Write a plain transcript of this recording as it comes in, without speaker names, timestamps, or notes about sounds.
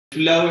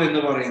Love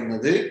എന്ന്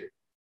പറയുന്നത്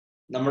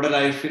നമ്മുടെ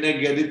ലൈഫിനെ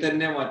ഗതി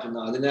തന്നെ മാറ്റുന്ന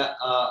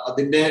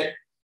അതിന്റെ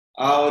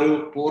ആ ഒരു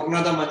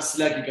പൂർണ്ണത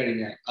മനസ്സിലാക്കി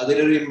കഴിഞ്ഞാൽ,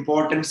 അതിലൊരു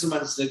ഇമ്പോർട്ടൻസ്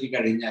മനസ്സിലാക്കി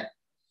കഴിഞ്ഞാൽ,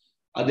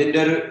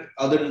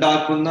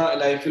 അതുണ്ടാക്കുന്ന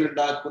ലൈഫിൽ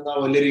ഉണ്ടാക്കുന്ന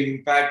വലിയൊരു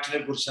ഇമ്പാക്റ്റിനെ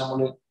കുറിച്ച്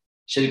നമ്മൾ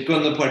ശരിക്കും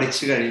ഒന്ന്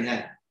പഠിച്ചു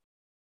കഴിഞ്ഞാൽ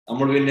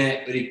നമ്മൾ പിന്നെ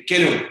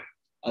ഒരിക്കലും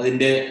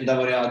അതിന്റെ എന്താ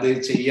പറയാ അത്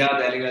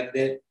ചെയ്യാതെ അല്ലെങ്കിൽ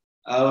അതിന്റെ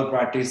ആ ഒരു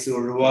പ്രാക്ടീസ്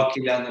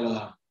ഒഴിവാക്കില്ല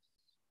എന്നുള്ളതാണ്.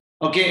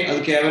 ഓക്കെ, അത്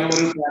കേവലം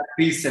ഒരു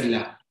പ്രാക്ടീസ് അല്ല,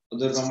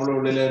 അത് നമ്മുടെ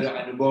ഉള്ളിലെ ഒരു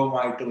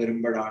അനുഭവമായിട്ട്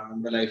വരുമ്പോഴാണ്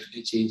നമ്മുടെ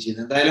ലൈഫിനെ ചേഞ്ച്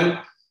ചെയ്യുന്നത്. എന്തായാലും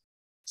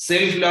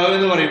സെൽഫ് ലവ്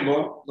എന്ന്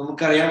പറയുമ്പോൾ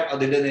നമുക്കറിയാം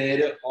അതിന്റെ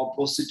നേരെ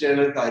ഓപ്പോസിറ്റ്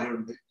ആയിട്ടുള്ള ഒരു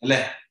കാര്യമുണ്ട് അല്ലെ.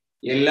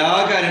 എല്ലാ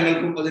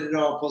കാര്യങ്ങൾക്കും അതിന്റെ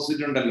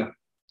ഓപ്പോസിറ്റ് ഉണ്ടല്ലോ.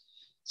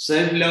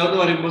 സെൽഫ് ലവ് എന്ന്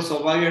പറയുമ്പോൾ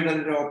സ്വാഭാവികമായിട്ട്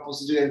അതിന്റെ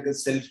ഓപ്പോസിറ്റ്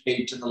സെൽഫ്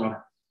ഹേറ്റ് എന്നുള്ളതാണ്.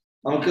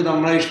 നമുക്ക്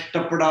നമ്മളെ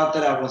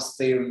ഇഷ്ടപ്പെടാത്തൊരവസ്ഥ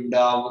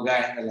ഉണ്ടാവുക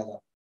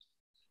എന്നുള്ളതാണ്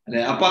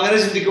അല്ലെ. അപ്പൊ അങ്ങനെ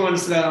ചിന്തിക്കും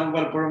മനസ്സിലാവും, നമുക്ക്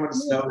പലപ്പോഴും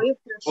മനസ്സിലാവും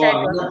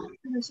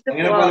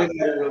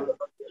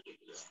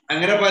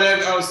അങ്ങനെ പല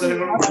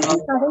അവസരങ്ങളും.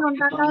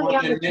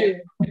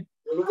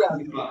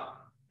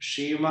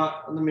 ഷീമ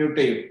ഒന്ന് മ്യൂട്ട്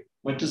ചെയ്യും,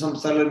 മറ്റു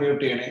സംസ്ഥാനങ്ങൾ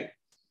മ്യൂട്ട് ചെയ്യണേ.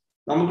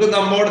 നമുക്ക്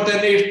നമ്മോട്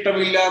തന്നെ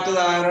ഇഷ്ടമില്ലാത്ത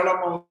ധാരാളം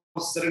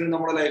അവസരങ്ങൾ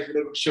നമ്മുടെ ലൈഫിൽ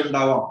പക്ഷെ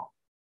ഉണ്ടാവാം.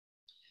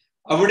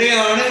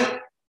 അവിടെയാണ്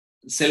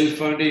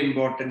സെൽഫിന്റെ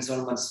ഇമ്പോർട്ടൻസ്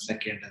നമ്മൾ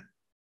മനസ്സിലാക്കേണ്ടത്.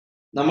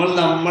 നമ്മൾ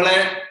നമ്മളെ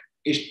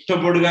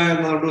ഇഷ്ടപ്പെടുക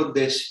എന്നതുകൊണ്ട്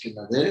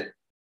ഉദ്ദേശിക്കുന്നത്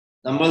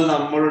നമ്മൾ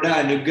നമ്മളുടെ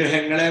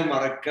അനുഗ്രഹങ്ങളെ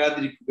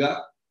മറക്കാതിരിക്കുക,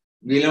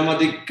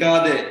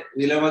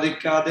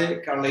 വിലമതിക്കാതെ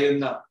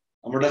കളയുന്ന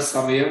നമ്മുടെ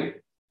സമയം,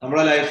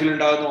 നമ്മുടെ ലൈഫിൽ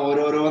ഉണ്ടാകുന്ന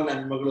ഓരോരോ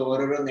നന്മകൾ,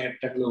 ഓരോരോ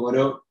നേട്ടങ്ങൾ,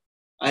 ഓരോ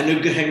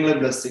അനുഗ്രഹങ്ങൾ,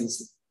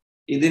 ബ്ലെസ്സിങ്സ്,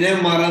 ഇതിനെ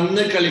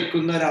മറന്ന്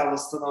കളിക്കുന്ന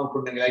ഒരവസ്ഥ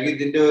നമുക്കുണ്ടെങ്കിൽ, അല്ലെങ്കിൽ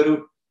ഇതിന്റെ ഒരു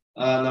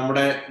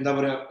നമ്മുടെ എന്താ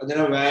പറയാ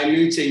അതിനെ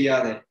വാല്യൂ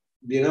ചെയ്യാതെ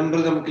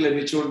ദിനംപ്രതി നമുക്ക്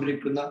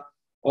ലഭിച്ചുകൊണ്ടിരിക്കുന്ന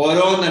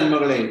ഓരോ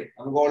നന്മകളെയും,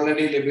 നമുക്ക്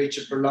ഓൾറെഡി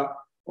ലഭിച്ചിട്ടുള്ള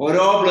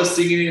ഓരോ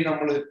ബ്ലെസ്സിങ്ങിനെയും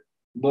നമ്മൾ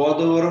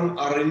ബോധപൂർവം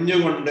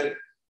അറിഞ്ഞുകൊണ്ട്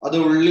അത്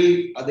ഉള്ളിൽ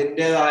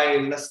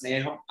അതിൻ്റെതായുള്ള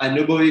സ്നേഹം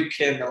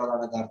അനുഭവിക്കുക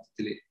എന്നുള്ളതാണ്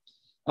യഥാർത്ഥത്തില്.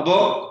 അപ്പോ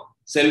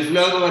സെൽഫ്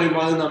ലവ് എന്ന്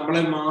പറയുമ്പോൾ അത്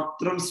നമ്മളെ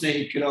മാത്രം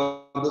സ്നേഹിക്കലോ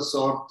അത്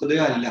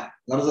സ്വാർത്ഥതയോ അല്ല,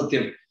 അതാണ്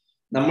സത്യം.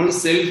 നമ്മൾ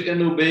സെൽഫ്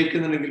എന്ന്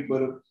ഉപയോഗിക്കുന്നുണ്ടെങ്കിൽ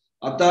പോലും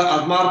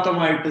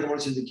ആത്മാർത്ഥമായിട്ട് നമ്മൾ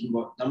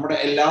ചിന്തിക്കുമ്പോൾ നമ്മുടെ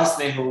എല്ലാ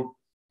സ്നേഹവും,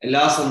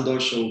 എല്ലാ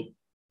സന്തോഷവും,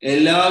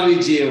 എല്ലാ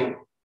വിജയവും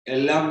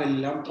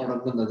എല്ലാം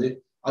തുടങ്ങുന്നത്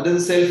അത്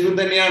സെൽഫിൽ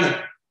തന്നെയാണ്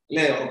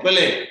അല്ലെ.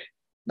 ഒപ്പല്ലേ?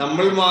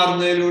 നമ്മൾ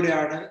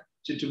മാറുന്നതിലൂടെയാണ്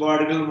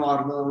ചുറ്റുപാടുകൾ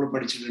മാറുന്നത്. നമ്മൾ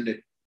പഠിച്ചിട്ടുണ്ട്.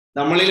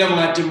 നമ്മളിലെ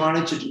മാറ്റമാണ്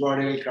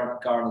ചുറ്റുപാടുകൾ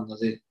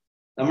കാണുന്നത്.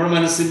 നമ്മുടെ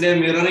മനസ്സിന്റെ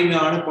മിററിംഗ്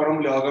ആണ് പുറം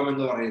ലോകം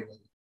എന്ന്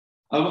പറയുന്നത്.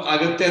 അപ്പൊ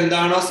അകത്ത്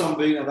എന്താണോ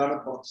സംഭവിക്കുന്നത് അതാണ്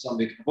പുറത്ത്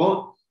സംഭവിക്കുന്നത്. അപ്പോ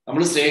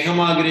നമ്മൾ സ്നേഹം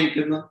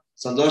ആഗ്രഹിക്കുന്നു,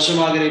 സന്തോഷം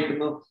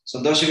ആഗ്രഹിക്കുന്നു,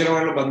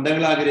 സന്തോഷകരമായുള്ള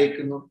ബന്ധങ്ങൾ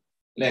ആഗ്രഹിക്കുന്നു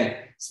അല്ലെ,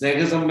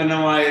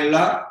 സ്നേഹസമ്പന്നമായുള്ള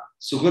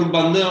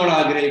സുഹൃബന്ധങ്ങൾ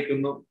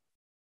ആഗ്രഹിക്കുന്നു,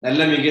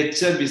 നല്ല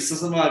മികച്ച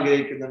ബിസിനസ്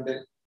ആഗ്രഹിക്കുന്നുണ്ട്,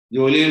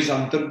 ജോലിയിൽ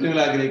സംതൃപ്തികൾ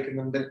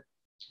ആഗ്രഹിക്കുന്നുണ്ട്,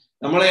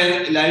 നമ്മളെ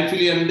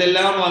ലൈഫിൽ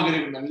എന്തെല്ലാം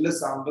ആഗ്രഹിക്കുന്നു, നല്ല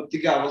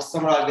സാമ്പത്തിക അവസ്ഥ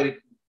നമ്മൾ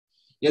ആഗ്രഹിക്കുന്നു,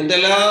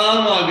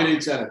 എന്തെല്ലാം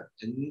ആഗ്രഹിച്ചാലും,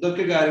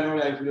 എന്തൊക്കെ കാര്യങ്ങൾ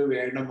ലൈഫിൽ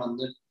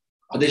വേണമെന്ന്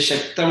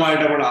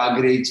അതിശക്തമായിട്ട് നമ്മൾ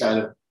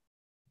ആഗ്രഹിച്ചാലും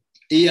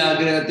ഈ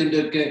ആഗ്രഹത്തിന്റെ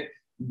ഒക്കെ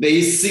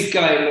ബേസിക്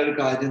ആയുള്ള ഒരു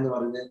കാര്യം എന്ന്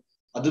പറഞ്ഞാൽ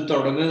അത്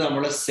തുടങ്ങുന്നത്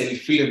നമ്മളെ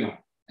സെൽഫിൽ നിന്നാണ്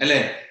അല്ലെ.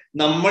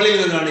 നമ്മളിൽ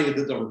നിന്നാണ്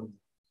ഇത് തുടങ്ങുന്നത്.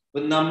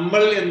 അപ്പൊ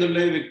നമ്മൾ എന്നുള്ള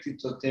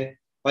വ്യക്തിത്വത്തെ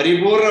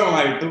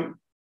പരിപൂർണമായിട്ടും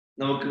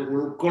നമുക്ക്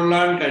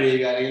ഉൾക്കൊള്ളാൻ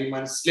കഴിയുക അല്ലെങ്കിൽ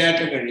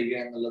മനസ്സിലാക്കാൻ കഴിയുക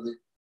എന്നുള്ളത്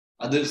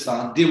അത്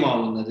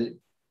സാധ്യമാവുന്നത്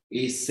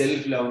ഈ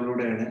സെൽഫ്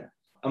ലവിലൂടെയാണ്.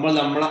 നമ്മൾ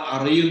നമ്മളെ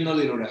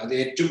അറിയുന്നതിലൂടെ, അത്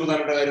ഏറ്റവും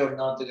പ്രധാനപ്പെട്ട കാര്യം,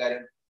 ഒന്നാമത്തെ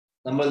കാര്യം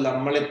നമ്മൾ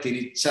നമ്മളെ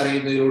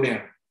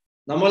തിരിച്ചറിയുന്നതിലൂടെയാണ്.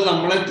 നമ്മൾ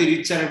നമ്മളെ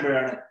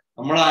തിരിച്ചറിയുമ്പോഴാണ്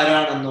നമ്മൾ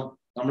ആരാണെന്നും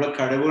നമ്മളെ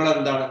കഴിവുകൾ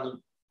എന്താണെന്നും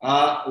ആ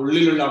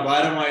ഉള്ളിലുള്ള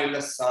അപാരമായുള്ള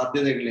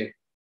സാധ്യതകളെ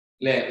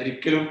അല്ലെ,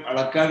 ഒരിക്കലും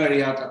അളക്കാൻ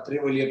കഴിയാത്ത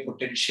അത്രയും വലിയ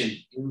പൊട്ടൻഷ്യൽ,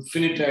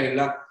 ഇൻഫിനിറ്റ്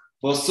ആയുള്ള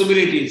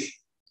പോസിബിലിറ്റീസ്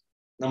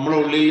നമ്മുടെ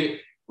ഉള്ളിൽ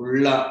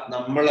ഉള്ള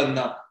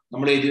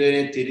നമ്മളെ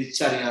ഇതുവരെ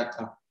തിരിച്ചറിയാത്ത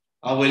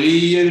ആ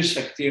വലിയൊരു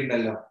ശക്തി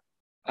ഉണ്ടല്ലോ,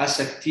 ആ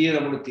ശക്തിയെ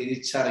നമ്മൾ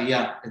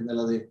തിരിച്ചറിയാം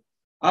എന്നുള്ളത്,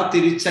 ആ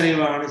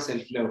തിരിച്ചറിവാണ്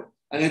സെൽഫ് ലവ്.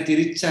 അങ്ങനെ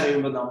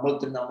തിരിച്ചറിയുമ്പോൾ നമ്മളെ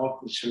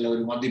കുറിച്ചുള്ള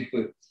ഒരു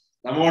മതിപ്പ്,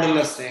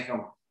 നമ്മോടുള്ള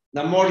സ്നേഹം,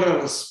 നമ്മോടുള്ള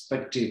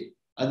റെസ്പെക്റ്റ്,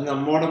 അത്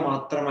നമ്മോട്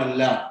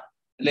മാത്രമല്ല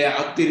അല്ലെ. ആ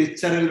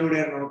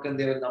തിരിച്ചറിവിലൂടെയാണ് നമുക്ക്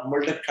എന്ത് ചെയ്യുന്നത്,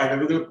 നമ്മളുടെ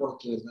കഴിവുകൾ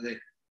പുറത്തു വരുന്നത്.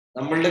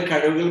 നമ്മളുടെ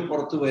കഴിവുകൾ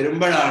പുറത്തു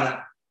വരുമ്പോഴാണ്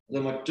അത്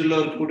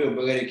മറ്റുള്ളവർക്ക് കൂടി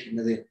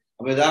ഉപകരിക്കുന്നത്.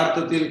 അപ്പൊ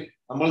യഥാർത്ഥത്തിൽ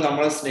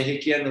നമ്മളെ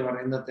സ്നേഹിക്കുക എന്ന്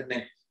പറയുന്നത് തന്നെ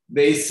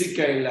ബേസിക്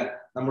ആയുള്ള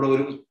നമ്മുടെ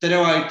ഒരു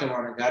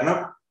ഉത്തരവാദിത്തമാണ്. കാരണം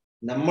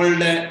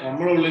നമ്മളുടെ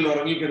ഉള്ളിൽ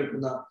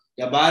ഉറങ്ങിക്കിടക്കുന്ന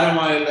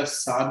അപാരമായുള്ള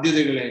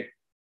സാധ്യതകളെ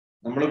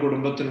നമ്മുടെ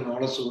കുടുംബത്തിനും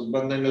നമ്മുടെ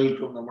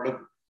സുഹൃബന്ധങ്ങൾക്കും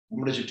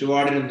നമ്മുടെ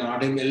ചുറ്റുപാടിനും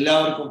നാടിനും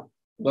എല്ലാവർക്കും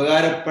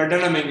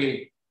ഉപകാരപ്പെടണമെങ്കിൽ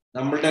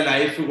നമ്മളുടെ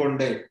ലൈഫ്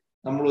കൊണ്ട്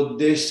നമ്മൾ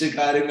ഉദ്ദേശിച്ച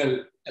കാര്യങ്ങൾ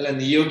അല്ല,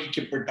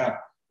 നിയോഗിക്കപ്പെട്ട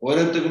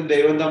ഓരോരുത്തർക്കും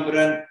ദൈവം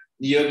തമ്പുരാൻ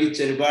നിയോഗിച്ച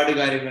ഒരുപാട്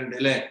കാര്യങ്ങളുണ്ട്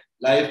അല്ലെ.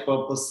 ലൈഫ്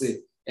പർപ്പസ്,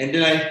 എന്റെ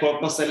ലൈഫ്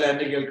പർപ്പസ് അല്ല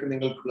എന്റെ കേൾക്കും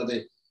നിങ്ങൾക്കുള്ളത്.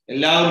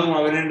 എല്ലാവർക്കും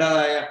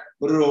അവരുടേതായ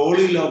ഒരു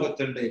റോള് ഈ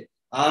ലോകത്തുണ്ട്.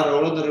 ആ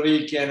റോള്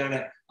നിർവഹിക്കാനാണ്,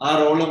 ആ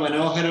റോള്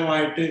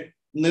മനോഹരമായിട്ട്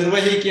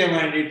നിർവഹിക്കാൻ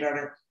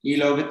വേണ്ടിയിട്ടാണ് ഈ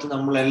ലോകത്ത്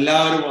നമ്മൾ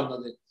എല്ലാവരും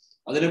വന്നത്.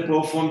 അതിനെ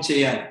പെർഫോം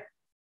ചെയ്യാൻ,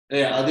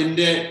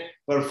 അതിന്റെ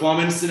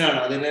പെർഫോമൻസിനാണ്.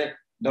 അതിനെ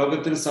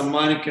ലോകത്തിന്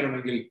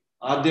സമ്മാനിക്കണമെങ്കിൽ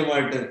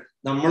ആദ്യമായിട്ട്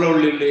നമ്മളെ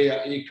ഉള്ളിലെ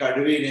ഈ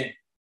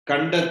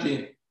കണ്ടെത്തി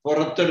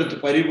പുറത്തെടുത്ത്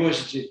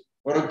പരിപോഷിച്ച്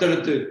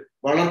പുറത്തെടുത്ത്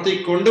വളർത്തി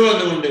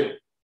കൊണ്ടുവന്നുകൊണ്ട്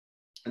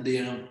എന്ത്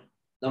ചെയ്യണം?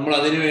 നമ്മൾ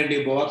അതിനുവേണ്ടി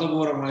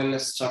ബോധപൂർവമായുള്ള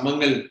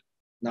ശ്രമങ്ങൾ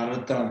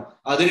നടത്തണം.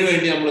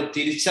 അതിനുവേണ്ടി നമ്മൾ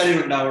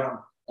തിരിച്ചറിവുണ്ടാവണം.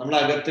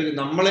 നമ്മളകത്ത്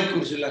നമ്മളെ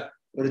കുറിച്ചുള്ള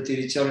ഒരു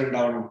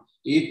തിരിച്ചറിവുണ്ടാവണം.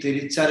 ഈ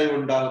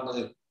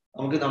തിരിച്ചറിവുണ്ടാകുന്നത്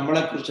നമുക്ക്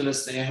നമ്മളെ കുറിച്ചുള്ള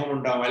സ്നേഹം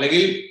ഉണ്ടാവും.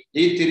 അല്ലെങ്കിൽ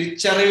ഈ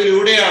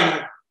തിരിച്ചറിവിലൂടെയാണ്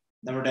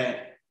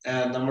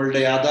നമ്മളുടെ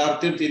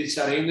യാഥാർത്ഥ്യം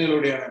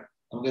തിരിച്ചറിയുന്നതിലൂടെയാണ്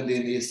നമുക്ക് എന്ത്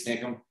ചെയ്യുന്നത്? ഈ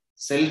സ്നേഹം,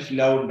 സെൽഫ്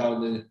ലവ്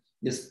ഉണ്ടാവുന്നത്.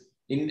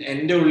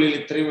 എന്റെ ഉള്ളിൽ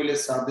ഇത്രയും വലിയ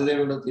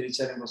സാധ്യതയുണ്ടെന്ന്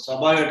തിരിച്ചറിയുമ്പോൾ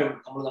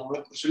സ്വാഭാവികമായിട്ടും നമ്മളെ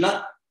കുറിച്ചുള്ള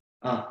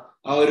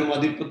ആ ഒരു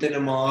മതിപ്പ് തന്നെ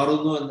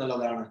മാറുന്നു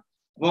എന്നുള്ളതാണ്.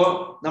 അപ്പോ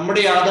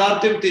നമ്മുടെ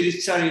യാഥാർത്ഥ്യം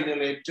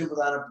തിരിച്ചറിയുന്നതിൽ ഏറ്റവും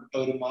പ്രധാനപ്പെട്ട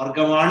ഒരു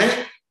മാർഗമാണ്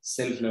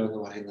സെൽഫ് ലവ് എന്ന്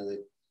പറയുന്നത്.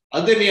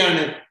 അത്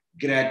തന്നെയാണ്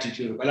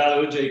ഗ്രാറ്റിറ്റ്യൂഡ്. പല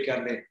ആളുകളും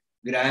ചോദിക്കാറുണ്ട്,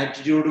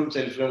 ഗ്രാറ്റിറ്റ്യൂഡും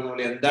സെൽഫ് ലവ്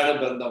തമ്മിൽ എന്താണ്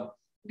ബന്ധം?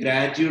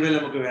 ഗ്രാറ്റിറ്റ്യൂഡിൽ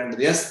നമുക്ക്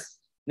വേണ്ടത്, യെസ്,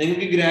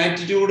 നിങ്ങൾക്ക്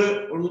ഗ്രാറ്റിറ്റ്യൂഡ്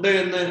ഉണ്ട്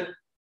എന്ന്,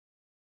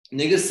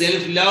 നിങ്ങൾക്ക്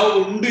സെൽഫ് ലവ്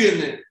ഉണ്ട്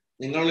എന്ന്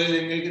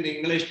നിങ്ങൾക്ക്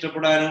നിങ്ങളെ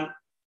ഇഷ്ടപ്പെടാനും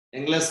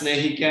നിങ്ങളെ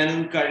സ്നേഹിക്കാനും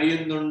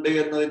കഴിയുന്നുണ്ട്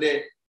എന്നതിന്റെ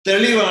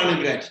തെളിവാണ്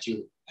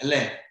ഗ്രാറ്റിറ്റ്യൂഡ്,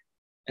 അല്ലേ?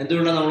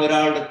 എന്തുകൊണ്ടാണ് നമ്മൾ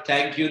ഒരാളുടെ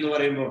താങ്ക് യു എന്ന്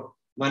പറയുമ്പോൾ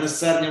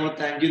മനസ്സറിഞ്ഞ് നമ്മൾ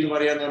താങ്ക് യു എന്ന്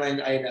പറയാന്ന്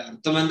പറഞ്ഞാൽ അതിന്റെ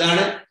അർത്ഥം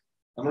എന്താണ്?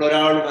 നമ്മൾ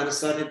ഒരാളുടെ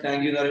മനസ്സറിഞ്ഞ്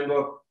താങ്ക് യു എന്ന്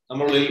പറയുമ്പോൾ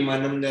നമ്മളിൽ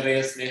മനം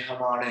നിറയെ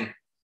സ്നേഹമാണ്.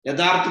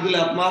 യഥാർത്ഥത്തിൽ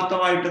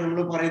ആത്മാർത്ഥമായിട്ട്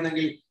നമ്മൾ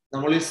പറയുന്നെങ്കിൽ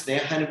നമ്മൾ ഈ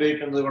സ്നേഹം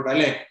അനുഭവിക്കുന്നത് കൊണ്ട്,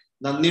 അല്ലെ?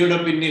 നന്ദിയുടെ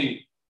പിന്നിൽ,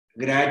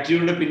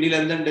 ഗ്രാറ്റിറ്റ്യൂഡിന്റെ പിന്നിൽ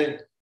എന്തുണ്ട്?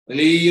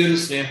 വലിയൊരു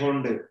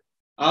സ്നേഹമുണ്ട്.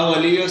 ആ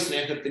വലിയ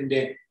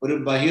സ്നേഹത്തിന്റെ ഒരു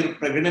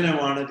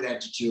ബഹിർപ്രകടനമാണ്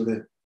ഗ്രാറ്റിറ്റ്യൂഡ്,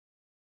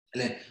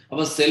 അല്ലെ?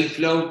 അപ്പൊ സെൽഫ്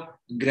ലവ്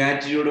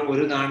ഗ്രാറ്റിറ്റ്യൂഡും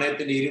ഒരു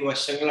നാണയത്തിന്റെ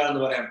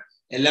ഇരുവശങ്ങളാണെന്ന് പറയാം.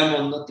 എല്ലാം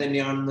ഒന്ന്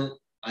തന്നെയാണെന്ന്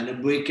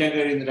അനുഭവിക്കാൻ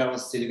കഴിയുന്ന ഒരു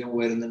അവസ്ഥയിലേക്ക്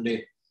വരുന്നുണ്ട്.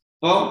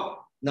 അപ്പോ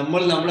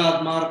നമ്മളെ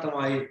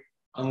ആത്മാർത്ഥമായി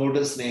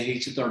അങ്ങോട്ട്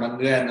സ്നേഹിച്ചു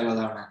തുടങ്ങുക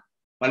എന്നുള്ളതാണ്.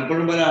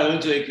 പലപ്പോഴും പല ആളുകൾ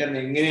ചോദിക്കാൻ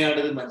എങ്ങനെയാണ്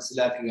ഇത്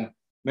മനസ്സിലാക്കുക?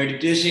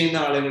 മെഡിറ്റേഷൻ ചെയ്യുന്ന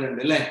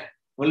ആളുകളുണ്ട്, അല്ലെ?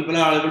 പല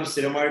ആളുകളും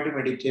സ്ഥിരമായിട്ട്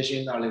മെഡിറ്റേഷൻ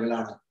ചെയ്യുന്ന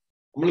ആളുകളാണ്.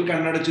 നമ്മൾ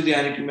കണ്ണടച്ച്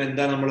ധ്യാനിക്കുമ്പോൾ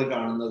എന്താ നമ്മൾ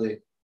കാണുന്നത്?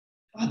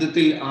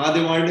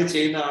 ആദ്യമായിട്ട്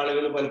ചെയ്യുന്ന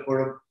ആളുകൾ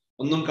പലപ്പോഴും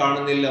ഒന്നും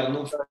കാണുന്നില്ല,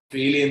 ഒന്നും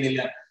ഫീൽ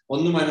ചെയ്യുന്നില്ല,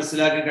 ഒന്നും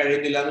മനസ്സിലാക്കാൻ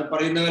കഴിയുന്നില്ല എന്ന്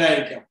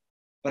പറയുന്നവരായിരിക്കാം.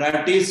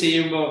 പ്രാക്ടീസ്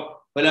ചെയ്യുമ്പോൾ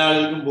പല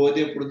ആളുകൾക്കും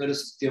ബോധ്യപ്പെടുന്ന ഒരു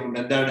സത്യമുണ്ട്.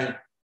 എന്താണ്?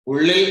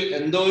 ഉള്ളിൽ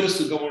എന്തോ ഒരു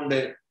സുഖമുണ്ട്,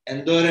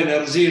 എന്തോ ഒരു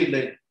എനർജി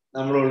ഉണ്ട്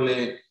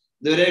നമ്മളുള്ളിൽ.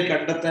 ഇതുവരെ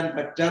കണ്ടെത്താൻ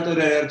പറ്റാത്ത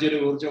ഒരു എനർജി, ഒരു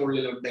ഊർജ്ജം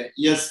ഉള്ളിലുണ്ട്.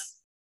 യെസ്,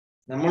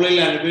 നമ്മളിൽ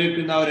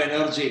അനുഭവിക്കുന്ന ആ ഒരു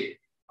എനർജി,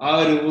 ആ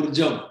ഒരു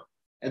ഊർജം,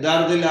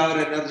 യഥാർത്ഥത്തിൽ ആ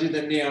ഒരു എനർജി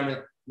തന്നെയാണ്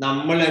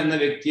നമ്മൾ എന്ന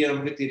വ്യക്തിയെ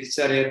നമുക്ക്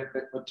തിരിച്ചറിയാൻ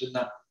പറ്റുന്ന,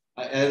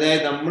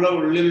 അതായത് നമ്മളെ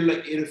ഉള്ളിലുള്ള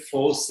ഈ ഒരു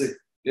ഫോഴ്സ്,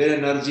 ഈ ഒരു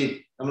എനർജി,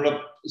 നമ്മളെ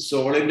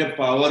സോളിന്റെ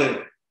പവർ,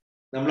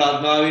 നമ്മുടെ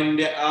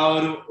ആത്മാവിന്റെ ആ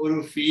ഒരു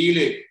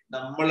ഫീല്,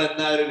 നമ്മൾ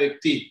എന്ന ഒരു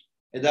വ്യക്തി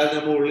യഥാർത്ഥം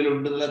നമ്മുടെ ഉള്ളിൽ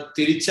ഉണ്ടെന്നുള്ള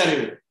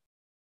തിരിച്ചറിവ്,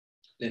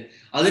 അല്ലെ?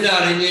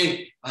 അതിനറിഞ്ഞ്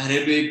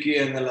അനുഭവിക്കുക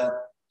എന്നുള്ള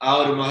ആ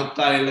ഒരു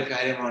മഹത്തായുള്ള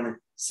കാര്യമാണ്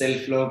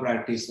സെൽഫ് ലവ്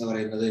പ്രാക്ടീസ് എന്ന്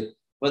പറയുന്നത്.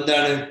 അപ്പൊ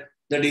എന്താണ്?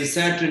 The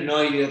desire to know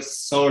your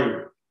soul.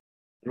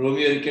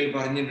 റൂമി ഒരിക്കൽ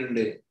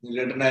പറഞ്ഞിട്ടുണ്ട്,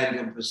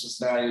 കേട്ടിട്ടുണ്ടായിരിക്കും,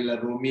 പ്രശസ്തരായുള്ള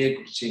റൂമിയെ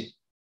കുറിച്ച്,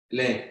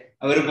 അല്ലെ?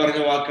 അവർ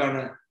പറഞ്ഞ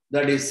വാക്കാണ്,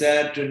 the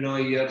desire to know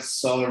your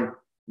soul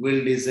will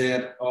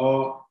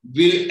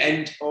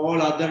end all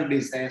other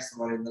desires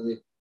എന്ന് പറയുന്നത്.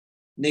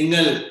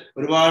 നിങ്ങൾ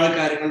ഒരുപാട്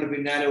കാര്യങ്ങളുടെ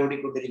പിന്നാലെ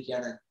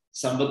ഓടിക്കൊണ്ടിരിക്കുകയാണ്,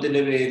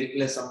 സമ്പത്തിന്റെ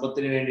പേരിൽ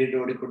സമ്പത്തിന് വേണ്ടിയിട്ട്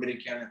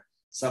ഓടിക്കൊണ്ടിരിക്കുകയാണ്.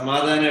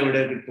 സമാധാനം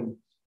എവിടെ കിട്ടും?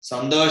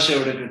 സന്തോഷം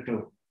എവിടെ കിട്ടും?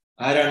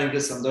 ആരാണ്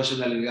എനിക്ക് സന്തോഷം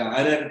നൽകുക?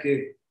 ആരാണ് എനിക്ക്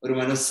ഒരു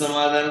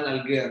മനസ്സമാധാനം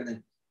നൽകുക എന്ന്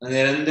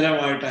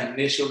നിരന്തരമായിട്ട്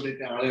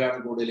അന്വേഷിച്ചുകൊണ്ടിരിക്കുന്ന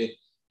ആളുകളാണ് കൂടുതൽ.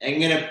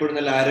 എങ്ങനെ എപ്പോഴും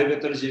നല്ല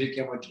ആരോഗ്യത്തോടെ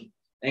ജീവിക്കാൻ പറ്റും?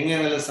 എങ്ങനെ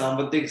നല്ല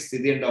സാമ്പത്തിക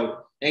സ്ഥിതി ഉണ്ടാവും?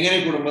 എങ്ങനെ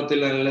കുടുംബത്തിൽ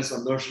നല്ല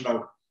സന്തോഷം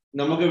ഉണ്ടാവും?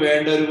 നമുക്ക്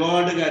വേണ്ട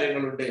ഒരുപാട്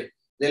കാര്യങ്ങളുണ്ട്.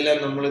 ഇതെല്ലാം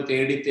നമ്മൾ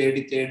തേടി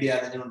തേടി തേടി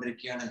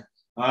അറിഞ്ഞുകൊണ്ടിരിക്കുകയാണ്,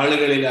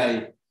 ആളുകളിലായി,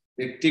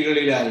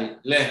 വ്യക്തികളിലായി,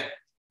 അല്ലെ?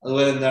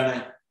 അതുപോലെ എന്താണ്?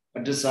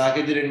 മറ്റു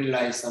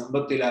സാഹചര്യങ്ങളിലായി,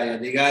 സമ്പത്തിലായി,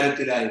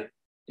 അധികാരത്തിലായി.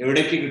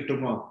 എവിടേക്ക്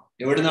കിട്ടുമോ?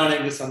 എവിടുന്നാണ്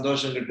എനിക്ക്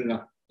സന്തോഷം കിട്ടുക?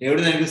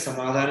 എവിടുന്ന് എനിക്ക്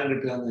സമാധാനം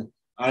കിട്ടുക എന്ന്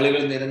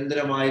ആളുകൾ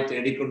നിരന്തരമായി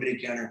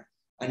തേടിക്കൊണ്ടിരിക്കുകയാണ്,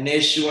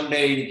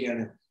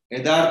 അന്വേഷിച്ചുകൊണ്ടേയിരിക്കുകയാണ്.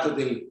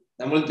 യഥാർത്ഥത്തിൽ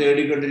നമ്മൾ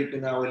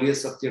തേടിക്കൊണ്ടിരിക്കുന്ന ആ വലിയ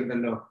സത്യം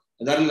ഉണ്ടല്ലോ,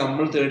 യഥാർത്ഥത്തിൽ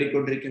നമ്മൾ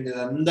തേടിക്കൊണ്ടിരിക്കുന്നത്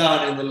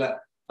എന്താണ് എന്നുള്ള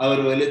ആ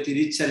ഒരു വലിയ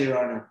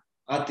തിരിച്ചറിവാണ്.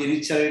 ആ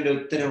തിരിച്ചറിവിന്റെ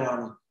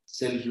ഉത്തരമാണ്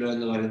സെൽഫ് ലവ്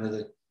എന്ന് പറയുന്നത്.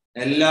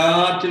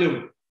 എല്ലാറ്റിലും,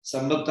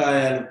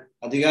 സമ്പത്തായാലും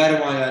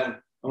അധികാരമായാലും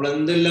നമ്മൾ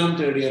എന്തെല്ലാം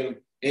തേടിയാലും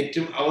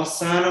ഏറ്റവും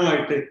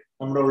അവസാനമായിട്ട്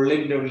നമ്മുടെ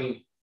ഉള്ളിന്റെ ഉള്ളിൽ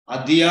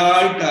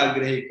അതിയായിട്ട്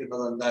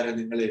ആഗ്രഹിക്കുന്നത് എന്തായാലും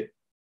നിങ്ങള്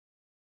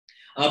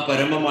ആ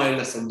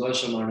പരമമായുള്ള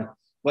സന്തോഷമാണ്,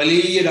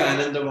 വലിയൊരു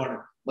ആനന്ദമാണ്,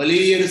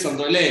 വലിയൊരു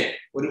സന്തോഷം, അല്ലെ?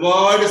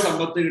 ഒരുപാട്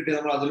സമ്പത്ത് കിട്ടി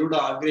നമ്മൾ അതിലൂടെ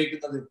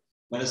ആഗ്രഹിക്കുന്നത്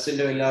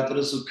മനസ്സിന്റെ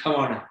വല്ലാത്തൊരു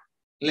സുഖമാണ്,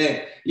 അല്ലെ?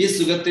 ഈ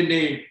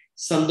സുഖത്തിന്റെയും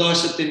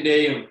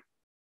സന്തോഷത്തിന്റെയും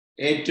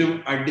ഏറ്റവും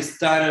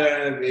അടിസ്ഥാന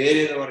വേര്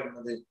എന്ന്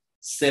പറയുന്നത്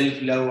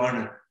സെൽഫ് ലവ്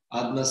ആണ്,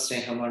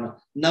 ആത്മസ്നേഹമാണ്,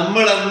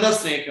 നമ്മൾ എന്ന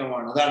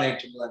സ്നേഹമാണ്. അതാണ്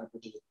ഏറ്റവും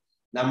പ്രധാനപ്പെട്ടത്.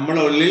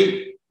 നമ്മളുള്ളിൽ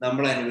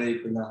നമ്മൾ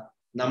അനുഭവിക്കുന്ന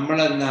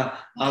നമ്മളെന്ന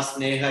ആ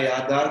സ്നേഹ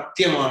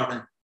യാഥാർത്ഥ്യമാണ്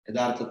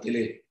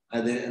യഥാർത്ഥത്തില്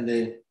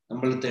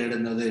നമ്മൾ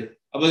തേടുന്നത്.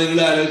 അപ്പൊ നിങ്ങൾ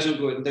ആലോചിച്ച്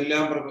നോക്കൂ,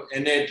 എന്തെല്ലാം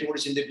എന്നെ ഏറ്റവും കൂടി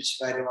ചിന്തിപ്പിച്ച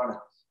കാര്യമാണ്.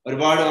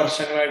 ഒരുപാട്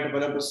വർഷങ്ങളായിട്ട്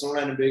പല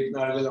പ്രശ്നങ്ങളും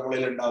അനുഭവിക്കുന്ന ആളുകൾ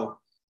നമ്മളിൽ ഉണ്ടാവും.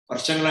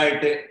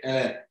 വർഷങ്ങളായിട്ട്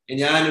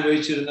ഞാൻ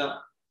അനുഭവിച്ചിരുന്ന,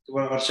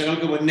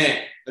 വർഷങ്ങൾക്ക് മുന്നേ,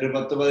 ഒരു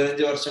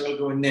 10-15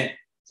 വർഷങ്ങൾക്ക് മുന്നേ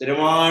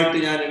സ്ഥിരമായിട്ട്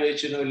ഞാൻ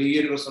അനുഭവിച്ചിരുന്ന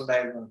വലിയൊരു പ്രശ്നം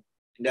ഉണ്ടായിരുന്നു.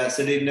 എന്റെ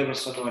അസിഡിന്റെ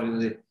പ്രശ്നം എന്ന്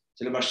പറയുന്നത്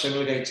ചില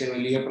ഭക്ഷണങ്ങൾ കഴിച്ച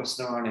വലിയ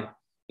പ്രശ്നമാണ്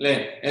അല്ലെ.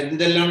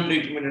 എന്തെല്ലാം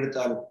ട്രീറ്റ്മെന്റ്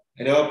എടുത്താലും,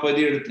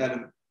 അലോപ്പതി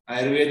എടുത്താലും,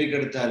 ആയുർവേദിക്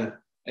എടുത്താലും,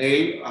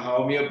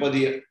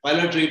 ഹോമിയോപ്പതി, പല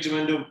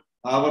ട്രീറ്റ്മെന്റും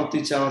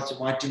ആവർത്തിച്ച്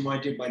മാറ്റി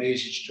മാറ്റി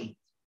പരീക്ഷിച്ചിട്ടും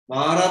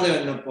മാറാതെ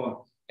വന്നപ്പോ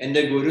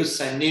എന്റെ ഗുരു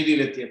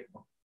സന്നിധിയിലെത്തിയപ്പോ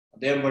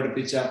അദ്ദേഹം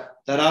പഠിപ്പിച്ച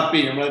തെറാപ്പി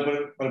നമ്മൾ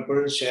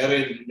പലപ്പോഴും ഷെയർ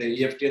ചെയ്തിട്ടുണ്ട്.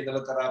 EFT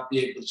എന്നുള്ള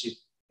തെറാപ്പിയെ കുറിച്ച്,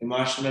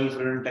 ഇമോഷണൽ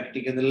ഫ്രീഡം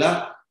ടെക്നിക് എന്നുള്ള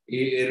ഈ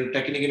ഒരു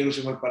ടെക്നിക്കിനെ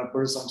കുറിച്ച് നമ്മൾ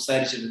പലപ്പോഴും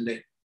സംസാരിച്ചിട്ടുണ്ട്.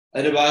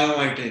 അതിന്റെ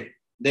ഭാഗമായിട്ട്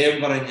അദ്ദേഹം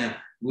പറഞ്ഞ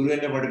ഗുരു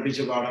എന്നെ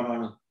പഠിപ്പിച്ച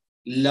പാഠമാണ്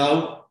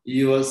ലവ്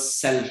യുവർ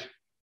സെൽഫ്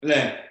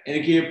അല്ലെ.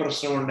 എനിക്ക് ഈ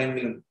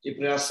പ്രശ്നമുണ്ടെങ്കിലും ഈ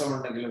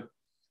പ്രയാസമുണ്ടെങ്കിലും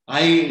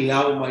ഐ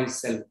ലവ് മൈ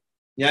സെൽഫ്.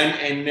 ഞാൻ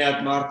എന്നെ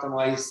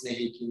ആത്മാർത്ഥമായി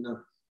സ്നേഹിക്കുന്നു,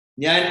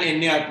 ഞാൻ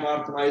എന്നെ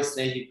ആത്മാർത്ഥമായി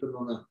സ്നേഹിക്കുന്നു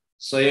എന്ന്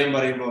സ്വയം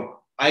പറയുമ്പോൾ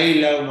I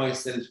love my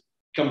self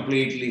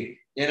completely,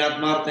 ഞാൻ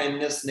ആത്മാർത്ഥം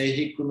എന്നെ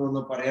സ്നേഹിക്കുന്നു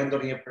എന്ന് പറയാൻ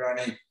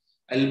തുടങ്ങിയപ്പോഴാണ്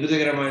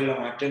അത്ഭുതകരമായുള്ള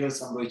മാറ്റങ്ങൾ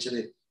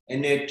സംഭവിച്ചത്.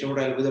 എന്നെ ഏറ്റവും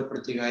കൂടുതൽ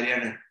അത്ഭുതപ്പെടുത്തിയ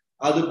കാര്യമാണ്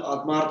അത്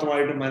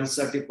ആത്മാർത്ഥമായിട്ട്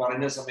മനസ്സാട്ടി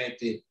പറഞ്ഞ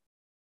സമയത്ത്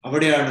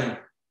അവിടെയാണ്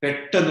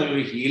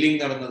പെട്ടെന്നുള്ളൊരു ഹീലിംഗ്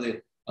നടന്നത്.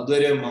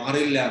 അതുവരെ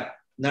മാറില്ല,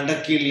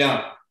 നടക്കില്ല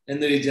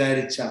എന്ന്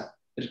വിചാരിച്ച,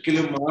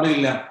 ഒരിക്കലും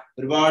മാറില്ല,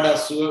 ഒരുപാട്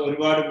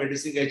ഒരുപാട്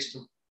മെഡിസിൻ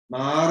കഴിച്ചിട്ടും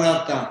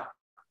മാറാത്ത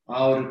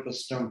ആ ഒരു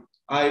പ്രശ്നം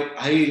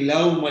ഐ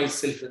ലവ്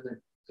മൈസെൽഫ് എന്ന്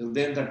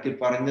ഹൃദയം തട്ടി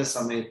പറഞ്ഞ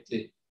സമയത്ത്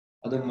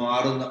അത്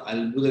മാറുന്ന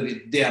അത്ഭുത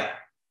വിദ്യ.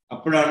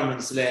 അപ്പോഴാണ്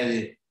മനസ്സിലായത്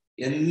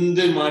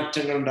എന്ത്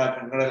മാറ്റങ്ങൾ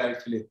ഉണ്ടാക്കാം നിങ്ങളുടെ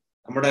ലൈഫിൽ,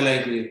 നമ്മുടെ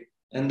ലൈഫിൽ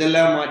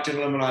എന്തെല്ലാം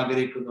മാറ്റങ്ങൾ നമ്മൾ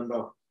ആഗ്രഹിക്കുന്നുണ്ടോ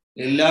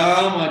എല്ലാ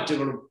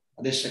മാറ്റങ്ങളും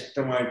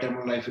അതിശക്തമായിട്ട്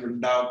നമ്മുടെ ലൈഫിൽ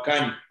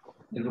ഉണ്ടാക്കാൻ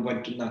നിങ്ങൾക്ക്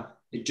പറ്റുന്ന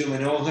ഏറ്റവും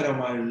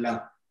മനോഹരമായുള്ള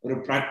ഒരു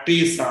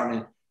പ്രാക്ടീസാണ്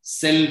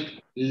സെൽഫ്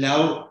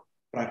ലവ്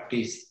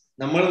പ്രാക്ടീസ്.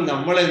 നമ്മൾ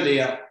എന്ത്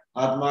ചെയ്യുക,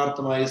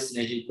 ആത്മാർത്ഥമായി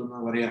സ്നേഹിക്കുന്നു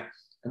പറയാ.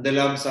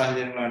 എന്തെല്ലാം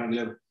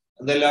സാഹചര്യങ്ങളാണെങ്കിലും,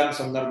 എന്തെല്ലാം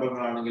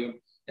സന്ദർഭങ്ങളാണെങ്കിലും,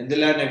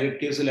 എന്തെല്ലാം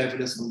നെഗറ്റീവ്സ്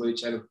ലൈഫിൽ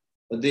സംഭവിച്ചാലും,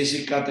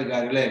 ഉദ്ദേശിക്കാത്ത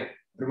കാര്യം അല്ലെ,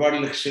 ഒരുപാട്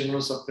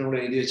ലക്ഷ്യങ്ങളും സ്വപ്നങ്ങളും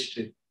എഴുതി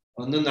വെച്ചിട്ട്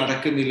ഒന്നും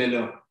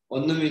നടക്കുന്നില്ലല്ലോ,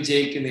 ഒന്നും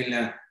വിജയിക്കുന്നില്ല,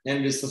 ഞാൻ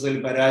ബിസിനസ്സിൽ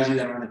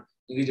പരാജിതമാണ്,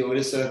 എനിക്ക്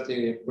ജോലി സ്ഥലത്ത്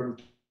എപ്പോഴും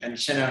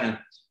ടെൻഷനാണ്,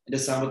 എന്റെ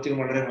സാമ്പത്തികം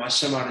വളരെ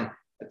മോശമാണ്,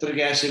 എത്ര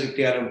ക്യാഷ്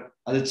കിട്ടിയാലും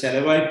അത്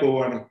ചെലവായി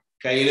പോവാണ്,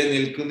 കയ്യിൽ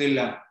നിൽക്കുന്നില്ല,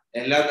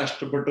 എല്ലാം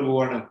നഷ്ടപ്പെട്ടു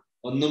പോവാണ്,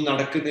 ഒന്നും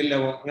നടക്കുന്നില്ല.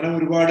 അങ്ങനെ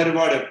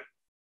ഒരുപാട്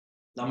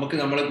നമുക്ക്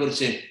നമ്മളെ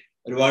കുറിച്ച്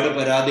ഒരുപാട്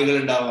പരാതികൾ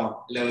ഉണ്ടാവാം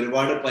അല്ലെ,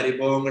 ഒരുപാട്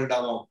പരിഭവങ്ങൾ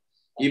ഉണ്ടാവാം.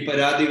 ഈ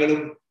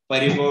പരാതികളും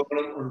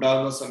പരിഭവങ്ങളും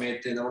ഉണ്ടാകുന്ന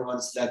സമയത്ത് നമ്മൾ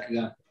മനസ്സിലാക്കുക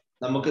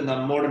നമുക്ക്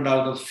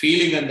നമ്മോടുണ്ടാകുന്ന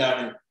ഫീലിംഗ്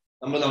എന്താണ്,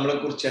 നമ്മൾ നമ്മളെ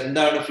കുറിച്ച്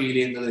എന്താണ് ഫീൽ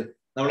ചെയ്യുന്നത്,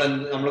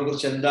 നമ്മളെ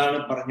കുറിച്ച് എന്താണ്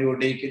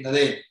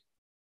പറഞ്ഞുകൊണ്ടിരിക്കുന്നത്.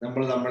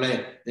 നമ്മൾ നമ്മളെ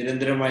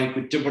നിരന്തരമായി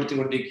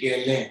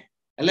കുറ്റപ്പെടുത്തിക്കൊണ്ടിരിക്കുകയല്ലേ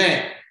അല്ലെ.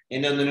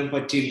 എന്നെ ഒന്നിനും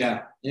പറ്റില്ല,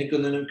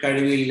 എനിക്കൊന്നിനും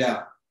കഴിവില്ല,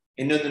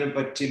 എന്നൊന്നിനും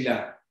പറ്റില്ല,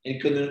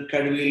 എനിക്കൊന്നിനും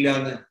കഴിവില്ല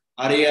എന്ന്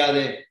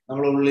അറിയാതെ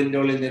നമ്മൾ ഉള്ളിൻ്റെ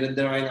ഉള്ളിൽ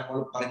നിരന്തരമായി നമ്മൾ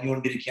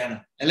പറഞ്ഞുകൊണ്ടിരിക്കുകയാണ്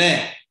അല്ലെ.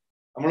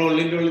 നമ്മൾ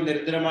ഉള്ളിൻ്റെ ഉള്ളിൽ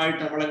നിരന്തരമായിട്ട്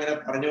നമ്മളെങ്ങനെ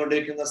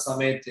പറഞ്ഞുകൊണ്ടിരിക്കുന്ന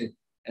സമയത്ത്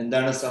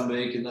എന്താണ്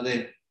സംഭവിക്കുന്നത്,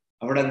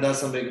 അവിടെ എന്താ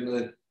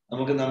സംഭവിക്കുന്നത്,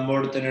 നമുക്ക്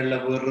നമ്മോട് തന്നെയുള്ള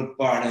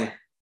വെറുപ്പാണ്,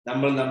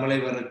 നമ്മൾ നമ്മളെ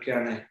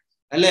വെറുക്കുകയാണ്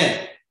അല്ലെ.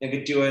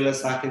 നെഗറ്റീവായുള്ള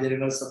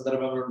സാഹചര്യങ്ങൾ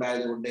സന്ദർഭങ്ങൾ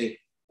ഉണ്ടായതുകൊണ്ട്,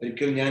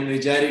 ഒരിക്കലും ഞാൻ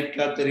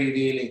വിചാരിക്കാത്ത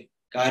രീതിയിൽ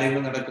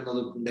കാര്യങ്ങൾ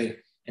നടക്കുന്നത് കൊണ്ട്,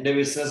 എന്റെ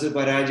ബിസിനസ്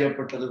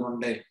പരാജയപ്പെട്ടത്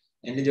കൊണ്ട്,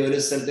 എന്റെ ജോലി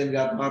സ്ഥലത്ത്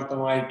എനിക്ക്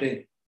ആത്മാർത്ഥമായിട്ട്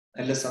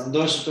നല്ല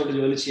സന്തോഷത്തോടെ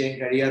ജോലി ചെയ്യാൻ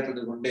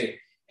കഴിയാത്തത് കൊണ്ട്,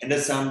 എന്റെ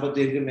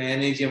സാമ്പത്തികം എനിക്ക്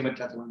മാനേജ് ചെയ്യാൻ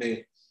പറ്റാത്തത് കൊണ്ട്,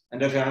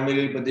 എന്റെ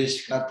ഫാമിലിയിൽ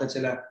പ്രതീക്ഷിക്കാത്ത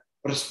ചില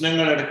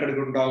പ്രശ്നങ്ങൾ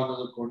ഇടയ്ക്കിടയ്ക്ക്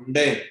ഉണ്ടാകുന്നത്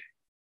കൊണ്ട്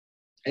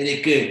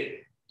എനിക്ക്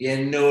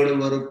എന്നോട്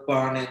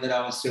വെറുപ്പാണ്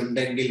എന്നൊരവസ്ഥ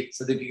ഉണ്ടെങ്കിൽ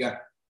ശ്രദ്ധിക്കുക,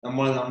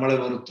 നമ്മളെ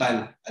വെറുത്താൽ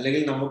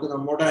അല്ലെങ്കിൽ നമുക്ക്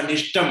നമ്മോട്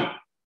അനിഷ്ടം,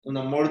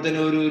 നമ്മോട്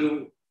തന്നെ ഒരു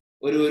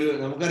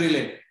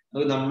നമുക്കറിയില്ലേ,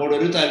 അത് നമ്മോട്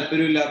ഒരു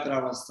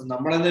താല്പര്യമില്ലാത്തൊരവസ്ഥ,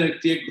 നമ്മളെന്ന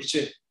വ്യക്തിയെ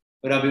കുറിച്ച്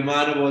ഒരു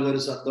അഭിമാനബോധം,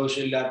 ഒരു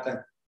സന്തോഷമില്ലാത്ത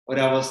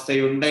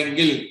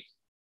ഒരവസ്ഥയുണ്ടെങ്കിൽ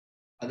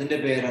അതിന്റെ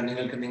പേരാണ്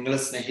നിങ്ങൾക്ക് നിങ്ങളെ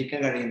സ്നേഹിക്കാൻ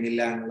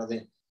കഴിയുന്നില്ല എന്നുള്ളത്.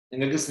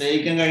 നിങ്ങൾക്ക്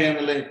സ്നേഹിക്കാൻ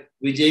കഴിയാന്നുള്ളത്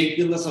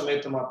വിജയിക്കുന്ന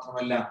സമയത്ത്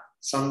മാത്രമല്ല,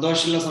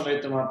 സന്തോഷമുള്ള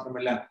സമയത്ത്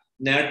മാത്രമല്ല,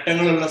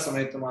 നേട്ടങ്ങളുള്ള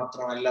സമയത്ത്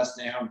മാത്രമല്ല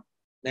സ്നേഹം.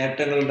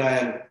 നേട്ടങ്ങൾ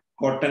ഉണ്ടായാലും,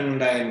 കോട്ടങ്ങൾ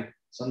ഉണ്ടായാലും,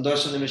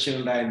 സന്തോഷ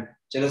നിമിഷങ്ങൾ ഉണ്ടായാലും,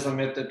 ചില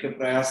സമയത്തൊക്കെ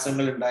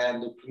പ്രയാസങ്ങൾ ഉണ്ടായാൽ,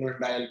 ദുഃഖങ്ങൾ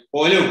ഉണ്ടായാൽ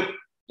പോലും,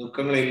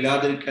 ദുഃഖങ്ങൾ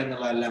ഇല്ലാതിരിക്കുക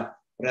എന്നുള്ളതല്ല,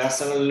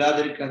 പ്രയാസങ്ങൾ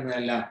ഇല്ലാതിരിക്കുക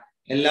എന്നതല്ല,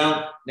 എല്ലാം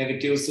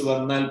നെഗറ്റീവ്സ്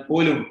വന്നാൽ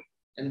പോലും,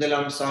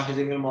 എന്തെല്ലാം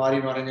സാഹചര്യങ്ങൾ മാറി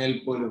മറിഞ്ഞാൽ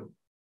പോലും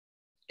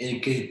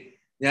എനിക്ക്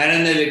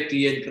ഞാനെന്ന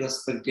വ്യക്തിയെ എനിക്ക്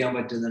റെസ്പെക്ട് ചെയ്യാൻ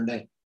പറ്റുന്നുണ്ട്,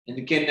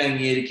 എനിക്ക് എന്നെ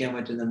അംഗീകരിക്കാൻ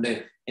പറ്റുന്നുണ്ട്,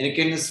 എനിക്ക്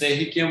എന്നെ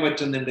സ്നേഹിക്കാൻ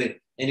പറ്റുന്നുണ്ട്,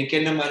 എനിക്ക്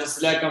എന്നെ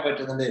മനസ്സിലാക്കാൻ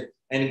പറ്റുന്നുണ്ട്,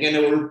 എനിക്ക്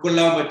എന്നെ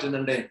ഉൾക്കൊള്ളാൻ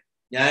പറ്റുന്നുണ്ട്,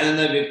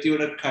 ഞാനെന്ന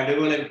വ്യക്തിയുടെ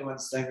കഴിവുകൾ എനിക്ക്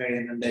മനസ്സിലാക്കാൻ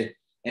കഴിയുന്നുണ്ട്,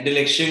 എന്റെ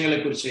ലക്ഷ്യങ്ങളെ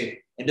കുറിച്ച്,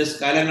 എന്റെ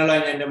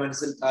സ്ഥലങ്ങളായി ഞാൻ എന്റെ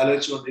മനസ്സിൽ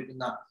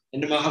ആലോചിച്ചുകൊണ്ടിരിക്കുന്ന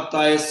എന്റെ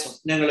മഹത്തായ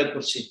സ്വപ്നങ്ങളെ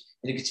കുറിച്ച്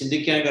എനിക്ക്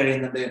ചിന്തിക്കാൻ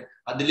കഴിയുന്നുണ്ട്,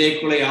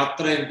 അതിലേക്കുള്ള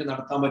യാത്ര എനിക്ക്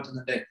നടത്താൻ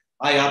പറ്റുന്നുണ്ട്,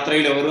 ആ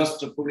യാത്രയിൽ ഓരോ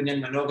സ്റ്റെപ്പുകളും ഞാൻ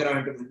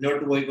മനോഹരമായിട്ട്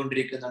മുന്നോട്ട്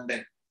പോയിക്കൊണ്ടിരിക്കുന്നുണ്ട്,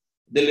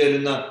 ഇതിൽ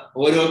വരുന്ന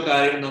ഓരോ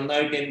കാര്യങ്ങളും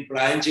നന്നായിട്ട് ഞാൻ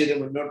പ്ലാൻ ചെയ്ത്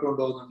മുന്നോട്ട്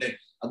കൊണ്ടുപോകുന്നുണ്ട്,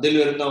 അതിൽ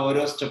വരുന്ന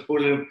ഓരോ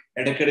സ്റ്റെപ്പുകളിലും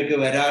ഇടയ്ക്കിടയ്ക്ക്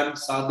വരാൻ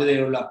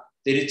സാധ്യതയുള്ള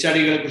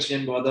തിരിച്ചടികളെ കുറിച്ച്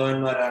ഞാൻ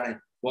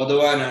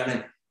ബോധവാനാണ്.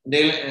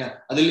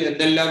 അതിൽ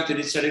എന്തെല്ലാം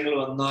തിരിച്ചടികൾ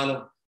വന്നാലും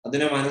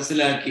അതിനെ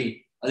മനസ്സിലാക്കി,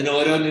 അതിനെ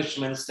ഓരോ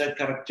നിമിഷം മനസ്സിലാക്കി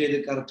കറക്റ്റ്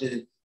ചെയ്ത്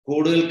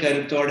കൂടുതൽ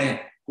കരുത്തോടെ,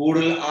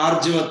 കൂടുതൽ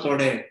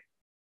ആർജവത്തോടെ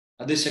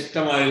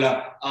അതിശക്തമായുള്ള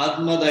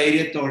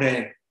ആത്മധൈര്യത്തോടെ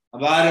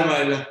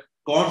അപാരമായുള്ള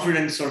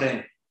കോൺഫിഡൻസോടെ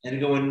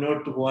എനിക്ക്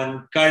മുന്നോട്ട് പോകാൻ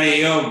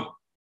കഴിയും.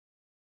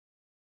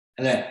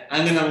 അല്ലെ?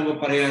 അങ്ങനെ നമുക്ക്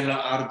പറയാനുള്ള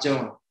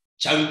ആർജവം,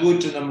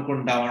 ചങ്കൂറ്റം നമുക്ക്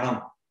ഉണ്ടാവണം.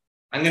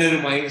 അങ്ങനെ ഒരു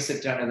മൈൻഡ്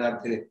സെറ്റാണ്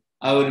യഥാർത്ഥത്തിൽ.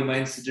 ആ ഒരു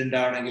മൈൻഡ് സെറ്റ്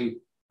ഉണ്ടാവണമെങ്കിൽ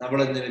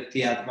നമ്മളെന്ന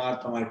വ്യക്തിയെ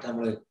ആത്മാർത്ഥമായിട്ട്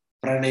നമ്മൾ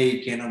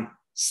പ്രണയിക്കണം,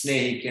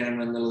 സ്നേഹിക്കണം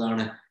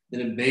എന്നുള്ളതാണ്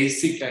ഇതിന്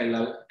ബേസിക് ആയുള്ള.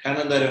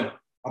 കാരണം എന്താ പറയുക,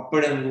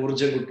 അപ്പോഴേ നമുക്ക്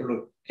ഊർജ്ജം കിട്ടുള്ളൂ.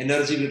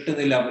 എനർജി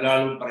കിട്ടുന്നില്ല,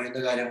 ഒരാളും പറയുന്ന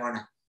കാര്യമാണ്.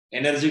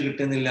 എനർജി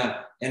കിട്ടുന്നില്ല,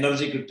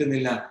 എനർജി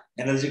കിട്ടുന്നില്ല,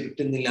 എനർജി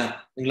കിട്ടുന്നില്ല.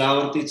 നിങ്ങൾ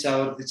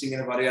ആവർത്തിച്ച്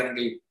ഇങ്ങനെ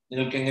പറയുകയാണെങ്കിൽ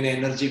നിങ്ങൾക്ക് എങ്ങനെ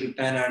എനർജി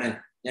കിട്ടാനാണ്?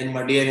 ഞാൻ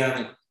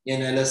മടിയനാണ്, ഞാൻ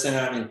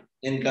അലസനാണ്,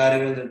 ഞാൻ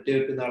കാര്യങ്ങൾ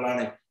നിർത്തിവെക്കുന്ന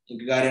ആളാണ്,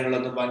 എനിക്ക്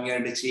കാര്യങ്ങളൊന്നും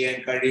ഭംഗിയായിട്ട് ചെയ്യാൻ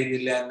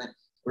കഴിയുന്നില്ല എന്ന്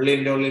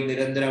ഉള്ളിൻ്റെ ഉള്ളിൽ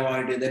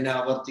നിരന്തരമായിട്ട് ഇതന്നെ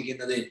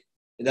ആവർത്തിക്കുന്നത്.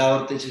 ഇത്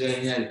ആവർത്തിച്ചു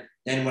കഴിഞ്ഞാൽ,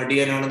 ഞാൻ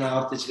മടിയനാണെന്ന്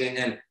ആവർത്തിച്ചു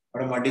കഴിഞ്ഞാൽ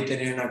അവിടെ മടി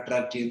തന്നെയാണ്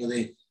അട്രാക്ട് ചെയ്യുന്നത്.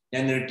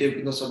 ഞാൻ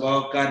നിർത്തിവെക്കുന്ന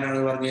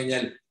സ്വഭാവക്കാരനാണെന്ന് പറഞ്ഞു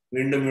കഴിഞ്ഞാൽ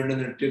വീണ്ടും വീണ്ടും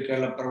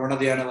നിർത്തിവെക്കാനുള്ള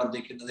പ്രവണതയാണ്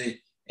വർദ്ധിക്കുന്നത്.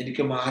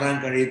 എനിക്ക് മാറാൻ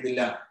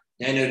കഴിയുന്നില്ല.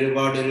 ഞാൻ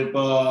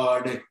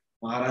ഒരുപാട്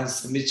മാറാൻ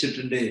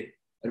ശ്രമിച്ചിട്ടുണ്ട്.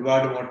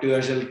 ഒരുപാട്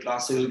മോട്ടിവേഷണൽ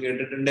ക്ലാസ്സുകൾ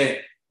കേട്ടിട്ടുണ്ട്,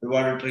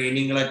 ഒരുപാട്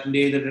ട്രെയിനിങ്ങൾ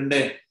അറ്റൻഡ്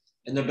ചെയ്തിട്ടുണ്ട്.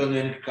 എന്നിട്ടൊന്നും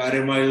എനിക്ക്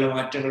കാര്യമായുള്ള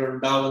മാറ്റങ്ങൾ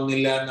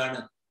ഉണ്ടാവുന്നില്ല എന്നാണ്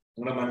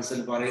നിങ്ങളുടെ മനസ്സിൽ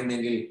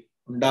പറയുന്നെങ്കിൽ,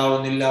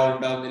 ഉണ്ടാവുന്നില്ല,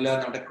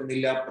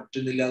 നടക്കുന്നില്ല,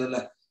 പറ്റുന്നില്ല എന്നുള്ള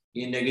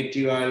ഈ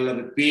നെഗറ്റീവായുള്ള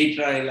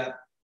റിപ്പീറ്റഡായുള്ള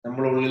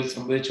നമ്മുടെ ഉള്ളിൽ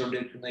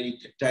സംഭവിച്ചുകൊണ്ടിരിക്കുന്ന ഈ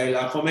തെറ്റായുള്ള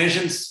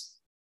അഫർമേഷൻസ്,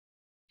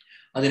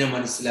 അതിനെ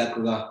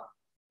മനസ്സിലാക്കുക.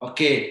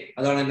 ഓക്കെ,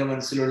 അതാണ് എൻ്റെ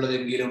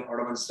മനസ്സിലുള്ളതെങ്കിലും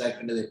അവിടെ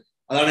മനസ്സിലാക്കേണ്ടത്.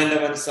 അതാണ് എൻ്റെ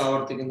മനസ്സ്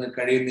ആവർത്തിക്കുന്നത്.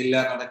 കഴിയുന്നില്ല,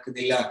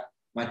 നടക്കുന്നില്ല,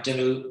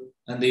 മാറ്റങ്ങൾ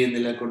എന്ത്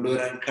ചെയ്യുന്നില്ല,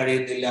 കൊണ്ടുവരാൻ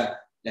കഴിയുന്നില്ല,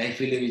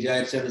 ലൈഫിൽ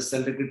വിചാരിച്ച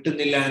റിസൾട്ട്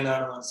കിട്ടുന്നില്ല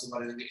എന്നാണ് മനസ്സ്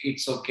പറയുന്നത്.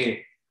 ഇറ്റ്സ് ഓക്കെ,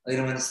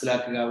 അതിനെ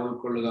മനസ്സിലാക്കുക,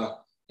 ഉൾക്കൊള്ളുക.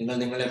 നിങ്ങൾ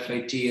നിങ്ങളെ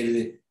ഫൈറ്റ്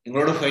ചെയ്യരുത്,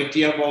 നിങ്ങളോട് ഫൈറ്റ്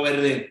ചെയ്യാൻ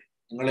പോകരുത്,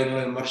 നിങ്ങളെ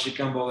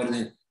വിമർശിക്കാൻ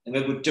പോകരുത്,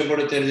 നിങ്ങൾ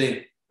കുറ്റപ്പെടുത്തരുത്.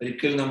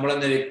 ഒരിക്കലും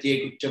നമ്മളെന്ന വ്യക്തിയെ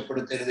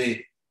കുറ്റപ്പെടുത്തരുത്.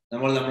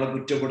 നമ്മളെ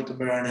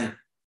കുറ്റപ്പെടുത്തുമ്പോഴാണ്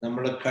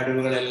നമ്മുടെ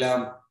കഴിവുകളെല്ലാം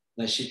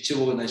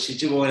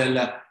നശിച്ചു പോകലല്ല,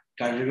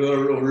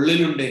 കഴിവുകൾ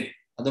ഉള്ളിലുണ്ട്,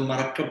 അത്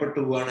മറക്കപ്പെട്ടു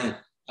പോവാണ്.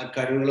 ആ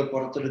കഴിവുകൾ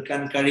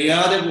പുറത്തെടുക്കാൻ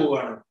കഴിയാതെ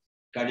പോവാണ്.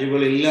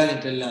 കഴിവുകൾ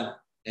ഇല്ലാഞ്ഞിട്ടല്ല,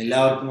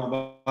 എല്ലാവർക്കും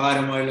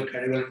അപാരമായുള്ള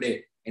കഴിവുകളുണ്ട്.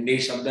 എൻ്റെ ഈ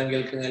ശബ്ദം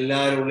കേൾക്കുന്ന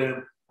എല്ലാവരുടെ ഉള്ളിലും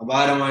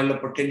അപാരമായുള്ള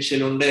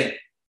പൊട്ടൻഷ്യൽ ഉണ്ട്.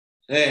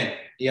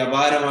 ഈ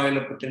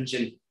അപാരമായുള്ള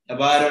പൊട്ടൻഷ്യൽ,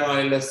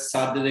 അപാരമായുള്ള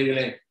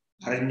സാധ്യതകളെ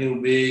അറിഞ്ഞു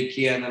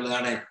ഉപയോഗിക്കുക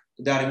എന്നുള്ളതാണ്.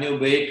 ഇത് അറിഞ്ഞു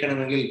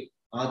ഉപയോഗിക്കണമെങ്കിൽ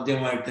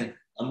ആദ്യമായിട്ട്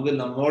നമുക്ക്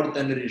നമ്മോട്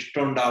തന്നെ ഒരു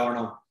ഇഷ്ടം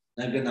ഉണ്ടാവണം.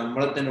 നമുക്ക്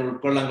നമ്മളെ തന്നെ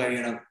ഉൾക്കൊള്ളാൻ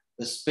കഴിയണം,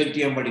 റെസ്പെക്ട്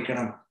ചെയ്യാൻ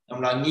പഠിക്കണം,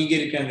 നമ്മൾ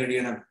അംഗീകരിക്കാൻ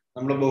കഴിയണം,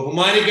 നമ്മൾ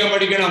ബഹുമാനിക്കാൻ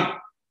പഠിക്കണം.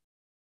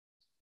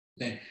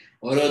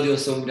 ഓരോ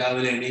ദിവസവും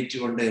രാവിലെ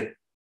എണീറ്റുകൊണ്ട്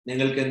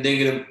നിങ്ങൾക്ക്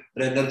എന്തെങ്കിലും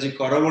ഒരു എനർജി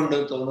കുറവുണ്ട്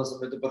തോന്നുന്ന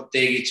സമയത്ത്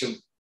പ്രത്യേകിച്ചും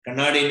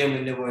കണ്ണാടിന്റെ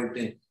മുന്നേ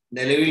പോയിട്ട്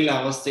നിലവിലുള്ള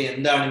അവസ്ഥ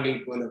എന്താണെങ്കിൽ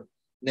പോലും,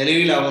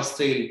 നിലവിലെ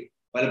അവസ്ഥയിൽ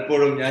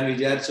പലപ്പോഴും ഞാൻ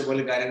വിചാരിച്ച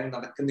പോലെ കാര്യങ്ങൾ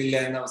നടക്കുന്നില്ല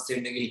എന്ന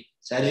അവസ്ഥയുണ്ടെങ്കിൽ,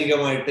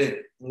 ശാരീരികമായിട്ട്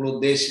നിങ്ങൾ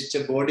ഉദ്ദേശിച്ച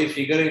ബോഡി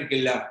ഫിഗർ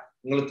എനിക്കില്ല,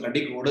 നിങ്ങൾ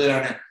തടി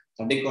കൂടുതലാണ്,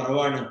 തടി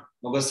കുറവാണ്,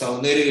 മുഖ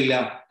സൗന്ദര്യമില്ല,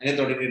 അങ്ങനെ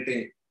തുടങ്ങിയിട്ട്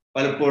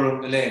പലപ്പോഴും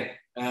അല്ലെ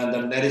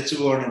നരച്ചു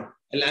പോകണം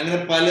അല്ല, അങ്ങനെ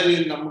പല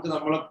നമുക്ക്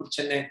നമ്മളെ കുറിച്ച്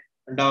തന്നെ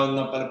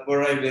ഉണ്ടാവുന്ന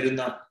പലപ്പോഴായി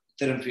വരുന്ന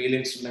ഇത്തരം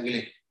ഫീലിങ്സ് ഉണ്ടെങ്കിൽ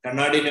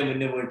കണ്ണാടിന്റെ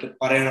മുന്നേ പോയിട്ട്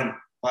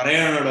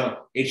പറയണോ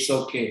ഇറ്റ്സ്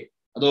ഓക്കെ,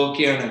 അത്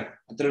ഓക്കെയാണ്,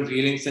 അത്തരം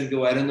ഫീലിങ്സ് എനിക്ക്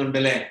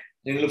വരുന്നുണ്ടല്ലേ,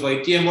 നിങ്ങൾ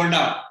ഫൈറ്റ് ചെയ്യാൻ പോണ്ട,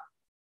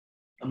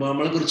 അപ്പൊ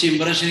നമ്മളെ കുറിച്ച്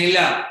ഇംപ്രഷൻ ഇല്ല,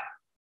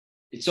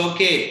 ഇറ്റ്സ്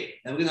ഓക്കെ,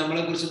 നമുക്ക്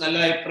നമ്മളെ കുറിച്ച് നല്ല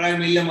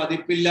അഭിപ്രായമില്ല,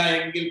 മതിപ്പില്ല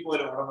എങ്കിൽ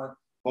പോലും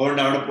പോകണ്ട.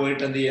 അവിടെ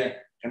പോയിട്ട് എന്ത്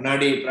ചെയ്യുക,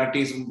 കണ്ണാടി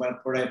പ്രാക്ടീസും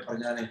പലപ്പോഴായി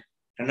പറഞ്ഞാല്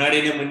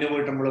കണ്ണാടിന്റെ മുന്നേ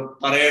പോയിട്ട് നമ്മൾ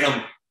പറയണം.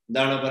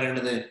 എന്താണ്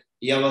പറയേണ്ടത്?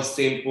 ഈ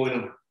അവസ്ഥയിൽ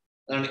പോലും,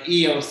 അതാണ് ഈ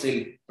അവസ്ഥയിൽ,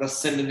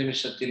 പ്രസന്റ്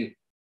നിമിഷത്തിൽ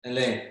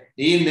അല്ലെ,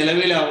 ഈ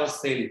നിലവിലെ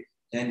അവസ്ഥയിൽ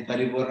ഞാൻ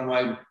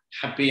പരിപൂർണമായും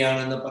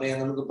ഹാപ്പിയാണെന്ന് പറയാൻ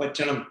നമുക്ക്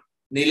പറ്റണം.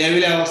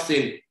 നിലവിലെ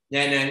അവസ്ഥയിൽ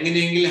ഞാൻ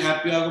എങ്ങനെയെങ്കിലും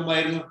ഹാപ്പി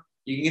ആകുമായിരുന്നു,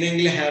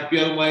 ഇങ്ങനെയെങ്കിലും ഹാപ്പി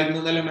ആകുമായിരുന്നു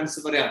എന്നല്ല മനസ്സ്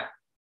പറയാം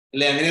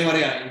അല്ലെ, അങ്ങനെ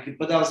പറയാം. എനിക്ക്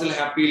ഇപ്പോഴത്തെ അവസ്ഥയിൽ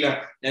ഹാപ്പി ഇല്ല,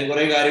 ഞാൻ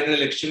കുറെ കാര്യങ്ങൾ,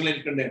 ലക്ഷ്യങ്ങൾ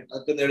എനിക്കുണ്ട്,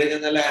 അതൊക്കെ നേടി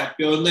ഞാൻ നല്ല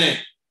ഹാപ്പി ആവുന്നേ.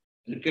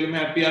 ഒരിക്കലും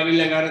ഹാപ്പി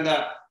ആവില്ല. കാരണം എന്താ,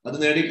 അത്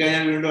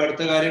നേടിക്കഴിഞ്ഞാൽ വീണ്ടും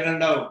അടുത്ത കാര്യങ്ങൾ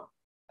ഉണ്ടാവും,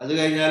 അത്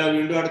കഴിഞ്ഞാലോ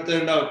വീണ്ടും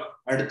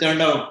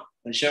അടുത്തുണ്ടാവും.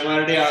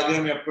 മനുഷ്യന്മാരുടെ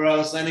ആഗ്രഹം എപ്പോഴും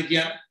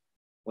അവസാനിക്കുക?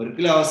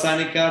 ഒരിക്കലും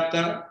അവസാനിക്കാത്ത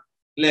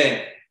അല്ലെ,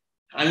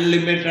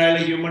 അൺലിമിറ്റഡ് ആയ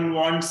ഹ്യൂമൻ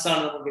വാണ്ട്സ്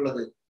ആണ്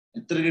നമുക്കുള്ളത്.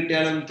 എത്ര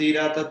കിട്ടിയാലും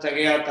തീരാത്ത,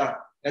 തികയാത്ത,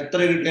 എത്ര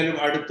കിട്ടിയാലും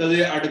അടുത്തത്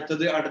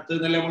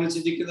എന്നല്ല നമ്മൾ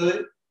ചിന്തിക്കുന്നത്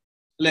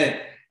അല്ലെ.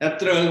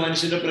 എത്ര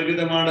മനുഷ്യന്റെ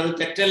പ്രകൃതമാണ്, അത്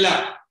തെറ്റല്ല,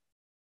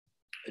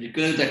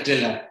 ഒരിക്കലും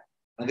തെറ്റല്ല,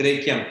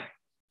 ആഗ്രഹിക്കാം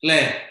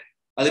അല്ലെ.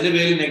 അതിന്റെ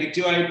പേരിൽ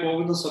നെഗറ്റീവായി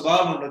പോകുന്ന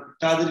സ്വഭാവമുണ്ട്.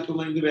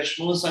 കിട്ടാതിരിക്കുമ്പോൾ എനിക്ക്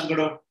വിഷമവും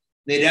സങ്കടവും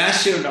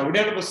നിരാശയുണ്ട്.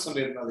 അവിടെയാണ് പ്രശ്നം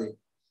വരുന്നത്.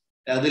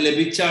 അത്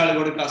ലഭിച്ച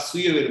ആളുകൾക്ക്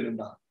അസൂയ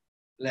വരുന്നുണ്ടോ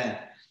അല്ലെ,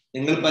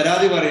 നിങ്ങൾ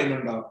പരാതി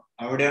പറയുന്നുണ്ടോ,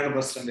 അവിടെയാണ്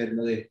പ്രശ്നം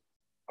വരുന്നത്.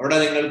 അവിടെ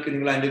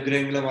നിങ്ങളുടെ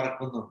അനുഗ്രഹങ്ങളെ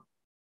മറക്കുന്നു,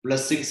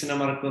 ബ്ലെസ്സിങ്സിനെ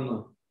മറക്കുന്നു.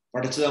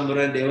 പഠിച്ച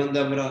തമ്പുരാൻ, ദൈവം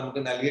തമ്പുരാൻ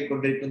നമുക്ക്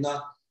നൽകിക്കൊണ്ടിരിക്കുന്ന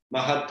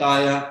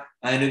മഹത്തായ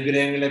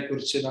അനുഗ്രഹങ്ങളെ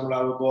കുറിച്ച് നമ്മൾ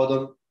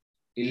അവബോധം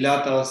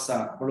ഇല്ലാത്ത അവസ്ഥ,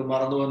 നമ്മൾ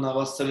മറന്നു പോകുന്ന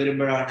അവസ്ഥ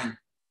വരുമ്പോഴാണ്,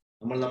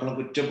 നമ്മളെ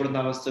കുറ്റപ്പെടുന്ന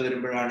അവസ്ഥ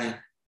വരുമ്പോഴാണ്,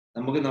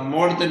 നമുക്ക്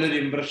നമ്മോട് തന്നെ ഒരു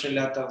ഇംപ്രഷൻ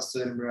ഇല്ലാത്ത അവസ്ഥ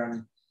വരുമ്പോഴാണ്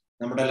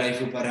നമ്മുടെ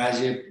ലൈഫ്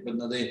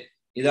പരാജയപ്പെടുന്നത്.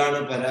 ഇതാണ്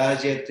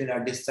പരാജയത്തിന്റെ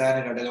അടിസ്ഥാന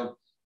ഘടകം.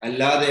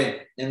 അല്ലാതെ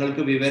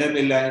നിങ്ങൾക്ക്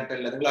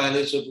വിവരമില്ലാഞ്ഞിട്ടല്ല. നിങ്ങൾ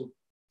ആലോചിച്ച് നോക്കൂ,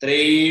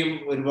 ഇത്രയും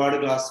ഒരുപാട്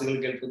ക്ലാസ്സുകൾ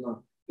കേൾക്കുന്നു,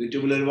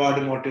 യൂട്യൂബിൽ ഒരുപാട്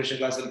മോട്ടിവേഷൻ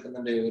ക്ലാസ്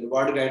നൽകുന്നുണ്ട്,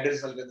 ഒരുപാട്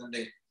ഗൈഡൻസ്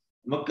നൽകുന്നുണ്ട്.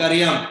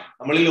 നമുക്കറിയാം,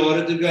 നമ്മളിൽ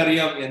ഓരോരുത്തർക്കും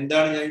അറിയാം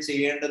എന്താണ് ഞാൻ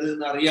ചെയ്യേണ്ടത്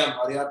എന്ന് അറിയാം.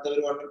 അറിയാത്തവർ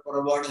വളരെ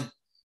കുറവാണ്.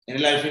 എന്റെ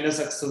ലൈഫിന്റെ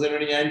സക്സസിന്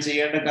വേണ്ടി ഞാൻ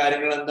ചെയ്യേണ്ട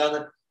കാര്യങ്ങൾ എന്താണ്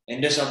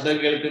എന്റെ ശബ്ദം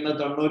കേൾക്കുന്ന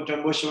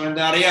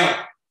 99% അറിയാം.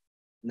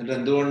 എന്നിട്ട്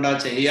എന്തുകൊണ്ടാ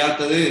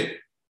ചെയ്യാത്തത്?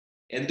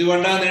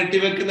 എന്തുകൊണ്ടാ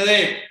നീട്ടിവെക്കുന്നത്?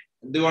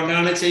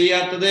 എന്തുകൊണ്ടാണ്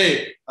ചെയ്യാത്തത്?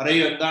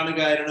 പറയൂ, എന്താണ്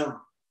കാരണം?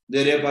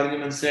 ഇതുവരെ പറഞ്ഞ്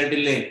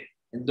മനസ്സിലായിട്ടില്ലേ?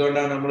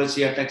 എന്തുകൊണ്ടാണ് നമ്മൾ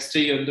ടെക്സ്റ്റ്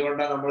ചെയ്യും,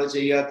 എന്തുകൊണ്ടാണ് നമ്മൾ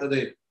ചെയ്യാത്തത്?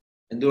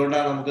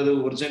 എന്തുകൊണ്ടാണ് നമുക്കത്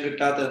ഊർജം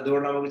കിട്ടാത്തത്?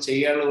 എന്തുകൊണ്ടാണ് നമുക്ക്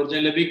ചെയ്യാനുള്ള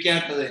ഊർജം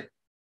ലഭിക്കാത്തത്?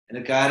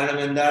 അതിന് കാരണം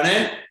എന്താണ്?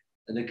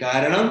 അതിന്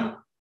കാരണം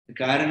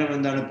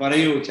എന്താണ്?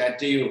 പറയൂ,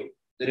 ചാറ്റ് ചെയ്യൂ.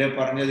 ഇതുവരെ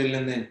പറഞ്ഞതിൽ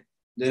നിന്ന്,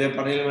 ഇതുവരെ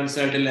പറഞ്ഞതിൽ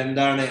മനസ്സിലായിട്ടില്ല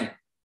എന്താണ്?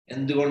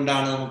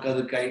 എന്തുകൊണ്ടാണ്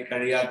നമുക്കത്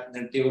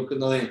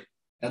നീട്ടിവെക്കുന്നത്?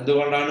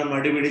 എന്തുകൊണ്ടാണ്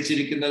മടി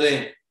പിടിച്ചിരിക്കുന്നത്?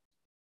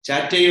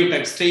 ചാറ്റ് ചെയ്യൂ,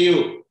 ടെക്സ്റ്റ് ചെയ്യൂ.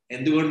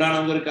 എന്തുകൊണ്ടാണ്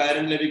നമുക്കൊരു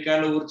കാര്യം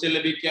ലഭിക്കാനുള്ള ഊർജ്ജം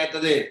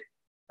ലഭിക്കാത്തത്?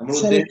 നമ്മൾ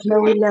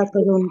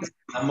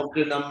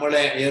നമുക്ക്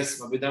നമ്മളെ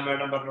ബബിത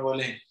മാഡം പറഞ്ഞ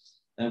പോലെ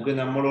നമുക്ക്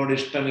നമ്മളോട്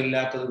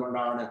ഇഷ്ടമില്ലാത്തത്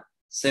കൊണ്ടാണ്,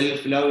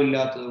 സെൽഫ് ലവ്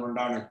ഇല്ലാത്തത്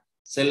കൊണ്ടാണ്.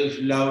 സെൽഫ്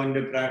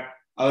ലവിന്റെ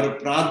ആ ഒരു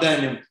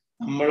പ്രാധാന്യം,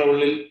 നമ്മുടെ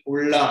ഉള്ളിൽ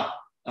ഉള്ള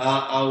ആ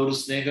ഒരു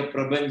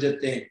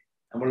സ്നേഹപ്രപഞ്ചത്തെ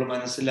നമ്മൾ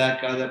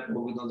മനസ്സിലാക്കാതെ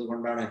പോകുന്നത്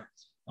കൊണ്ടാണ്.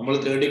 നമ്മൾ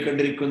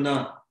തേടിക്കൊണ്ടിരിക്കുന്ന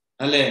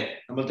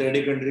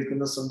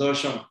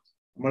സന്തോഷം,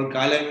 നമ്മൾ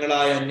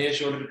കാലങ്ങളായി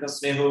അന്വേഷിച്ചുകൊണ്ടിരിക്കുന്ന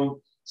സ്നേഹവും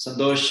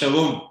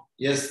സന്തോഷവും,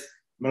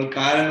 നമ്മൾ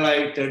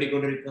കാലങ്ങളായി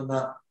തേടിക്കൊണ്ടിരിക്കുന്ന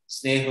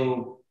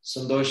സ്നേഹവും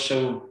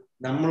സന്തോഷവും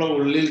നമ്മളെ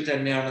ഉള്ളിൽ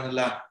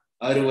തന്നെയാണെന്നുള്ള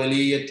ആ ഒരു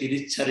വലിയ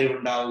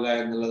തിരിച്ചറിവുണ്ടാവുക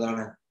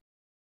എന്നുള്ളതാണ്.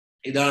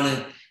 ഇതാണ്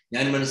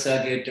ഞാൻ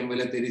മനസ്സിലാക്കിയ ഏറ്റവും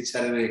വലിയ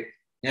തിരിച്ചറിവ്.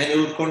 ഞാൻ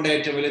ഉൾക്കൊണ്ട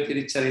ഏറ്റവും വലിയ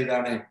തിരിച്ചറിവ്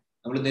ഇതാണ്.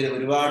 നമ്മൾ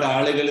ഒരുപാട്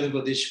ആളുകളിൽ നിന്ന്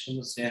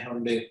പ്രതീക്ഷിക്കുന്ന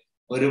സ്നേഹമുണ്ട്,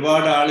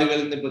 ഒരുപാട്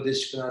ആളുകളിൽ നിന്ന്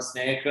പ്രതീക്ഷിക്കുന്ന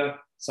സ്നേഹ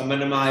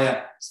സമ്പന്നമായ,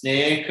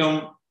 സ്നേഹം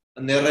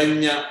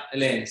നിറഞ്ഞ,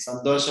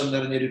 സന്തോഷം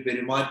നിറഞ്ഞൊരു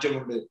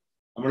പെരുമാറ്റമുണ്ട്.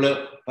 നമ്മൾ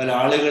പല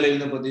ആളുകളിൽ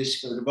നിന്ന്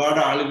പ്രതീക്ഷിക്കുന്നത്, ഒരുപാട്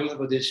ആളുകളിൽ നിന്ന്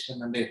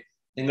പ്രതീക്ഷിക്കുന്നുണ്ട്.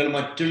 നിങ്ങൾ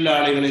മറ്റുള്ള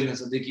ആളുകളിൽ നിന്ന്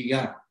ശ്രദ്ധിക്കുക,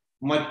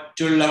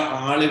 മറ്റുള്ള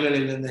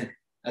ആളുകളിൽ നിന്ന്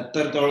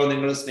എത്രത്തോളം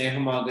നിങ്ങൾ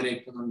സ്നേഹം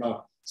ആഗ്രഹിക്കുന്നുണ്ടോ,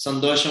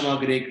 സന്തോഷം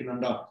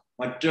ആഗ്രഹിക്കുന്നുണ്ടോ?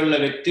 മറ്റുള്ള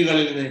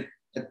വ്യക്തികളിൽ നിന്ന്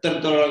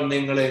എത്രത്തോളം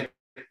നിങ്ങൾ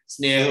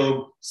സ്നേഹവും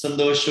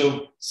സന്തോഷവും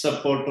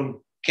സപ്പോർട്ടും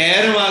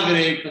കെയറും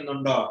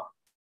ആഗ്രഹിക്കുന്നുണ്ടോ?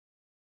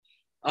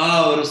 ആ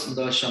ഒരു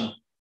സന്തോഷം,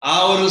 ആ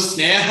ഒരു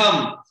സ്നേഹം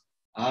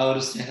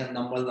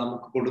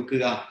നമുക്ക്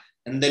കൊടുക്കുക.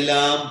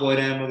 എന്തെല്ലാം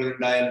പോരായ്മകൾ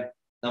ഉണ്ടായാലും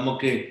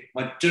നമുക്ക്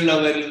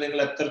മറ്റുള്ളവരിൽ നിങ്ങൾ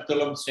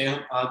എത്രത്തോളം സ്നേഹം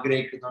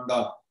ആഗ്രഹിക്കുന്നുണ്ടോ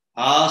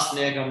ആ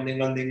സ്നേഹം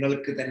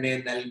നിങ്ങൾക്ക് തന്നെ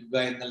നൽകുക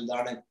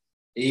എന്നുള്ളതാണ്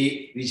ഈ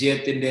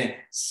വിജയത്തിന്റെ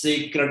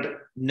സീക്രട്ട്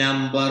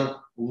നമ്പർ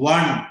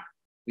 1.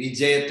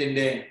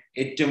 വിജയത്തിന്റെ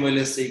ഏറ്റവും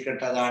വലിയ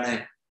സീക്രട്ട് അതാണ്.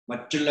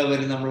 മറ്റുള്ളവർ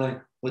നമ്മൾ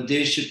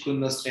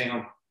പ്രതീക്ഷിക്കുന്ന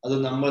സ്നേഹം അത്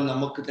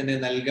നമുക്ക് തന്നെ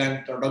നൽകാൻ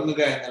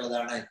തുടങ്ങുക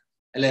എന്നുള്ളതാണ്,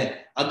 അല്ലെ?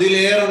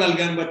 അതിലേറെ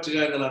നൽകാൻ പറ്റുക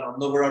എന്നുള്ളതാണ്.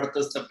 ഒന്നുകൂടെ അടുത്ത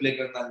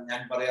സ്റ്റെപ്പിലേക്ക്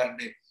ഞാൻ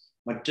പറയാറുണ്ട്,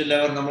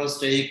 മറ്റുള്ളവർ നമ്മൾ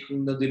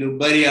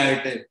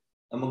സ്നേഹിക്കുന്നതിലുപരിയായിട്ട്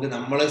നമുക്ക്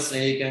നമ്മളെ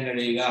സ്നേഹിക്കാൻ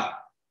കഴിയുക.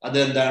 അത്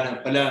എന്താണ്?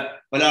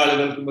 പല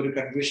ആളുകൾക്കും ഒരു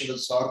കൺഫ്യൂഷൻ,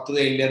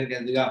 സ്വാർത്ഥതയില്ല എന്ന്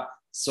കരുതുക.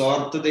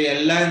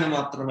 സ്വാർത്ഥതയല്ല എന്ന്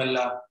മാത്രമല്ല,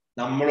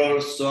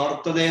 നമ്മളോട്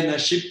സ്വാർത്ഥതയെ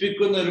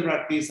നശിപ്പിക്കുന്ന ഒരു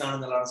പ്രാക്ടീസ്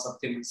ആണെന്നുള്ളതാണ്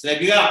സത്യം.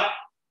 മനസ്സിലാക്കുക.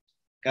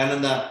 കാരണം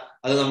എന്താ?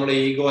 അത് നമ്മുടെ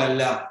ഈഗോ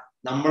അല്ല.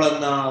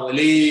 നമ്മളെന്ന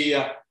വലിയ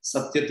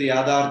സത്യത്തെ,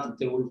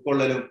 യാഥാർത്ഥ്യത്തെ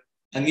ഉൾക്കൊള്ളലും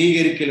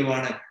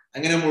അംഗീകരിക്കലുമാണ്.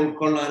 അങ്ങനെ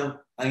ഉൾക്കൊള്ളാനും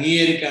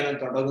അംഗീകരിക്കാനും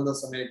തുടങ്ങുന്ന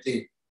സമയത്ത്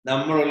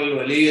നമ്മളുള്ളിൽ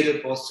വലിയൊരു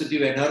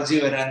പോസിറ്റീവ് എനർജി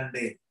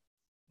വരാനുണ്ട്.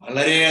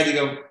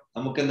 വളരെയധികം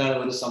നമുക്ക് എന്താണ്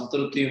ഒരു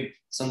സംതൃപ്തിയും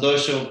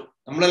സന്തോഷവും,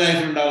 നമ്മുടെ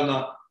ലൈഫിൽ ഉണ്ടാകുന്ന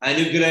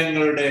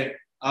അനുഗ്രഹങ്ങളുടെ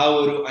ആ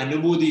ഒരു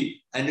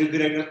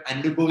അനുഗ്രഹങ്ങൾ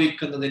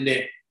അനുഭവിക്കുന്നതിന്റെ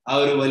ആ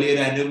ഒരു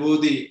വലിയൊരു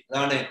അനുഭൂതി,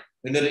 അതാണ്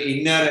ഒരു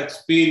ഇന്നർ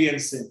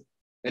എക്സ്പീരിയൻസ്.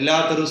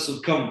 വല്ലാത്തൊരു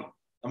സുഖം,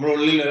 നമ്മുടെ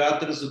ഉള്ളിൽ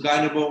വല്ലാത്തൊരു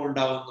സുഖാനുഭവം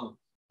ഉണ്ടാവുന്നു.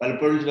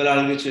 പലപ്പോഴും പല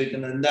ആളുകൾ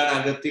ചോദിക്കുന്നത് എന്താണ്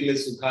അകത്തിലെ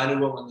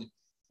സുഖാനുഭവം എന്ന്.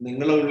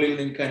 നിങ്ങളുടെ ഉള്ളിൽ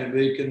നിങ്ങൾക്ക്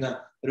അനുഭവിക്കുന്ന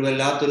ഒരു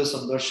വല്ലാത്തൊരു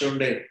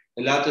സന്തോഷമുണ്ട്,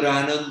 വല്ലാത്തൊരു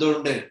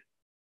ആനന്ദമുണ്ട്.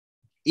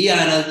 ഈ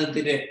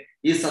ആനന്ദത്തിന്റെ,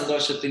 ഈ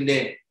സന്തോഷത്തിന്റെ,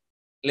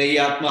 ഈ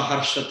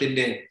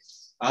ആത്മഹർഷത്തിന്റെ,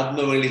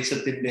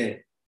 ആത്മവെളിച്ചത്തിന്റെ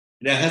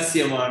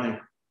രഹസ്യമാണ്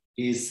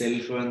ഈ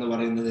സെൽഫ് എന്ന്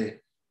പറയുന്നത്.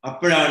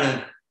 അപ്പോഴാണ്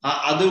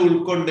അത്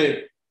ഉൾക്കൊണ്ട്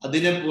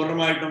അതിനെ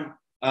പൂർണ്ണമായിട്ടും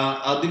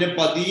അതിനെ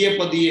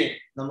പതിയെ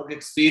നമുക്ക്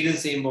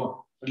എക്സ്പീരിയൻസ് ചെയ്യുമ്പോൾ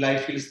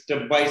ലൈഫിൽ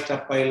സ്റ്റെപ്പ് ബൈ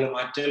സ്റ്റെപ്പായുള്ള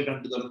മാറ്റങ്ങൾ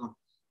കണ്ടു തുടങ്ങും.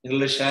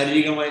 നിങ്ങളുടെ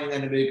ശാരീരികമായി നിങ്ങൾ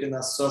അനുഭവിക്കുന്ന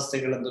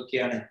അസ്വസ്ഥതകൾ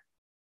എന്തൊക്കെയാണ്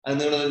അത്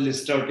നിങ്ങൾ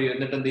ലിസ്റ്റ് ഔട്ട് ചെയ്യും.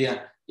 എന്നിട്ട് എന്ത് ചെയ്യാം?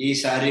 ഈ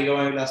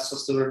ശാരീരികമായുള്ള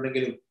അസ്വസ്ഥതകൾ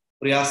ഉണ്ടെങ്കിലും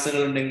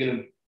പ്രയാസങ്ങൾ ഉണ്ടെങ്കിലും,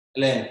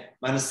 അല്ലെ,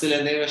 മനസ്സിൽ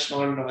എന്തെങ്കിലും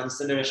വിഷമങ്ങളുണ്ടോ,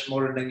 മനസ്സിന്റെ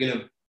വിഷമങ്ങൾ ഉണ്ടെങ്കിലും,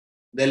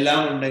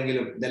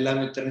 ഇതെല്ലാം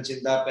ഇത്തരം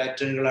ചിന്താ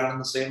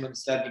പാറ്റേണുകളാണെന്ന് സ്വയം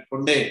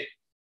മനസ്സിലാക്കിക്കൊണ്ട്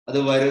അത്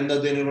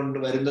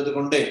വരുന്നത്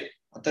കൊണ്ട്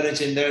അത്തരം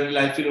ചിന്തകൾ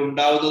ലൈഫിൽ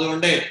ഉണ്ടാവുന്നത്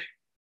കൊണ്ട്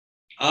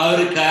ആ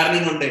ഒരു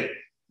കാരണം കൊണ്ട്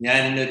ഞാൻ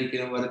എന്നെ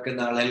ഒരിക്കലും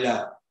വെറുക്കുന്ന ആളല്ല,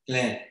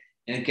 അല്ലെ?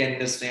 എനിക്ക്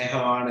എന്റെ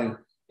സ്നേഹമാണ്,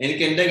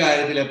 എനിക്ക് എന്റെ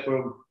കാര്യത്തിൽ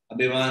എപ്പോഴും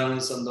അഭിമാനവും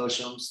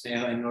സന്തോഷവും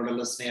സ്നേഹം,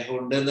 എന്നോടുള്ള സ്നേഹം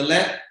ഉണ്ട് എന്നുള്ള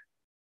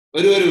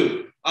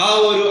ആ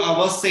ഒരു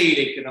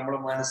അവസ്ഥയിലേക്ക് നമ്മുടെ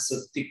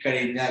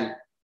മനസ്സെത്തിക്കഴിഞ്ഞാൽ,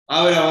 ആ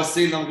ഒരു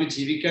അവസ്ഥയിൽ നമുക്ക്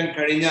ജീവിക്കാൻ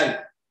കഴിഞ്ഞാൽ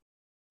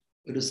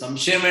ഒരു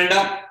സംശയം വേണ്ട,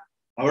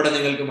 അവിടെ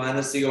നിങ്ങൾക്ക്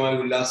മാനസികമായ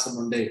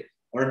ഉല്ലാസമുണ്ട്.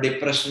 അവിടെ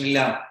ഡിപ്രഷൻ ഇല്ല,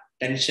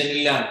 ടെൻഷൻ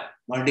ഇല്ല,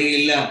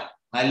 മടിയില്ല,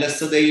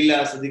 അലസതയില്ല.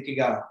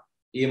 ശ്രദ്ധിക്കുക,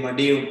 ഈ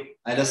മടിയും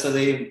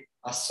അലസതയും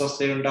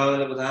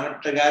അസ്വസ്ഥയുണ്ടാകുന്ന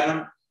പ്രധാനപ്പെട്ട കാരണം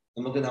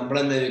നമുക്ക്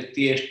നമ്മളെന്ന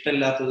വ്യക്തിയെ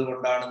ഇഷ്ടമില്ലാത്തത്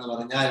കൊണ്ടാണെന്ന്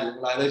പറഞ്ഞാൽ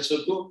നിങ്ങൾ ആലോചിച്ച്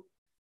നോക്കൂ,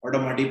 അവിടെ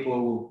മടി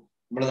പോകും.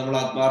 നമ്മൾ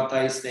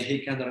ആത്മാർത്ഥമായി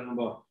സ്നേഹിക്കാൻ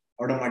തുടങ്ങുമ്പോൾ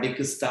അവിടെ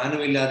മടിക്ക്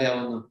സ്ഥാനമില്ലാതെ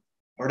ആവുന്നു.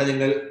 അവിടെ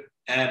നിങ്ങൾ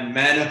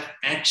മാൻ ഓഫ്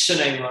ആക്ഷൻ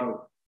ആയി മാറും.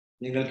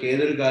 നിങ്ങൾക്ക്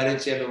ഏതൊരു കാര്യം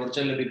ചെയ്യാൻ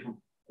ഊർജ്ജം ലഭിക്കും.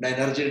 അവിടെ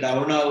എനർജി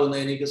ഡൗൺ ആവുന്ന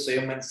എനിക്ക്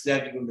സ്വയം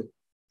മനസ്സിലാക്കിക്കൊണ്ട്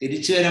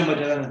തിരിച്ചു വരാൻ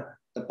പറ്റുന്നതാണ്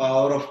ദ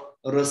പവർ ഓഫ്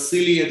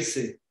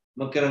റെസിലിയൻസ്.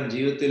 നമുക്കറിയാം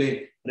ജീവിതത്തില്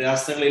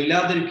പ്രയാസങ്ങൾ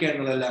ഇല്ലാതിരിക്കുക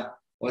എന്നുള്ളതല്ല,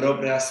 ഓരോ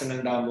പ്രയാസങ്ങൾ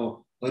ഉണ്ടാകുമ്പോ,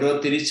 ഓരോ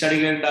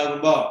തിരിച്ചടികൾ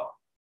ഉണ്ടാകുമ്പോ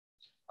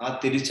ആ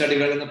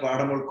തിരിച്ചടികളിൽ നിന്ന്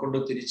പാഠം ഉൾക്കൊണ്ട്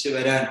തിരിച്ചു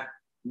വരാൻ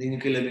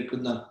നിങ്ങൾക്ക്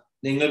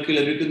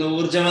ലഭിക്കുന്ന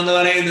ഊർജം എന്ന്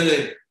പറയുന്നത്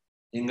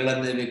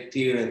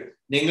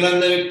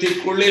നിങ്ങളെന്ന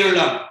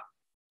വ്യക്തിക്കുള്ളിലുള്ള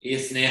ഈ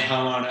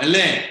സ്നേഹമാണ്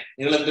അല്ലേ?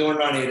 നിങ്ങൾ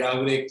എന്തുകൊണ്ടാണ് ഈ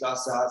രാവിലെ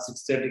ക്ലാസ്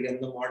 6:30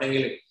 എന്ന്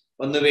മോർണിംഗിൽ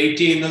വന്ന്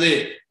വെയിറ്റ് ചെയ്യുന്നത്?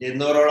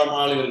 200ഓളം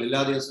ആളുകൾ,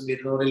 എല്ലാ ദിവസവും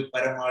 200-ൽ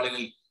പരം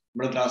ആളുകൾ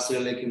നമ്മുടെ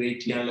ക്ലാസ്സുകളിലേക്ക്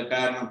വെയിറ്റ് ചെയ്യാനുള്ള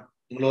കാരണം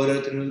നിങ്ങൾ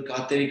ഓരോരുത്തരും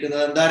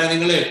കാത്തിരിക്കുന്നത് എന്താണ്?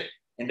 നിങ്ങള്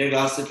എന്റെ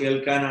ക്ലാസ്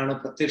കേൾക്കാനാണ്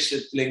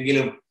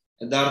പ്രത്യക്ഷത്തിലെങ്കിലും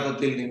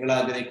യഥാർത്ഥത്തിൽ നിങ്ങൾ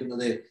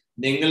ആഗ്രഹിക്കുന്നത്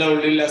നിങ്ങളുടെ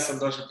ഉള്ളിലെ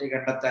സന്തോഷത്തെ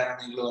കണ്ടെത്താനാണ്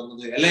നിങ്ങൾ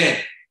വന്നത് അല്ലേ?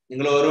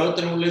 നിങ്ങൾ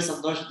ഓരോരുത്തരും ഉള്ളിൽ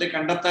സന്തോഷത്തെ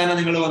കണ്ടെത്താനാണ്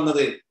നിങ്ങൾ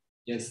വന്നത്.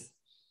 യെസ്.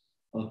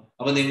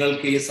 അപ്പൊ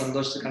നിങ്ങൾക്ക് ഈ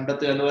സന്തോഷത്തെ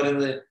കണ്ടെത്തുക എന്ന്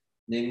പറയുന്നത്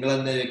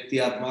നിങ്ങളെന്ന വ്യക്തി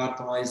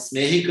ആത്മാർത്ഥമായി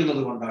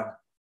സ്നേഹിക്കുന്നത് കൊണ്ടാണ്.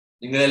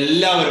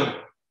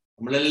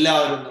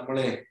 നമ്മളെല്ലാവരും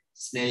നമ്മളെ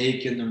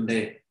സ്നേഹിക്കുന്നുണ്ട്.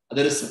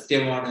 അതൊരു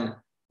സത്യമാണ്.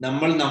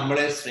 നമ്മൾ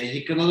നമ്മളെ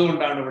സ്നേഹിക്കുന്നത്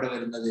കൊണ്ടാണ് ഇവിടെ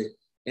വരുന്നത്.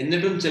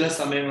 എന്നിട്ടും ചില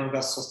സമയങ്ങൾക്ക്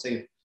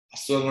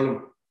അസുഖങ്ങളും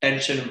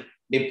ടെൻഷനും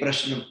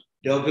ഡിപ്രഷനും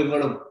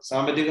രോഗങ്ങളും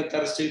സാമ്പത്തിക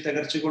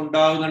തകർച്ചയും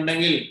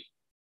ഉണ്ടാകുന്നുണ്ടെങ്കിൽ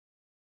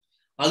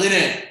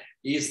അതിന്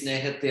ഈ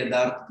സ്നേഹത്തെ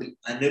യഥാർത്ഥത്തിൽ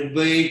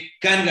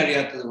അനുഭവിക്കാൻ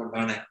കഴിയാത്തത്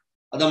കൊണ്ടാണ്.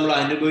 അത് നമ്മൾ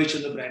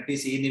അനുഭവിച്ചൊന്ന്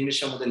പ്രാക്ടീസ്. ഈ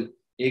നിമിഷം മുതൽ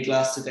ഈ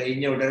ക്ലാസ്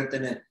കഴിഞ്ഞ ഉടനെ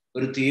തന്നെ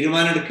ഒരു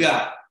തീരുമാനം എടുക്കുക.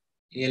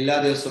 എല്ലാ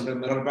ദിവസവും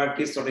മിറർ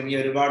പ്രാക്ടീസ് തുടങ്ങിയ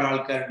ഒരുപാട്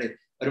ആൾക്കാരുണ്ട്.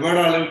 ഒരുപാട്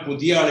ആളുകൾ,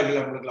 പുതിയ ആളുകൾ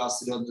നമ്മുടെ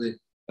ക്ലാസ്സിൽ വന്നത്.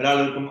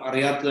 ഒരാൾക്കും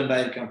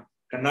അറിയാത്തതുണ്ടായിരിക്കാം.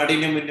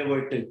 കണ്ണാടിന്റെ മുന്നേ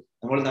പോയിട്ട്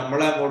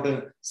നമ്മളെ അങ്ങോട്ട്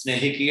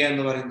സ്നേഹിക്കുക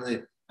എന്ന് പറയുന്നത്,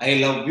 ഐ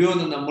ലവ് യു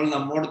എന്ന്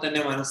നമ്മോട്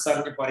തന്നെ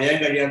മനസ്സറിഞ്ഞ് പറയാൻ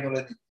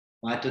കഴിയാന്നുള്ളത്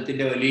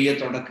മാറ്റത്തിന്റെ വലിയ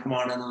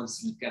തുടക്കമാണെന്ന്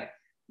മനസ്സിലാക്കുക.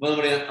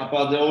 അപ്പൊ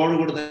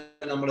അതോടുകൂടി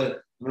തന്നെ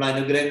നമ്മളെ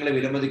അനുഗ്രഹങ്ങളെ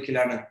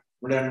വിലമതിക്കലാണ്.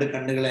 നമ്മുടെ 2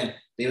 കണ്ണുകളെ,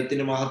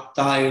 ദൈവത്തിന്റെ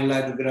മഹത്തായുള്ള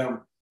അനുഗ്രഹം,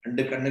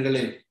 2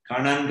 കണ്ണുകളെ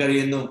കാണാൻ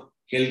കഴിയുന്നു,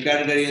 കേൾക്കാൻ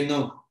കഴിയുന്നു,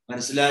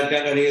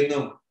 മനസ്സിലാക്കാൻ കഴിയുന്നു.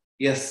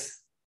 യെസ്,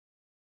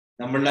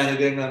 നമ്മളുടെ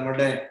അനുഗ്രഹങ്ങൾ,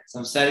 നമ്മളുടെ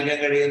സംസാരിക്കാൻ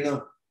കഴിയുന്നു,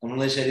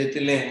 നമ്മളുടെ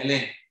ശരീരത്തിലെ അല്ലെ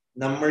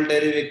നമ്മളുടെ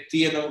ഒരു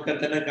വ്യക്തിയെ നമുക്ക്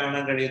തന്നെ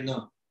കാണാൻ കഴിയുന്നു.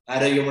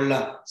 ആരോഗ്യമുള്ള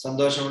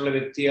സന്തോഷമുള്ള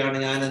വ്യക്തിയാണ്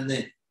ഞാനെന്ന്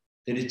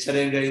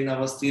തിരിച്ചറിയാൻ കഴിയുന്ന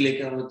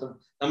അവസ്ഥയിലേക്ക്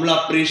നമ്മൾ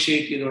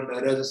അപ്രീഷിയേറ്റ് ചെയ്തുകൊണ്ട്,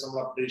 ഓരോ ദിവസം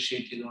നമ്മൾ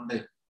അപ്രീഷിയേറ്റ് ചെയ്തുകൊണ്ട്,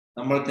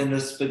 നമ്മൾ തന്നെ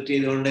റെസ്പെക്ട്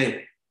ചെയ്തുകൊണ്ട്,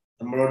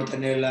 നമ്മളോട്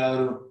തന്നെയുള്ള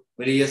ഒരു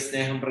വലിയ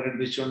സ്നേഹം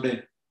പ്രകടിപ്പിച്ചുകൊണ്ട്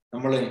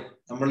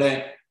നമ്മളെ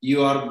you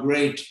are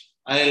great,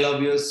 I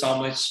love you so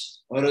much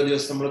ഓരോ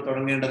ദിവസം നമ്മൾ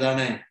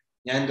തുടങ്ങേണ്ടതാണ്.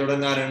 ഞാൻ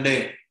തുടങ്ങാറുണ്ട്.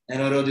 ഞാൻ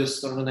ഓരോ ദിവസം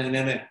തുടങ്ങുന്നത്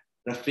എങ്ങനെയാണ്?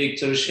 Rafeeq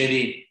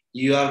Cherusseri,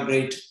 you are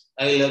great,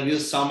 I love you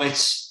so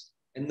much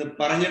എന്ന്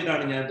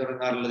പറഞ്ഞിട്ടാണ് ഞാൻ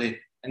തുടങ്ങാറുള്ളത്.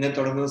 അങ്ങനെ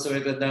തുടങ്ങുന്ന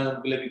സമയത്ത് എന്താണ്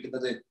നമുക്ക്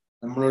ലഭിക്കുന്നത്?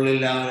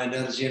 നമ്മളുള്ളിൽ ആ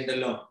എനർജി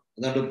ഉണ്ടല്ലോ,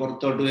 അതുകൊണ്ട്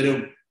പുറത്തോട്ട് വരും.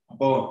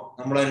 അപ്പോ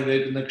നമ്മൾ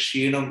അനുഭവിക്കുന്ന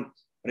ക്ഷീണം,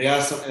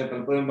 പ്രയാസം,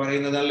 പലപ്പോഴും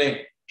പറയുന്നതല്ലേ,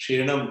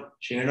 ക്ഷീണം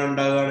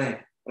ഉണ്ടാവുകയാണ്,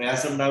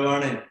 പ്രയാസം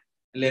ഉണ്ടാവുകയാണ്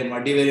അല്ലെ,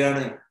 മടി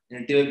വരികയാണ്,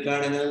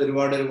 നീട്ടിവെക്കുകയാണ്,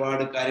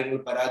 ഒരുപാട് കാര്യങ്ങൾ,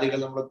 പരാതികൾ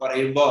നമ്മൾ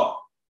പറയുമ്പോ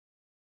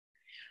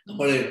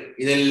നമ്മൾ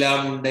ഇതെല്ലാം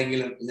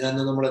ഉണ്ടെങ്കിലും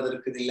ഇതിനൊന്നും നമ്മൾ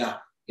എതിർക്കുന്നില്ല.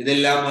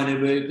 ഇതെല്ലാം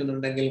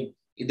അനുഭവിക്കുന്നുണ്ടെങ്കിലും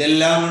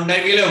ഇതെല്ലാം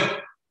ഉണ്ടെങ്കിലും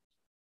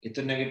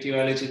ഇത്ര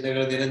നെഗറ്റീവായ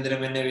ചിന്തകൾ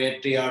നിരന്തരം എന്നെ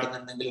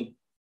വേട്ടയാടുന്നുണ്ടെങ്കിലും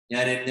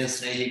ഞാൻ എന്നെ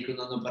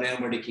സ്നേഹിക്കുന്നു എന്ന് പറയാൻ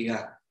പഠിക്കുക.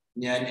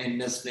 ഞാൻ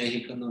എന്നെ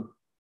സ്നേഹിക്കുന്നു,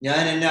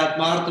 ഞാൻ എന്നെ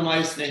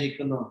ആത്മാർത്ഥമായി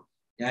സ്നേഹിക്കുന്നു,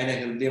 ഞാൻ എന്നെ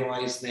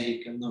ഹൃദ്യമായി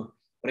സ്നേഹിക്കുന്നു.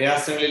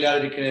 പ്രയാസങ്ങൾ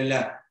ഇല്ലാതിരിക്കലല്ല,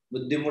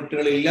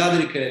 ബുദ്ധിമുട്ടുകൾ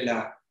ഇല്ലാതിരിക്കലല്ല,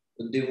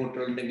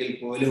 ബുദ്ധിമുട്ടുകൾ ഉണ്ടെങ്കിൽ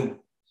പോലും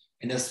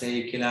എന്നെ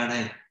സ്നേഹിക്കലാണ്,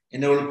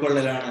 എന്നെ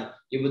ഉൾക്കൊള്ളലാണ്.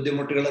 ഈ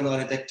ബുദ്ധിമുട്ടുകൾ എന്ന്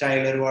പറയുന്നത്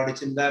തെറ്റായുള്ള ഒരുപാട്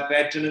ചിന്താ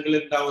പാറ്റേണുകൾ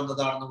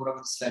ഉണ്ടാവുന്നതാണെന്ന് കൂടെ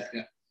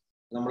മനസ്സിലാക്കുക.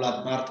 നമ്മൾ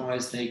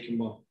ആത്മാർത്ഥമായി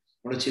സ്നേഹിക്കുമ്പോൾ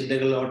നമ്മുടെ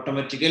ചിന്തകൾ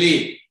ഓട്ടോമാറ്റിക്കലി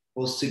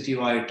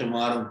പോസിറ്റീവായിട്ട്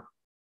മാറും.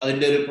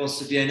 അതിന്റെ ഒരു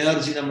പോസിറ്റീവ്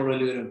എനർജി നമ്മുടെ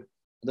ഉള്ളിൽ വരും.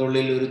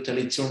 അതുള്ളിൽ ഒരു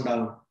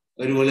തെളിച്ചുണ്ടാവും,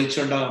 ഒരു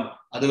വെളിച്ചുണ്ടാവും.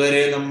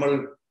 അതുവരെ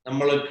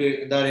നമ്മൾക്ക്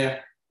എന്താ പറയാ,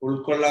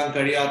 ഉൾക്കൊള്ളാൻ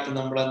കഴിയാത്ത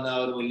നമ്മളെന്ന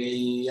ഒരു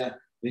വലിയ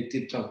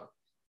വ്യക്തിത്വം,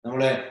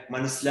 നമ്മളെ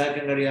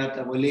മനസ്സിലാക്കാൻ കഴിയാത്ത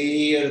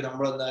വലിയൊരു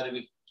നമ്മളെന്ന ഒരു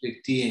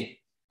വ്യക്തിയെ,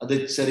 അത്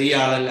ചെറിയ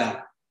ആളല്ല,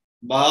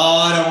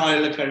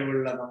 ഭാരമായുള്ള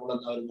കഴിവുള്ള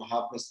നമ്മളെന്ന ഒരു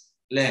മഹാപ്രസ്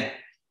അല്ലെ,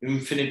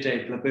 ഇൻഫിനിറ്റ്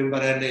ആയിട്ടുള്ള, എപ്പോഴും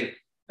പറയണ്ടേ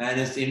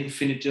മാനസ്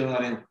ഇൻഫിനിറ്റ് എന്ന്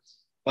പറയുന്നത്,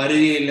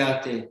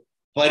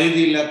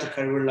 പരിധിയില്ലാത്ത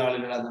കഴിവുള്ള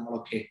ആളുകളാണ്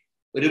നമ്മളൊക്കെ.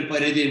 ഒരു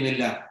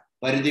പരിധിയുമില്ല.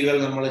 പരിധികൾ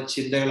നമ്മളെ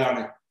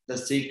ചിന്തകളാണ്. ദ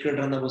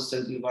സീക്രട്ട് എന്ന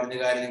പുസ്തകത്തിൽ പറഞ്ഞ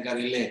കാര്യം നിങ്ങൾക്ക്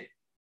അറിയില്ലേ?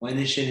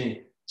 മനുഷ്യന്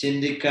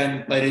ചിന്തിക്കാൻ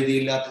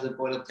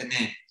പരിധിയില്ലാത്തതുപോലെ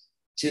തന്നെ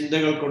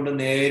ചിന്തകൾ കൊണ്ട്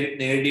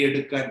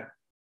നേടിയെടുക്കാൻ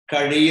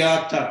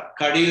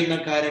കഴിയുന്ന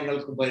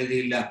കാര്യങ്ങൾക്ക്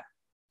പരിധിയില്ല.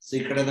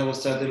 സീക്രട്ട് എന്ന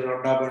പുസ്തകത്തിൽ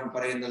റോണ്ടാബൺ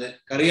പറയുന്നത്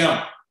അറിയാം.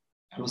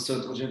 ആ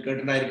പുസ്തകത്തെ കുറിച്ച്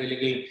കേട്ടിട്ടുണ്ടായിരിക്കും,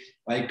 അല്ലെങ്കിൽ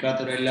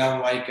വായിക്കാത്തവരെല്ലാം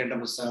വായിക്കേണ്ട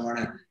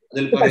പുസ്തകമാണ്.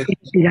 അതിൽ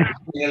പറയുന്നത്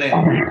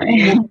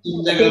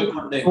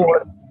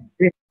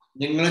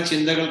നിങ്ങളെ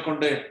ചിന്തകൾ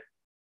കൊണ്ട്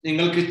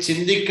നിങ്ങൾക്ക്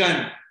ചിന്തിക്കാൻ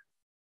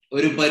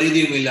ഒരു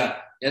പരിധിയുമില്ല.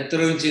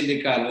 എത്രയും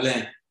ചിന്തിക്കാം അല്ലെ,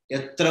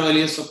 എത്ര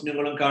വലിയ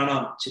സ്വപ്നങ്ങളും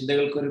കാണാം.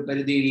 ചിന്തകൾക്കൊരു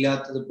പരിധി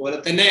ഇല്ലാത്തതുപോലെ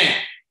തന്നെ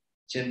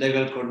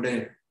ചിന്തകൾ കൊണ്ട്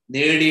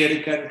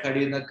നേടിയെടുക്കാൻ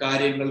കഴിയുന്ന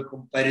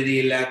കാര്യങ്ങൾക്കും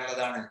പരിധിയില്ല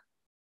എന്നുള്ളതാണ്.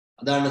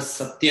 അതാണ്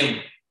സത്യം.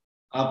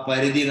 ആ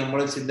പരിധി നമ്മൾ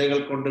ചിന്തകൾ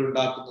കൊണ്ട്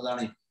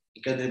ഉണ്ടാക്കുന്നതാണ്.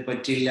 എനിക്കതിന്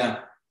പറ്റില്ല,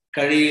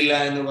 കഴിയില്ല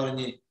എന്ന്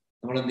പറഞ്ഞ്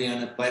നമ്മൾ എന്ത്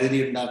ചെയ്യാണ്? പരിധി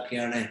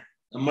ഉണ്ടാക്കുകയാണ്.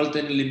 നമ്മൾ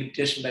തന്നെ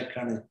ലിമിറ്റേഷൻ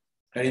ഉണ്ടാക്കുകയാണ്.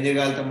 കഴിഞ്ഞ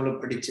കാലത്ത് നമ്മൾ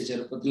പഠിച്ച,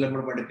 ചെറുപ്പത്തിൽ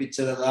നമ്മൾ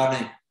പഠിപ്പിച്ചത് അതാണ്.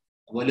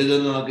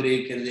 വലുതൊന്നും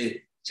ആഗ്രഹിക്കരുത്,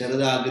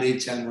 ചെറുത്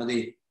ആഗ്രഹിച്ചാൽ മതി,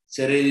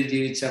 ചെറിയ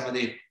ജീവിച്ചാൽ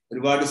മതി.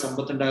 ഒരുപാട്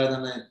സമ്പത്ത്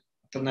ഉണ്ടാകുന്നതാണ്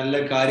അത്ര നല്ല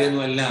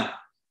കാര്യമൊന്നുമല്ല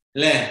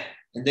അല്ലേ?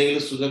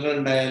 എന്തെങ്കിലും സുഖങ്ങൾ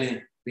ഉണ്ടായാൽ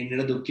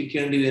പിന്നീട്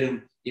ദുഃഖിക്കേണ്ടി വരും.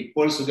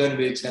 ഇപ്പോൾ സുഖം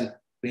അനുഭവിച്ചാൽ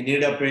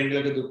പിന്നീട്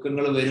എപ്പോഴെങ്കിലൊക്കെ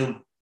ദുഃഖങ്ങൾ വരും.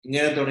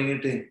 ഇങ്ങനെ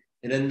തുടങ്ങിയിട്ട്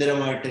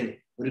നിരന്തരമായിട്ട്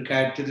ഒരു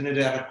കാര്യത്തിന്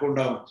ഒരു ഇറക്കം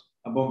ഉണ്ടാവും.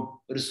 അപ്പം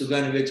ഒരു സുഖം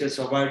അനുഭവിച്ചാൽ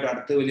സ്വാഭാവികമായിട്ട്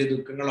അടുത്ത വലിയ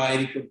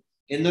ദുഃഖങ്ങളായിരിക്കും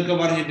എന്നൊക്കെ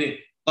പറഞ്ഞിട്ട്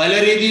പല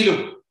രീതിയിലും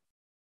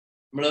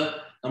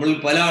നമ്മളിൽ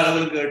പല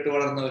ആളുകൾ കേട്ട്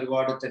വളർന്ന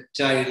ഒരുപാട്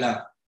തെറ്റായില്ല.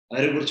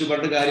 അവരെ കുറിച്ച്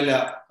പണ്ട് കാര്യമില്ല.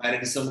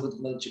 പാരന്റ്സ് നമുക്ക്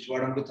തന്നത്,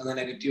 ചുറ്റുപാട് നമുക്ക് തന്ന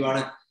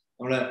നെഗറ്റീവാണ്.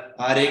 നമ്മള്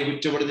ആരെയും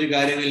കുറ്റപ്പെടുത്തിയ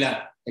കാര്യമില്ല.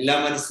 എല്ലാം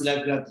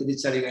മനസ്സിലാക്കുക,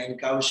 തിരിച്ചറിയുക.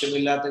 എനിക്ക്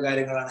ആവശ്യമില്ലാത്ത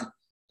കാര്യങ്ങളാണ്,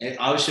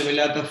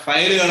 ആവശ്യമില്ലാത്ത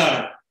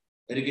ഫയലുകളാണ്,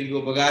 എനിക്ക്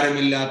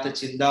ഉപകാരമില്ലാത്ത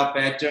ചിന്താ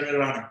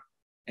പാറ്റേണുകളാണ്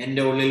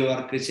എൻ്റെ ഉള്ളിൽ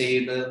വർക്ക്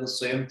ചെയ്യുന്നതെന്ന്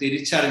സ്വയം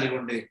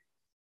തിരിച്ചറിഞ്ഞുകൊണ്ട്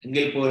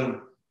എങ്കിൽ പോലും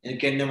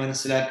എനിക്ക് എന്നെ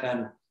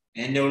മനസ്സിലാക്കാനും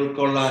എന്നെ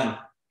ഉൾക്കൊള്ളാനും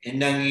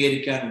എന്നെ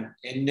അംഗീകരിക്കാനും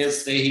എന്നെ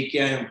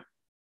സ്നേഹിക്കാനും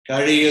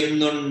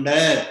കഴിയുന്നുണ്ട്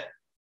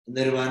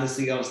എന്നൊരു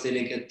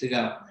മാനസികാവസ്ഥയിലേക്ക് എത്തുക,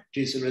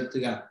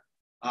 പ്രാക്ടീസിലെത്തുക.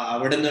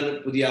 അവിടെ നിന്ന്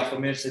പുതിയ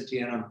അഫർമേഷൻ സെറ്റ്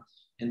ചെയ്യണം.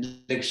 എന്റെ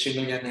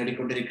ലക്ഷ്യങ്ങൾ ഞാൻ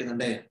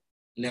നേടിക്കൊണ്ടിരിക്കുന്നുണ്ട്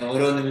അല്ലെ?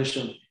 ഓരോ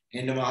നിമിഷവും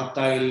എന്റെ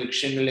മഹത്തായ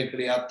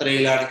ലക്ഷ്യങ്ങളിലേക്കുള്ള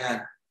യാത്രയിലാണ് ഞാൻ.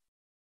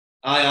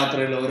 ആ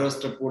യാത്രയിൽ ഓരോ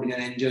സ്റ്റെപ്പോട്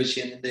ഞാൻ എൻജോയ്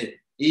ചെയ്യുന്നുണ്ട്.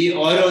 ഈ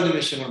ഓരോ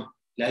നിമിഷങ്ങളും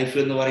ലൈഫ്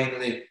എന്ന്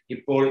പറയുന്നത്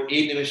ഇപ്പോൾ ഈ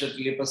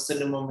നിമിഷത്തിൽ, ഈ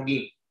പ്രസന്റ്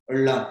മൊമെന്റിൽ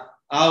ഉള്ള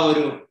ആ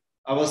ഒരു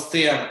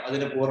അവസ്ഥയാണ്.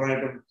 അതിനെ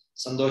പൂർണ്ണമായിട്ടും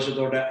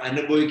സന്തോഷത്തോടെ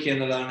അനുഭവിക്കുക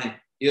എന്നതാണ്.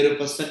 ഈ ഒരു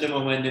പ്രസന്റ്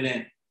മൊമെന്റിനെ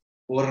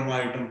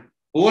പൂർണ്ണമായിട്ടും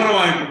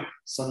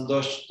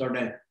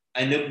സന്തോഷത്തോടെ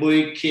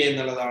അനുഭവിക്കുക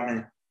എന്നുള്ളതാണ്.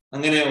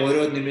 അങ്ങനെ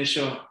ഓരോ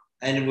നിമിഷവും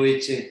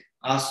അനുഭവിച്ച്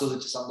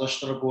ആസ്വദിച്ച്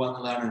സന്തോഷത്തോടെ പോവുക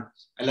എന്നുള്ളതാണ്.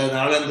 അല്ലാതെ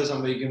നാളെ എന്ത്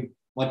സംഭവിക്കും,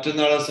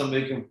 മറ്റന്നാളെ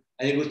സംഭവിക്കും,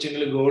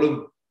 അതിനെക്കുറിച്ചെങ്കിലും ഗോളും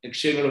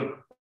ലക്ഷ്യങ്ങളും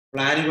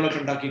പ്ലാനുകളൊക്കെ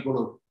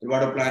ഉണ്ടാക്കിക്കോളൂ.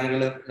 ഒരുപാട്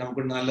പ്ലാനുകൾ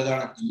നമുക്ക്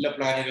നല്ലതാണ്. നല്ല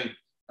പ്ലാനുകൾ,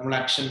 നമ്മൾ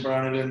ആക്ഷൻ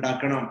പ്ലാനുകൾ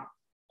ഉണ്ടാക്കണം.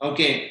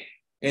 ഓക്കെ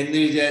എന്ന്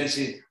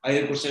വിചാരിച്ച്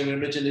അതിനെക്കുറിച്ച്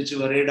വീണ്ടും ചിന്തിച്ച്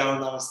വെറീഡ്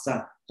ആവുന്ന അവസ്ഥ,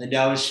 അതിന്റെ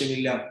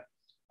ആവശ്യമില്ല.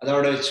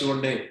 അതവിടെ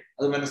വെച്ചുകൊണ്ട്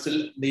അത് മനസ്സിൽ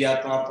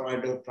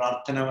ആത്മാർത്ഥമായിട്ട്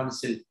പ്രാർത്ഥന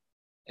മനസ്സിൽ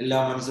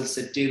എല്ലാം മനസ്സിൽ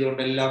സെറ്റ്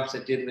ചെയ്തുകൊണ്ട് എല്ലാം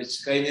സെറ്റ് ചെയ്ത് വെച്ച്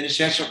കഴിഞ്ഞതിന്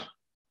ശേഷം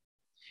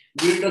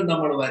വീണ്ടും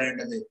നമ്മൾ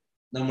വരേണ്ടത്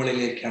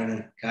നമ്മളിലേക്കാണ്.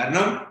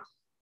 കാരണം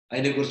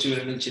അതിനെക്കുറിച്ച്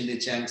വീണ്ടും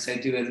ചിന്തിച്ച്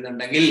ആങ്സൈറ്റി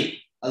വരുന്നുണ്ടെങ്കിൽ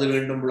അത്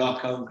വീണ്ടും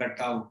ബ്ലോക്ക് ആവും,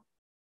 കട്ടാവും.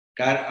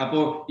 അപ്പോ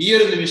ഈ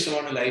ഒരു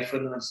നിമിഷമാണ് ലൈഫ്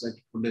എന്ന്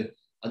മനസ്സിലാക്കിക്കൊണ്ട്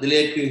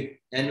അതിലേക്ക്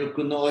ഞാൻ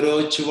വെക്കുന്ന ഓരോ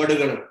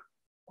ചുവടുകളും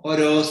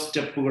ഓരോ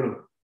സ്റ്റെപ്പുകളും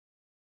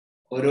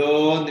ഓരോ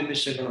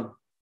നിമിഷങ്ങളും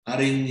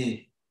അറിഞ്ഞ്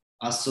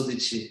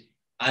ആസ്വദിച്ച്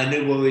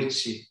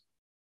അനുഭവിച്ച്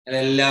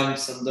എല്ലാം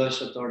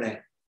സന്തോഷത്തോടെ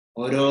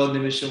ഓരോ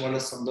നിമിഷവും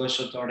വളരെ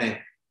സന്തോഷത്തോടെ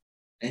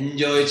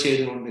എൻജോയ്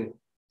ചെയ്തുകൊണ്ട്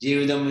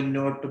ജീവിതം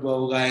മുന്നോട്ട്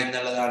പോവുക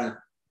എന്നുള്ളതാണ്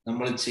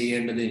നമ്മൾ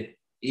ചെയ്യേണ്ടത്.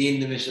 ഈ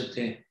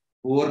നിമിഷത്തെ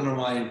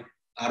പൂർണ്ണമായും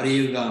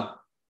അറിയുക,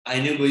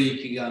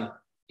 അനുഭവിക്കുക,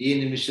 ഈ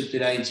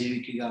നിമിഷത്തിലായി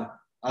ജീവിക്കുക.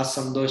 ആ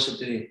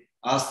സന്തോഷത്തിൽ,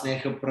 ആ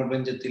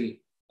സ്നേഹപ്രപഞ്ചത്തിൽ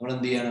നമ്മൾ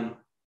എന്ത് ചെയ്യണം?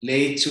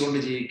 ലയിച്ചുകൊണ്ട്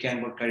ജീവിക്കാൻ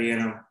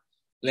കഴിയണം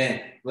അല്ലെ?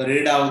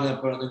 വെറീഡ്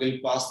ആവുന്നപ്പോഴൊന്നുകിൽ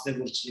പാസ്റ്റിനെ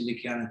കുറിച്ച്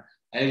ചിന്തിക്കുകയാണ്,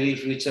 അല്ലെങ്കിൽ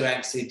ഫ്യൂച്ചർ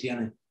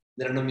ആങ്സൈറ്റിയാണ്.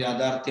 ഇത് രണ്ടും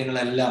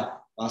യാഥാർത്ഥ്യങ്ങളല്ല.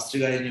 പാസ്റ്റ്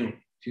കഴിഞ്ഞു.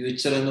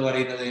 ഫ്യൂച്ചർ എന്ന്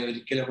പറയുന്നത്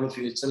ഒരിക്കലും നമ്മൾ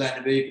ഫ്യൂച്ചറിൽ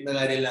അനുഭവിക്കുന്ന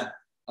കാര്യമല്ല.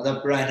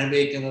 അതെപ്പോഴും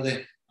അനുഭവിക്കുന്നത്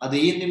അത്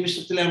ഈ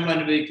നിമിഷത്തിൽ നമ്മൾ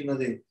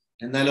അനുഭവിക്കുന്നത്.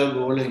 എന്നാലോ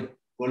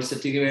ഗോൾ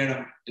സെറ്റിങ് വേണം.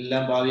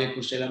 എല്ലാം ഭാവിയെ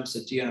കുറിച്ച് എല്ലാം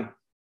സെറ്റ് ചെയ്യണം.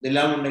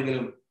 ഇതെല്ലാം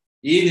ഉണ്ടെങ്കിലും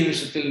ഈ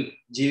നിമിഷത്തിൽ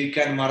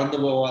ജീവിക്കാൻ മറന്നു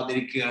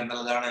പോവാതിരിക്കുക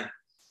എന്നുള്ളതാണ്.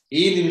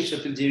 ഈ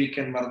നിമിഷത്തിൽ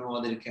ജീവിക്കാൻ മറന്നു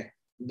പോവാതിരിക്കുക.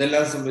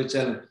 എന്തെല്ലാം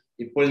സംഭവിച്ചാലും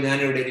ഇപ്പോൾ ഞാൻ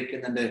ഇവിടെ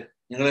ഇരിക്കുന്നുണ്ട്,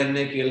 നിങ്ങൾ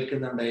എന്നെ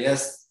കേൾക്കുന്നുണ്ട്.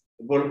 യെസ്,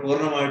 ഇപ്പോൾ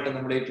പൂർണ്ണമായിട്ടും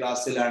നമ്മുടെ ഈ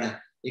ക്ലാസ്സിലാണ്.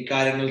 ഈ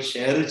കാര്യങ്ങൾ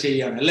ഷെയർ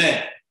ചെയ്യാണ് അല്ലേ?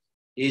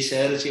 ഈ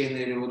ഷെയർ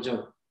ചെയ്യുന്ന ഒരു ഊർജം,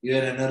 ഈ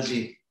ഒരു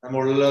എനർജി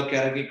നമ്മളിലൊക്കെ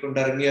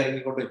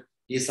ഇറങ്ങിക്കൊണ്ട്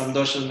ഈ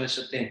സന്തോഷ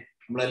നിമിഷത്തെ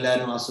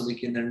നമ്മളെല്ലാവരും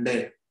ആസ്വദിക്കുന്നുണ്ട്.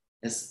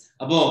 യെസ്,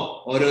 അപ്പോ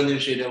ഓരോ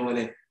നിമിഷം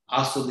ഇതേപോലെ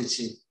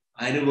ആസ്വദിച്ച്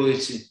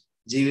അനുഭവിച്ച്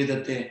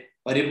ജീവിതത്തെ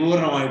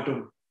പരിപൂർണമായിട്ടും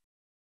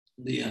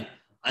എന്ത് ചെയ്യാം?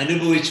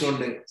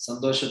 അനുഭവിച്ചുകൊണ്ട്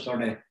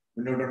സന്തോഷത്തോടെ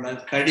മുന്നോട്ട്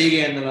കഴിയുക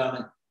എന്നതാണ്.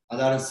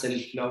 അതാണ്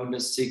സെൽഫ് ലവിന്റെ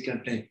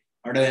സീക്രട്ട്.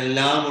 അവിടെ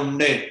എല്ലാം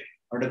ഉണ്ട്.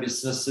 അവിടെ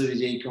ബിസിനസ്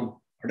വിജയിക്കും,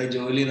 അവിടെ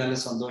ജോലി നല്ല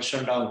സന്തോഷം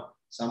ഉണ്ടാവും,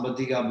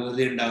 സാമ്പത്തിക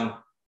അഭിവൃദ്ധി ഉണ്ടാവും,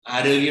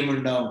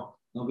 ആരോഗ്യമുണ്ടാവും.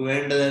 നമുക്ക്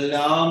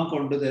വേണ്ടതെല്ലാം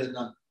കൊണ്ടുതരുന്ന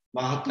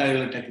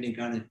മഹത്തായുള്ള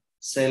ടെക്നിക്കാണ്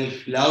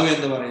സെൽഫ് ലവ്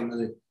എന്ന്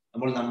പറയുന്നത്.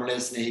 നമ്മൾ നമ്മളെ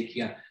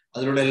സ്നേഹിക്കുക.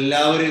 അതിലൂടെ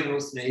എല്ലാവരെയും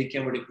നമ്മൾ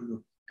സ്നേഹിക്കാൻ പഠിക്കുന്നു.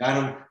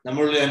 കാരണം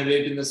നമ്മളിൽ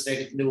അനുഭവിക്കുന്ന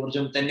സ്നേഹത്തിന്റെ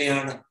ഊർജം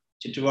തന്നെയാണ്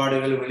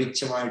ചുറ്റുപാടുകൾ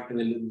വെളിച്ചമായിട്ട്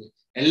വെല്ലുന്നത്.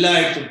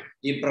 എല്ലായിട്ടും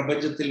ഈ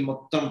പ്രപഞ്ചത്തിൽ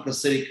മൊത്തം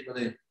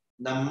പ്രസരിക്കുന്നത്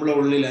നമ്മളെ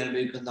ഉള്ളിൽ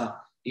അനുഭവിക്കുന്ന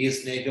ഈ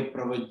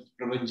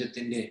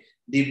പ്രപഞ്ചത്തിന്റെ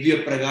ദിവ്യ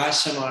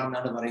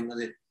പ്രകാശമാണെന്നാണ്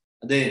പറയുന്നത്.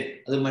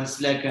 അത്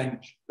മനസ്സിലാക്കാൻ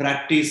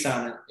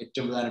പ്രാക്ടീസാണ്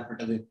ഏറ്റവും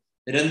പ്രധാനപ്പെട്ടത്.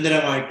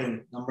 നിരന്തരമായിട്ട്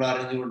നമ്മൾ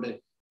അറിഞ്ഞുകൊണ്ട്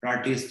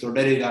പ്രാക്ടീസ്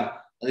തുടരുക.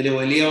 അതിൽ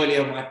വലിയ വലിയ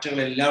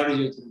മാറ്റങ്ങൾ എല്ലാവരുടെ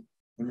ജീവിതത്തിലും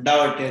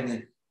ഉണ്ടാവട്ടെ എന്ന്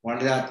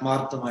വളരെ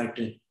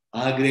ആത്മാർത്ഥമായിട്ട്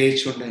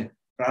ആഗ്രഹിച്ചുകൊണ്ട്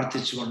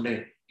പ്രാർത്ഥിച്ചുകൊണ്ട്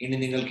ഇനി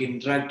നിങ്ങൾക്ക്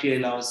ഇന്ററാക്ട്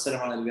ചെയ്യാനുള്ള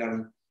അവസരമാണ് നൽകുകയാണ്.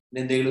 ഇനി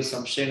എന്തെങ്കിലും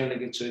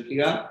സംശയങ്ങളിലേക്ക്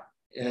ചോദിക്കുക.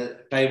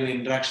 ടൈം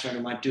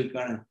ഇന്ററാക്ഷനായിട്ട്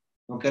മാറ്റിവെക്കുകയാണ്.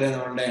 നമുക്കറിയാം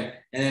നമ്മളുടെ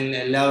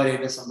എല്ലാവരെയും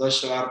എന്റെ സന്തോഷ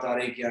വാർത്ത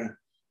അറിയിക്കുകയാണ്.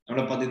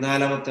 നമ്മുടെ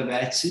 14ാമത്തെ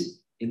ബാച്ച്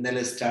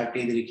ഇന്നലെ സ്റ്റാർട്ട്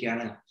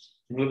ചെയ്തിരിക്കുകയാണ്.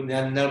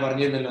 ഞാൻ ഇന്നലെ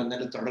പറഞ്ഞിരുന്നല്ലോ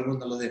ഇന്നലെ തുടങ്ങും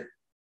എന്നുള്ളത്.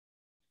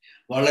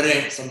 വളരെ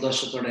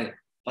സന്തോഷത്തോടെ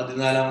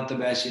 14ാമത്തെ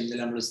ബാച്ച്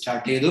ഇന്നലെ നമ്മൾ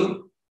സ്റ്റാർട്ട് ചെയ്തു.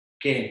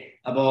 ഓക്കെ,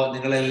 അപ്പോ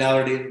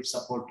നിങ്ങളെല്ലാവരുടെയും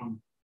സപ്പോർട്ടും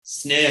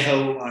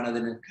സ്നേഹവും ആണ്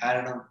അതിന്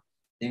കാരണം.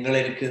 നിങ്ങൾ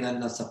എനിക്ക്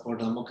തന്ന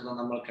സപ്പോർട്ട്, നമുക്ക്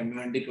നമ്മൾ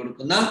കമ്മ്യൂണിറ്റിക്ക്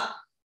കൊടുക്കുന്ന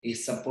ഈ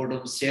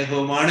സപ്പോർട്ടും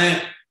സ്നേഹവുമാണ്.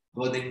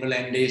 അപ്പോൾ നിങ്ങൾ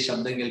എൻ്റെ ഈ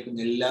ശബ്ദം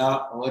കേൾക്കുന്ന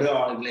ഓരോ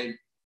ആളുകളെയും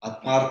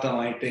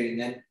ആത്മാർത്ഥമായിട്ട്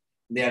ഞാൻ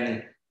എന്താണ്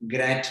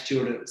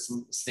ഗ്രാറ്റിറ്റ്യൂഡ്,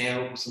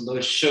 സ്നേഹവും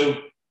സന്തോഷവും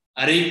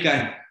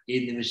അറിയിക്കാൻ ഈ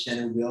നിമിഷം ഞാൻ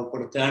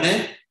ഉപയോഗപ്പെടുത്തുകയാണ്.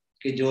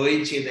 ജോയിൻ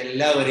ചെയ്ത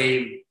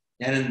എല്ലാവരെയും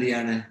ഞാൻ എന്ത്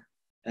ചെയ്യാണ്,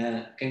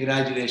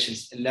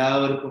 കൺഗ്രാജുലേഷൻസ്,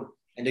 എല്ലാവർക്കും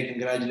എൻ്റെ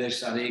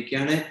കൺഗ്രാജുലേഷൻസ്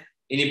അറിയിക്കുകയാണ്.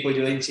 ഇനിയിപ്പോ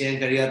ജോയിൻ ചെയ്യാൻ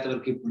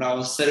കഴിയാത്തവർക്ക് ഇപ്പോൾ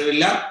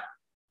അവസരമില്ല.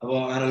 അപ്പോൾ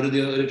അങ്ങനെ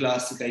ഒരു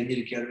ക്ലാസ്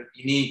കഴിഞ്ഞിരിക്കുകയാണ്.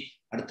 ഇനി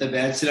അടുത്ത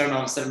ബാച്ചിലാണ്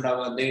അവസരം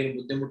ഉണ്ടാവുക. എന്തെങ്കിലും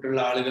ബുദ്ധിമുട്ടുള്ള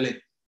ആളുകള്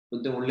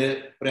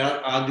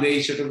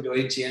ആഗ്രഹിച്ചിട്ടും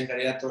ജോയിൻ ചെയ്യാൻ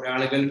കഴിയാത്ത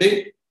ഒരാളുകളുണ്ട്.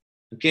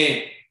 ഓക്കെ,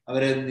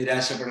 അവരെ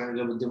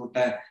നിരാശപ്പെടാനുള്ള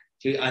ബുദ്ധിമുട്ട്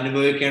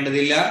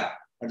അനുഭവിക്കേണ്ടതില്ല.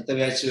 അടുത്ത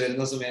ബാച്ച്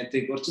വരുന്ന സമയത്ത്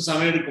കുറച്ച്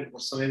സമയം എടുക്കും,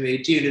 കുറച്ച് സമയം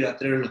വെയിറ്റ് ചെയ്തിട്ട്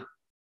അത്രേ ഉള്ളൂ.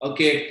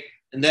 ഓക്കെ,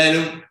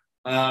 എന്തായാലും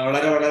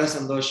വളരെ വളരെ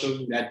സന്തോഷവും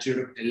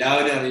ഗ്രാറ്റിറ്റ്യൂഡും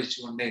എല്ലാവരും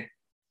അറിയിച്ചുകൊണ്ട്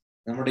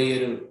നമ്മുടെ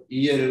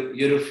ഈ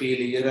ഒരു ഫീൽ,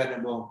 ഈ ഒരു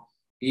അനുഭവം,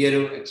 ഈ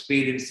ഒരു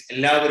എക്സ്പീരിയൻസ്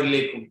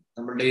എല്ലാവരിലേക്കും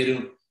നമ്മളുടെ ഈ ഒരു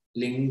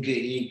ലിങ്ക്,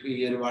 ഈ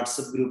ഒരു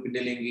വാട്സപ്പ്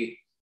ഗ്രൂപ്പിന്റെ ലിങ്ക്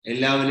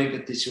എല്ലാവരിലേക്കും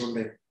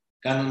എത്തിച്ചുകൊണ്ട്,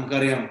 കാരണം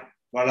നമുക്കറിയാം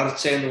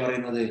വളർച്ച എന്ന്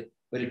പറയുന്നത്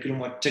ഒരിക്കലും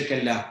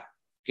ഒറ്റക്കല്ല.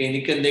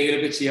 എനിക്ക്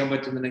എന്തെങ്കിലുമൊക്കെ ചെയ്യാൻ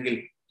പറ്റുന്നുണ്ടെങ്കിൽ,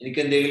 എനിക്ക്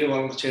എന്തെങ്കിലും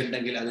വളർച്ച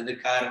ഉണ്ടെങ്കിൽ അതിന്റെ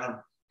കാരണം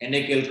എന്നെ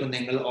കേൾക്കുന്ന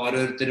നിങ്ങൾ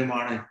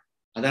ഓരോരുത്തരുമാണ്.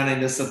 അതാണ്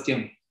എന്റെ സത്യം.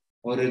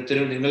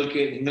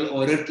 നിങ്ങൾ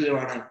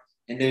ഓരോരുത്തരുമാണ്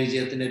എന്റെ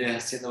വിജയത്തിന്റെ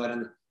രഹസ്യം എന്ന്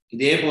പറയുന്നത്.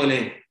 ഇതേപോലെ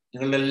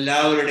നിങ്ങളുടെ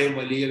എല്ലാവരുടെയും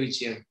വലിയ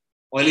വിജയം,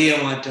 വലിയ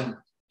മാറ്റം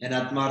ഞാൻ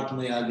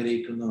ആത്മാർത്ഥമായി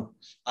ആഗ്രഹിക്കുന്നു.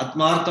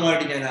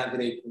 ആത്മാർത്ഥമായിട്ട് ഞാൻ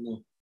ആഗ്രഹിക്കുന്നു.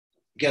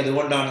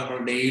 അതുകൊണ്ടാണ് നമ്മൾ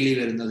ഡെയിലി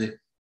വരുന്നത്.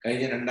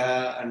 കഴിഞ്ഞ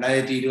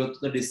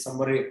 2021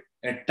 ഡിസംബർ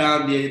 8-ാം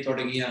തീയതി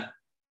തുടങ്ങിയ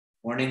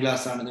മോർണിംഗ്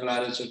ക്ലാസ് ആണ്. നിങ്ങൾ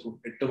ആലോചിച്ച് നോക്കും,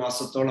 8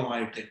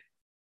 മാസത്തോളമായിട്ട്.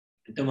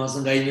 8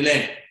 മാസം കഴിഞ്ഞില്ലേ?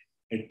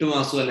 8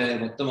 മാസം അല്ലേ,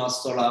 10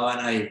 മാസത്തോളം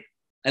ആവാനായി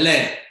അല്ലേ?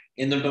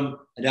 എന്നിട്ടും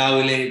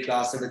രാവിലെ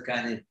ക്ലാസ്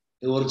എടുക്കാൻ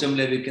ഊർജം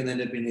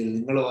ലഭിക്കുന്നതിന്റെ പിന്നിൽ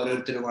നിങ്ങൾ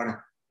ഓരോരുത്തരുമാണ്.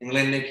 നിങ്ങൾ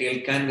എന്നെ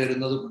കേൾക്കാൻ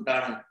വരുന്നത്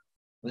കൊണ്ടാണ്.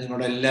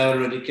 നിങ്ങളുടെ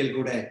എല്ലാവരും ഒരിക്കൽ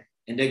കൂടെ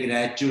എന്റെ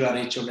ഗ്രാറ്റിറ്റ്യൂഡ്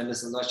അറിയിച്ചുകൊണ്ട്, എന്റെ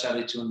സന്തോഷം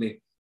അറിയിച്ചുകൊണ്ട്,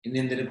 ഇനി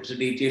ഇതിനെ കുറിച്ച്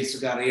ഡീറ്റെയിൽസ്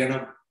ഒക്കെ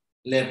അറിയണം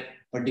അല്ലെ,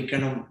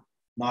 പഠിക്കണം,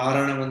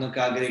 മാറണം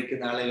എന്നൊക്കെ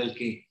ആഗ്രഹിക്കുന്ന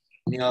ആളുകൾക്ക്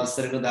ഇനി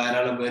അവസരങ്ങൾ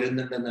ധാരാളം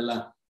വരുന്നുണ്ടെന്നുള്ള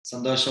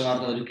സന്തോഷ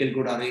വാർത്ത ഒരിക്കൽ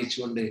കൂടെ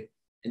അറിയിച്ചുകൊണ്ട്,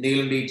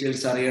 എന്തെങ്കിലും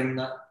ഡീറ്റെയിൽസ്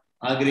അറിയണമെന്ന്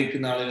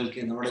ആഗ്രഹിക്കുന്ന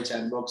ആളുകൾക്ക് നമ്മുടെ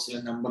ചാറ്റ് ബോക്സിലെ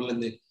നമ്പറിൽ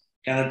നിന്ന്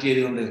കണക്ട്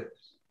ചെയ്തുകൊണ്ട്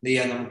എന്ത്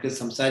ചെയ്യാം, നമുക്ക്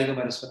സംസാരിക്കാൻ,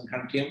 പരസ്പരം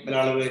കണക്ട് ചെയ്യാം. പല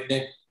ആളുകൾ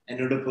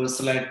എന്നോട്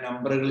പേഴ്സണലായിട്ട്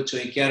നമ്പറുകൾ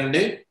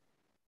ചോദിക്കാറുണ്ട്.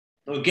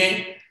 ഓക്കെ,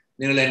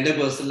 നിങ്ങൾ എൻ്റെ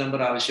പേഴ്സണൽ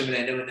നമ്പർ ആവശ്യമില്ല.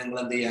 എൻ്റെ മുന്നേ നിങ്ങൾ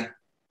എന്ത് ചെയ്യുക,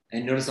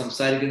 എന്നോട്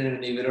സംസാരിക്കുന്നതിന്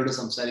മുന്നേ ഇവരോട്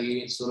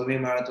സംസാരിക്കുകയും സുറമി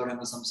മാഡത്തോടെ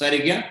നമ്മൾ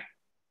സംസാരിക്കുക.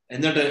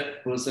 എന്നിട്ട്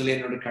പേഴ്സണലി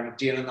എന്നോട് കണക്ട്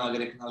ചെയ്യണമെന്ന്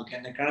ആഗ്രഹിക്കുന്ന ആൾക്ക്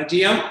എന്നെ കണക്ട്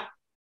ചെയ്യാം.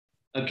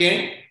 ഓക്കെ,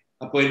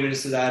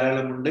 അപ്പോയിന്റ്മെന്റ്സ്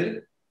ധാരാളമുണ്ട്.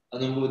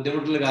 അതൊന്നും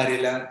ബുദ്ധിമുട്ടുള്ള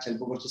കാര്യമില്ല.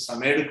 ചിലപ്പോൾ കുറച്ച്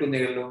സമയം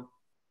എടുക്കുന്നേ ഉള്ളൂ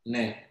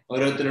അല്ലേ.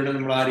 ഓരോരുത്തരോടും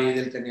നമ്മൾ ആ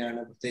രീതിയിൽ തന്നെയാണ്,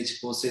 പ്രത്യേകിച്ച്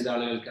പോസ്റ്റ് ചെയ്ത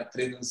ആളുകൾക്ക്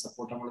അത്രയും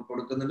സപ്പോർട്ട് നമ്മൾ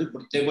കൊടുക്കുന്നുണ്ട്,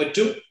 കൊടുത്തേ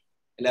പറ്റും.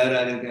 എല്ലാവരും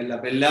ആഗ്രഹിക്കുന്നില്ല.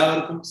 അപ്പൊ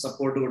എല്ലാവർക്കും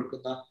സപ്പോർട്ട്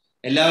കൊടുക്കുന്ന,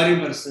 എല്ലാവരെയും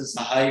മനസ്സിൽ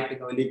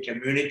സഹായിക്കുന്ന വലിയ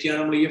കമ്മ്യൂണിറ്റിയാണ്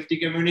നമ്മൾ EFT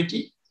കമ്മ്യൂണിറ്റി.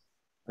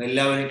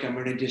 എല്ലാവരും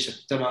കമ്മ്യൂണിറ്റിയെ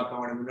ശക്തമാക്കാൻ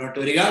വേണ്ടി മുന്നോട്ട്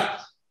വരിക.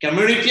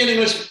 കമ്മ്യൂണിറ്റിയെ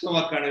നിങ്ങൾ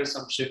ശക്തമാക്കുകയാണെങ്കിൽ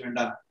സംശയം വേണ്ട,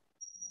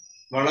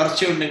 വളർച്ച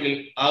ഉണ്ടെങ്കിൽ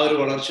ആ ഒരു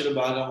വളർച്ചയുടെ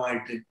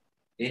ഭാഗമായിട്ട്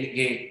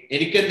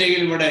എനിക്ക്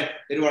എന്തെങ്കിലും ഇവിടെ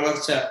ഒരു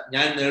വളർച്ച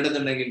ഞാൻ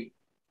നേടുന്നുണ്ടെങ്കിൽ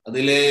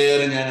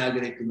അതിലേറെ ഞാൻ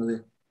ആഗ്രഹിക്കുന്നത്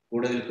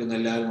കൂടെ നിൽക്കുന്ന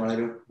എല്ലാവരും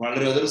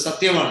വളരെ അതൊരു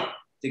സത്യമാണ്.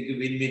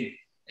 വിൻ വിൻ,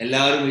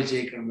 എല്ലാവരും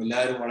വിജയിക്കണം,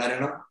 എല്ലാവരും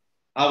വളരണം.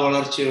 ആ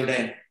വളർച്ചയുടെ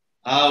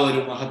ആ ഒരു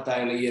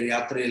മഹത്തായുള്ള ഈ ഒരു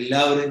യാത്ര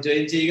എല്ലാവരും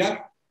ജോയിൻ ചെയ്യുക.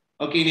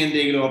 ഓക്കെ, ഇനി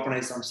എന്തെങ്കിലും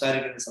ഓപ്പണായി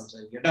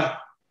സംസാരിക്കാം കേട്ടോ.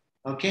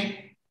 Okay,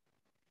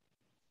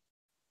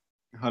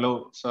 hello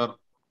sir.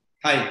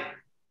 ഹായ്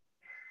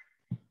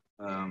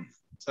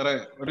സാറേ,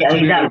 ഒരു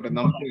ചോദ്യം.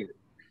 നമുക്ക്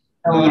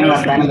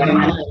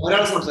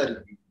ഒരാൾ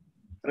സംസാരിക്കും.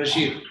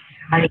 റഷീദ്.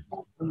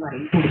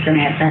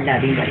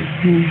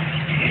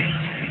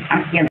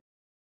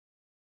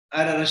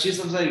 റഷീദ്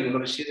സംസാരിക്കും.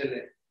 റഷീദ്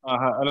അല്ലേ?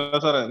 ഹലോ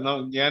സാറേ,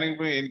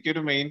 ഞാനിപ്പോ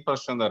എനിക്കൊരു മെയിൻ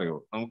പ്രശ്നം എന്താ അറിയോ,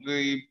 നമുക്ക്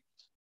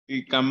ഈ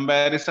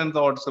കമ്പാരിസൺ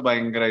തോട്ട്സ്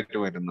ഭയങ്കരമായിട്ട്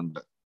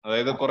വരുന്നുണ്ട്.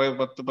 അതായത് കുറെ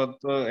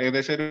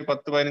ഏകദേശം ഒരു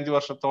 10-15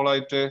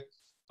 വർഷത്തോളമായിട്ട്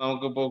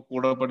നമുക്കിപ്പോ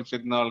കൂടെ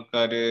പഠിച്ചിരുന്ന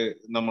ആൾക്കാര്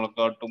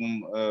നമ്മളെക്കാട്ടും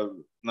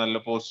നല്ല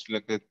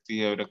പോസ്റ്റിലൊക്കെ എത്തി,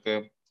 അവരൊക്കെ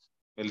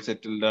വെൽ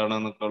സെറ്റിൽഡ്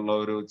ആണെന്നൊക്കെ ഉള്ള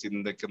ഒരു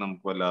ചിന്തയ്ക്ക്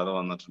നമുക്ക് വല്ലാതെ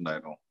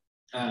വന്നിട്ടുണ്ടായിരുന്നു.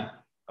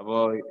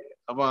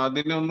 അപ്പൊ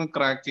അതിനെ ഒന്ന്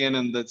ക്രാക്ക് ചെയ്യാൻ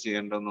എന്താ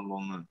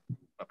ചെയ്യേണ്ടതെന്നുള്ളതൊന്ന്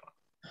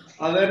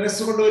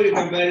അവയർനെസ് കൊണ്ടുവരും.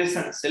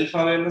 കമ്പാരിസൺ, സെൽഫ്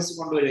അവയർനെസ്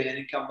കൊണ്ടുവരും.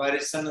 എനിക്ക്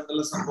കമ്പാരിസൺ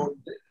എന്നുള്ള സംഭവം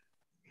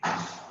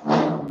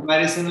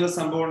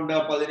ഉണ്ട്.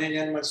 അപ്പൊ അതിനെ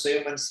ഞാൻ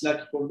സ്വയം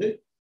മനസ്സിലാക്കിക്കൊണ്ട്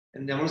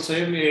നമ്മൾ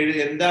സ്വയം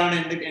എന്താണ്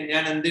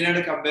ഞാൻ എന്തിനാണ്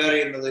കമ്പയർ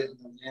ചെയ്യുന്നത്,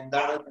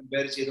 എന്താണ്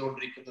കമ്പയർ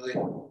ചെയ്തുകൊണ്ടിരിക്കുന്നത്,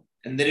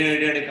 എന്തിനു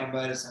വേണ്ടിയാണ്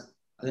കമ്പാരിസൺ,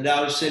 അതിന്റെ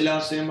ആവശ്യമില്ല,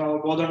 സ്വയം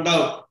അവബോധം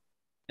ഉണ്ടാവും.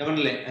 ഞാൻ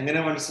പറഞ്ഞില്ലേ, അങ്ങനെ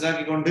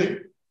മനസ്സിലാക്കിക്കൊണ്ട്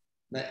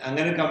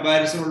അങ്ങനെ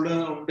കമ്പാരിസൺ ഉണ്ട്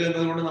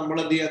എന്നതുകൊണ്ട് നമ്മൾ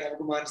എന്ത് ചെയ്യാം,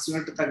 നമുക്ക്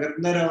മാനസികമായിട്ട്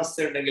തകർന്ന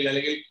ഒരവസ്ഥ ഉണ്ടെങ്കിൽ,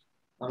 അല്ലെങ്കിൽ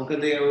നമുക്ക്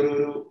എന്ത് ചെയ്യാം, ഒരു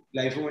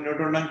ലൈഫ്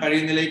മുന്നോട്ട് കൊണ്ടുപോകാൻ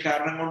കഴിയുന്നില്ല ഈ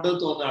കാരണം കൊണ്ട്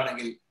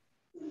തോന്നുകയാണെങ്കിൽ,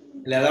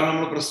 അല്ലെ, അതാണ്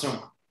നമ്മുടെ പ്രശ്നം.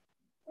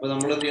 അപ്പൊ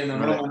നമ്മൾ എന്ത് ചെയ്യാം,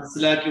 നമ്മളെ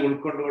മനസ്സിലാക്കി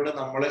ഉൾക്കൊണ്ടുകൊണ്ട്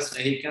നമ്മളെ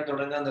സ്നേഹിക്കാൻ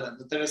തുടങ്ങുക എന്നല്ല.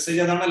 ഇന്നത്തെ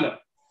മെസ്സേജ് അതാണല്ലോ,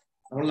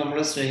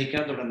 നമ്മളെ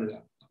സ്നേഹിക്കാൻ തുടങ്ങുക.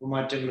 അപ്പൊ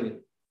മാറ്റങ്ങൾ വരും.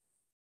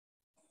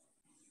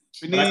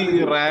 പിന്നെ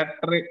ഈ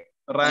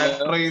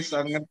റാറ്റ് റേസ്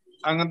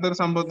അങ്ങനത്തെ ഒരു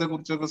സംഭവത്തെ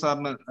കുറിച്ചൊക്കെ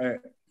സാറിന്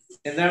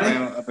എന്താണ്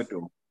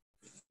പറ്റുമോ?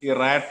 ഈ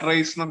റാറ്റ്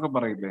റേസ് എന്നൊക്കെ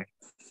പറയില്ലേ?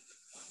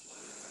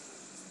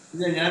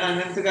 ഇല്ല, ഞാൻ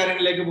അങ്ങനത്തെ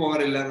കാര്യങ്ങളിലേക്ക്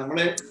പോകാറില്ല.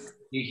 നമ്മള്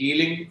ഈ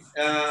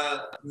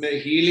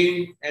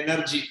ഹീലിംഗ്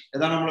എനർജി,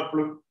 അതാണ്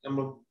നമ്മളെപ്പോഴും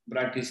നമ്മൾ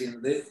പ്രാക്ടീസ്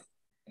ചെയ്യുന്നത്.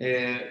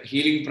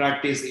 ഹീലിംഗ്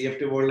പ്രാക്ടീസ്,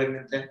 EFT പോലുള്ള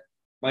ഇങ്ങനത്തെ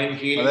മൈൻഡ്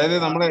ഹീലിംഗ്. അതായത്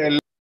നമ്മള്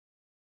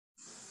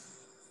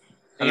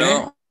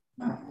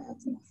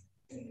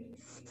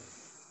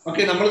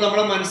ഓക്കെ, നമ്മൾ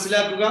നമ്മളെ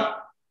മനസ്സിലാക്കുക.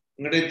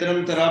 നിങ്ങളുടെ ഇത്തരം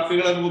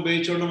തെറാപ്പികൾ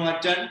ഉപയോഗിച്ചുകൊണ്ട്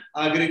മാറ്റാൻ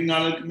ആഗ്രഹിക്കുന്ന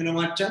ആളുകൾക്ക് ഇങ്ങനെ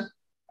മാറ്റാം,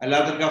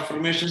 അല്ലാത്തവർക്ക്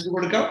അഫർമേഷൻസ്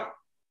കൊടുക്കാം.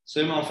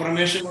 സ്വയം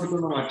അഫർമേഷൻ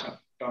കൊടുത്തുകൊണ്ട് മാറ്റാം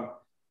കേട്ടോ.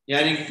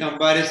 ഞാൻ എനിക്ക്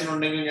കമ്പാരിസൺ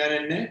ഉണ്ടെങ്കിൽ ഞാൻ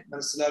എന്നെ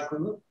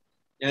മനസ്സിലാക്കുന്നു,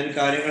 ഞാൻ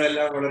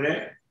കാര്യങ്ങളെല്ലാം വളരെ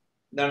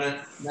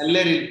നല്ല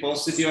രീതിയിൽ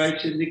പോസിറ്റീവായി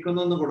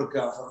ചിന്തിക്കുന്നു എന്ന്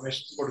കൊടുക്കുക,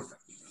 അഫർമേഷൻസ് കൊടുക്കുക.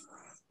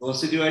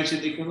 പോസിറ്റീവായി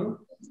ചിന്തിക്കുന്നു,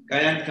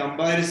 ഞാൻ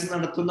കമ്പാരിസൺ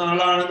നടത്തുന്ന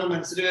ആളാണെന്ന്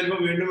മനസ്സിൽ വരുമ്പോൾ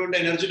വീണ്ടും വീണ്ടും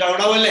എനർജി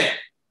ഡൗൺ ആവല്ലേ.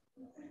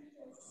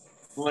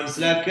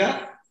 മനസ്സിലാക്കുക,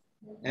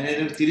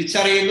 ഞാനിത്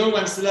തിരിച്ചറിയുന്നു,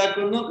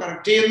 മനസ്സിലാക്കുന്നു,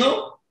 കറക്റ്റ് ചെയ്യുന്നു,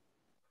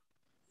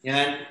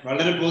 ഞാൻ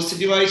വളരെ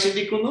പോസിറ്റീവായി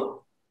ചിന്തിക്കുന്നു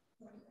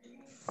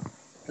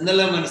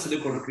എന്നെല്ലാം മനസ്സിൽ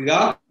കൊടുക്കുക.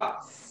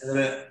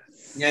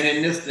 ഞാൻ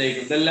എന്നെ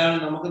സ്നേഹിക്കും. ഇതെല്ലാം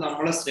നമുക്ക്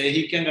നമ്മളെ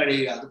സ്നേഹിക്കാൻ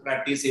കഴിയുക, അത്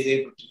പ്രാക്ടീസ് ചെയ്തേ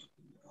പറ്റും.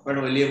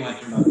 അപ്പോഴാണ് വലിയ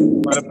മാറ്റം ഉണ്ടാകും.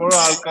 പലപ്പോഴും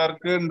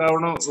ആൾക്കാർക്ക്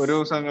ഉണ്ടാവണ ഒരു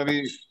സംഗതി,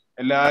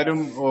 എല്ലാരും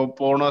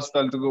പോണ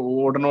സ്ഥലത്തേക്ക്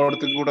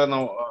ഓടണോടത്തേക്ക് കൂടെ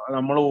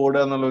നമ്മൾ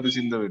ഓടുക എന്നുള്ള ഒരു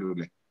ചിന്ത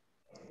വരൂലേ?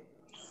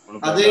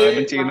 അത്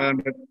ചെയ്യുന്ന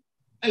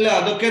അല്ല,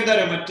 അതൊക്കെ എന്താ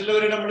പറയാ,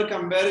 മറ്റുള്ളവരെ നമ്മൾ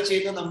കമ്പയർ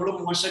ചെയ്യുന്ന നമ്മൾ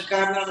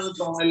മോശക്കാരനാണെന്ന്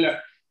തോന്നല്ല.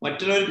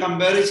 മറ്റുള്ളവർ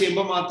കമ്പയർ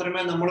ചെയ്യുമ്പോൾ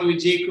മാത്രമേ നമ്മൾ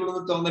വിജയിക്കുള്ളൂ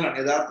എന്ന് തോന്നലാണ്.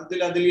 യഥാർത്ഥത്തിൽ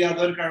അതിൽ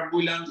യാതൊരു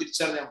കഴിവില്ല എന്ന്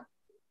തിരിച്ചറിഞ്ഞാൽ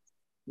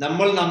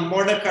നമ്മൾ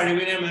നമ്മുടെ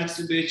കഴിവിനെ മാക്സ്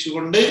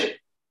ഉപയോഗിച്ചുകൊണ്ട്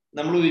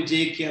നമ്മൾ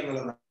വിജയിക്കുക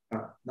എന്നുള്ളതാണ്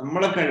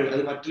നമ്മളെ കഴിവ്.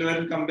 അത്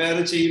മറ്റുള്ളവരെ കമ്പയർ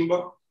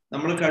ചെയ്യുമ്പോൾ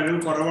നമ്മൾ കഴിവ്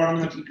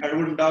കുറവാണെന്ന്, മറ്റൊരു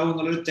കഴിവ് ഉണ്ടാവും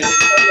എന്നുള്ളൊരു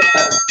തെറ്റ്,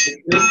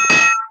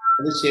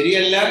 അത്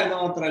ശരിയല്ല എന്ന്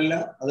മാത്രമല്ല,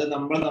 അത്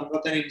നമ്മളെ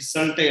തന്നെ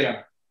ഇൻസൾട്ട്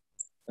ചെയ്യലാണ്.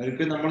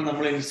 ഒരിക്കലും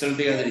നമ്മളെ ഇൻസൾട്ട്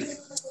ചെയ്യാതിരിക്കും.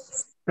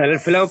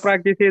 സെൽഫ് ലവ്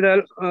പ്രാക്ടീസ് ചെയ്താൽ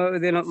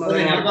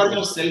ഞാൻ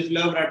പറഞ്ഞു, സെൽഫ്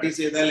ലവ് പ്രാക്ടീസ്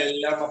ചെയ്താൽ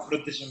എല്ലാം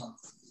അപ്രത്യക്ഷമാണ്.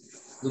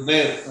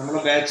 ദുബൈർ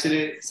നമ്മുടെ ബാച്ചില്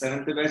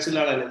 7th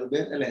ബാച്ചിലെ ആളല്ലേ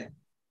ദുബൈർ അല്ലേ?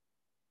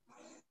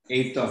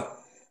 8th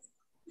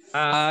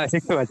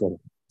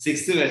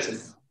 6th ബാച്ചിൽ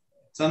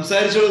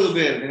സംസാരിച്ചോളൂ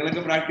ദുബൈർ.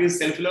 നിങ്ങളൊക്കെ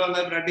സെൽഫ്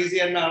ലവ് പ്രാക്ടീസ്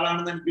ചെയ്യേണ്ട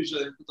ആളാണെന്ന് എനിക്ക്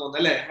തോന്നുന്നു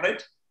അല്ലേ?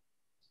 റൈറ്റ്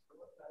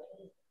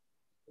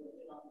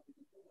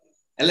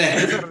അല്ലേ?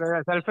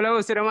 സെൽഫ് ലവ്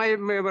സ്ഥിരമായി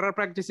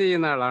പ്രാക്ടീസ്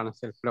ചെയ്യുന്ന ആളാണ്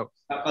സെൽഫ് ലവ്.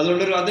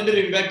 അതുകൊണ്ട് അതിന്റെ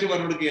ഒരു ഇമ്പാക്ട്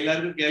പറഞ്ഞു കൊടുക്കുക,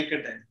 എല്ലാവർക്കും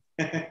കേൾക്കട്ടെ.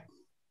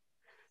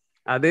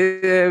 അത്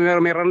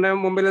മിററിന്റെ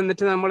മുമ്പിൽ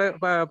നിന്നിട്ട് നമ്മൾ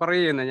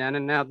പറയുന്നത്, ഞാൻ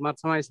എന്നെ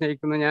ആത്മാർത്ഥമായി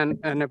സ്നേഹിക്കുന്നു, ഞാൻ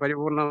എന്നെ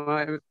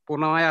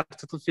പൂർണ്ണമായ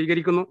അർത്ഥത്തിൽ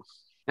സ്വീകരിക്കുന്നു,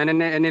 ഞാൻ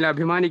എന്നിൽ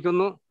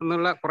അഭിമാനിക്കുന്നു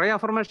എന്നുള്ള കുറെ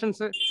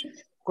അഫർമേഷൻസ്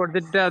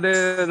കൊടുത്തിട്ട് അത്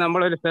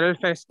നമ്മളൊരു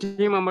സെൽഫ്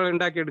എസ്റ്റീം നമ്മൾ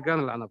ഉണ്ടാക്കി എടുക്കുക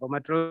എന്നുള്ളതാണ്. അപ്പൊ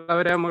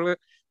മറ്റുള്ളവരെ നമ്മൾ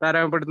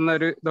താരതമ്യപ്പെടുത്തുന്ന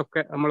ഒരു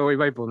ഇതൊക്കെ നമ്മൾ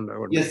ഒഴിവായി പോകുന്നുണ്ട്.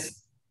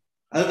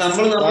 അത്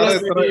നമ്മൾ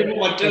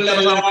മറ്റുള്ള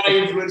എല്ലാ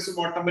ഇൻഫ്ലുവൻസും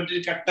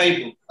ഓട്ടോമാറ്റിക് കട്ടായി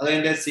പോകും.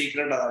 അതതിന്റെ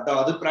സീക്രട്ട് അതാട്ടോ.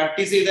 അത്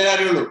പ്രാക്ടീസ് ചെയ്തേ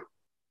അറിയുള്ളൂ.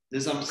 ഇത്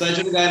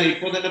സംസാരിച്ചിട്ട് കാര്യം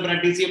ഇപ്പൊ തന്നെ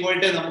പ്രാക്ടീസ്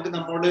ചെയ്യുമ്പോഴേ നമുക്ക്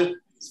നമ്മോട്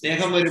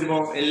സ്നേഹം വരുമ്പോ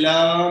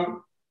എല്ലാം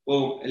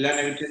പോകും, എല്ലാ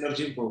നെഗറ്റീവ്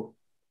എനർജിയും പോകും.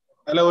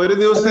 അല്ല, ഒരു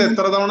ദിവസം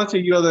എത്ര തവണ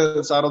ചെയ്യും അത്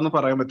സാറൊന്ന്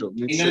പറയാൻ പറ്റുമോ?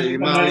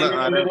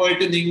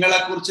 പോയിട്ട് നിങ്ങളെ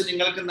കുറിച്ച്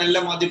നിങ്ങൾക്ക് നല്ല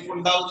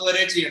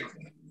മതിപ്പുണ്ടാവുന്നവരെ ചെയ്യണം.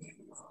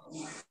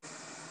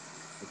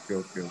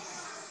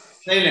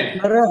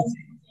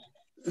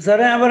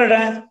 സാറേ ഞാൻ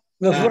പറയട്ടെ,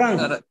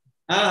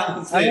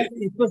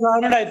 ഇപ്പൊ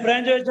സാറിനോട്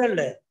അഭിപ്രായം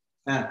ചോദിച്ചല്ലേ,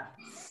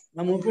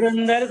 മൂപ്പര്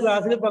എന്തായാലും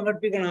ക്ലാസ്സിൽ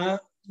പങ്കെടുപ്പിക്കണം.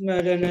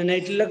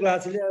 നൈറ്റിലെ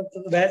ക്ലാസ്സിൽ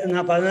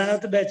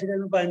 14th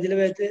ബാച്ചിലായിരുന്നു, 15ലെ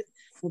ബാച്ച്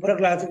മൂപ്പര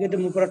ക്ലാസ് കേട്ട്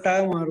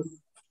മൂപ്പരൊട്ടാകെ മാറും.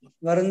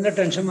 വേറെ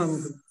ടെൻഷൻ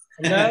വാങ്ങും.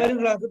 എല്ലാവരും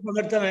ക്ലാസ്സിൽ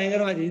പങ്കെടുത്താൽ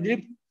ഭയങ്കരമായി.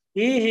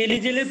 ഈ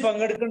ഹീലിജിൽ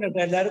പങ്കെടുക്കണ്ട,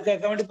 എല്ലാവരും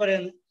കേൾക്കാൻ വേണ്ടി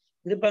പറയാന്ന്.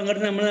 ഇത്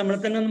പങ്കെടുത്ത് നമ്മളെ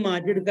തന്നെ ഒന്ന്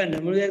മാറ്റിയെടുക്കാൻ.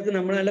 നമ്മൾ വിചാരിക്കും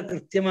നമ്മൾ നല്ല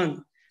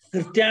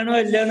കൃത്യമാണോ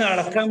ഇല്ലയെന്ന്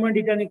അളക്കാൻ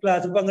വേണ്ടിയിട്ടാണ് ഈ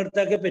ക്ലാസ്സിൽ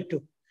പങ്കെടുത്താക്കേ പറ്റൂ.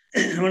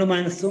 നമ്മുടെ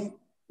മനസ്സും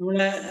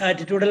നമ്മളെ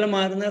ആറ്റിറ്റ്യൂഡെല്ലാം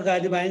മാറുന്ന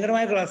കാര്യം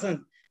ഭയങ്കരമായ ക്ലാസ്സാണ്.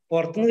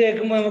 പുറത്തുനിന്ന്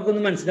കേൾക്കുമ്പോൾ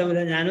നമുക്കൊന്നും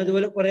മനസ്സിലാവില്ല. ഞാനും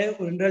ഇതുപോലെ കുറെ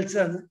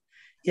ഉരുണ്ടളിച്ചതാണ്.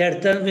 ഈ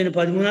അടുത്ത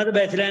 13ാമത്തെ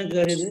ബാച്ചിലാണ്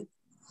കയറിയത്.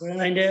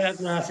 അതിന്റെ ആ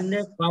ക്ലാസ്സിന്റെ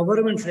പവർ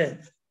മനസ്സിലായത്.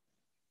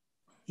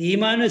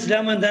 ഈമാനും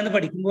ഇസ്ലാമും എന്താന്ന്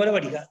പഠിക്കും പോലെ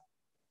പഠിക്കാം.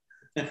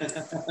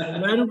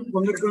 എല്ലാവരും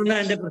പങ്കെടുക്കുന്ന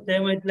എന്റെ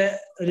പ്രത്യേകമായിട്ടുള്ള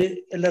ഒരു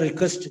എല്ലാ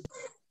റിക്വസ്റ്റ്.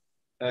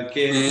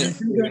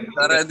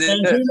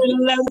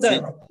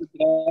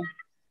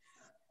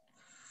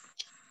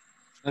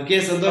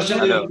 സന്തോഷം.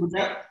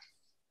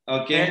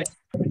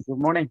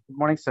 Good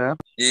morning sir.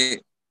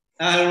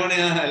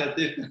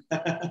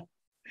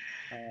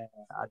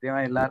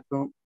 ആദ്യമായി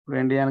എല്ലാവർക്കും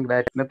വേണ്ടി ഞാൻ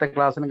ഇന്നത്തെ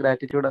ക്ലാസ്സിന്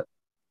ഗ്രാറ്റിറ്റ്യൂഡ്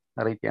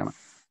അറിയിക്കുകയാണ്.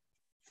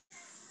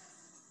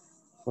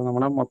 അപ്പോൾ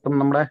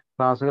നമ്മുടെ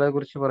ക്ലാസ്സുകളെ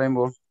കുറിച്ച്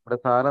പറയുമ്പോൾ ഇവിടെ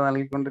സാറ്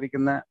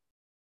നൽകിക്കൊണ്ടിരിക്കുന്ന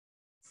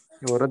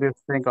ഓരോ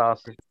ദിവസത്തെയും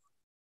ക്ലാസ്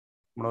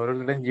നമ്മൾ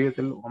ഓരോരുത്തരുടെയും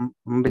ജീവിതത്തിൽ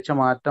വമ്പിച്ച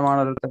മാറ്റമാണ്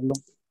ഓരോരുത്തരിലും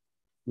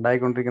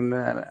ഉണ്ടായിക്കൊണ്ടിരിക്കുന്നത്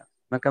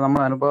എന്നൊക്കെ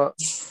നമ്മൾ അനുഭവ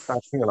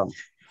സാക്ഷികളാണ്.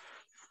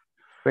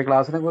 ഇപ്പൊ ഈ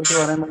ക്ലാസ്സിനെ കുറിച്ച്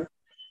പറയുമ്പോൾ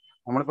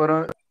നമ്മളിപ്പോ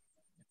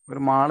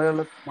ഒരു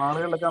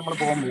മാളുകളിലൊക്കെ നമ്മൾ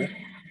പോകുമ്പോൾ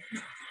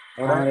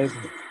അവിടെ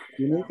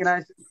യുണീക്ക്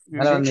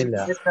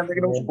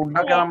എന്തെങ്കിലും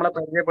ഫുഡൊക്കെ നമ്മളെ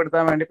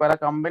പരിചയപ്പെടുത്താൻ വേണ്ടി പല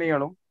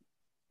കമ്പനികളും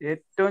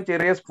ഏറ്റവും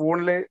ചെറിയ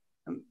സ്പൂണിൽ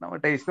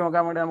ടേസ്റ്റ്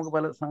നോക്കാൻ വേണ്ടി നമുക്ക്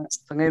പല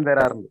സംഗതിയും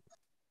തരാറുണ്ട്.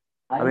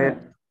 അത്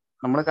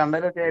നമ്മൾ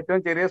കണ്ടതിലൊക്കെ ഏറ്റവും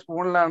ചെറിയ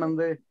സ്പൂണിലാണ്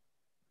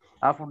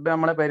ആ ഫുഡ്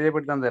നമ്മളെ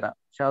പരിചയപ്പെടുത്താൻ തരാം.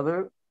 പക്ഷെ അത്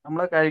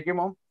നമ്മൾ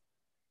കഴിക്കുമ്പോൾ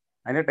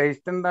അതിന്റെ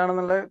ടേസ്റ്റ്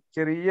എന്താണെന്നുള്ള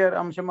ചെറിയ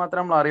അംശം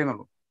മാത്രമേ നമ്മൾ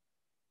അറിയുന്നുള്ളൂ.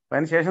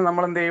 അതിനുശേഷം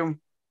നമ്മൾ എന്ത് ചെയ്യും?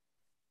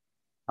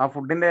 ആ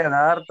ഫുഡിന്റെ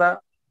യഥാർത്ഥ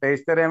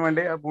ടേസ്റ്റ് അറിയാൻ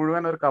വേണ്ടി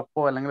മുഴുവൻ ഒരു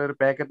കപ്പോ അല്ലെങ്കിൽ ഒരു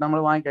പാക്കറ്റ് നമ്മൾ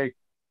വാങ്ങി കഴിക്കും.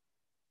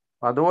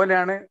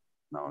 അതുപോലെയാണ്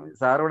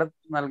സാർ ഇവിടെ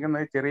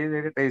നൽകുന്നത് ചെറിയ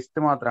ചെറിയ ടേസ്റ്റ്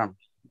മാത്രമാണ്.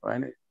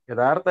 അതിന്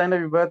അതിന്റെ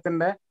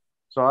വിഭവത്തിന്റെ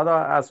സ്വാദ്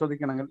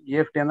ആസ്വദിക്കണമെങ്കിൽ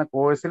EFT എന്ന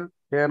കോഴ്സിൽ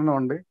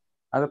ചേർന്നുകൊണ്ട്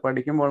അത്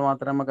പഠിക്കുമ്പോൾ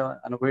മാത്രമേ നമുക്ക്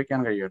അനുഭവിക്കാൻ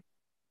കഴിയുള്ളൂ.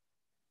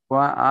 അപ്പോൾ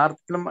ആ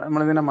അർത്ഥത്തിലും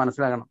നമ്മളിതിനെ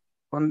മനസ്സിലാക്കണം.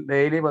 ഇപ്പം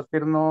ഡെയിലി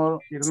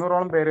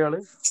 200ഓളം പേരുകൾ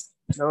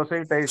ദിവസം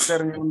ഈ ടേസ്റ്റ്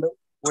അറിഞ്ഞുകൊണ്ട്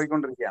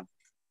പോയിക്കൊണ്ടിരിക്കുകയാണ്.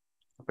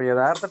 അപ്പൊ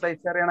യഥാർത്ഥ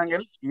ടേസ്റ്റ്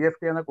അറിയണമെങ്കിൽ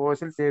EFT എന്ന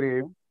കോഴ്സിൽ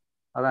ചേരുകയും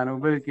അത്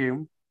അനുഭവിക്കുകയും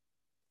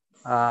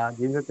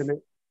ജീവിതത്തിൽ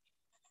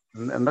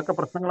എന്തൊക്കെ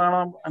പ്രശ്നങ്ങളാണോ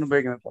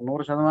അനുഭവിക്കുന്നത്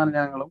 90%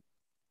 ജനങ്ങളും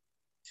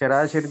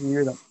ശരാശരി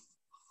ജീവിതം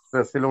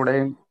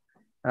സ്ട്രെസ്സിലൂടെയും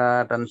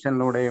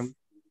ടെൻഷനിലൂടെയും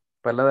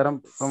പലതരം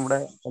ഇപ്പം ഇവിടെ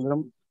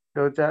പലരും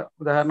ചോദിച്ച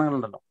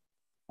ഉദാഹരണങ്ങളുണ്ടല്ലോ,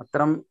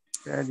 അത്തരം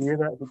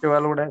ജീവിത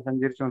ചുറ്റുപാടിലൂടെ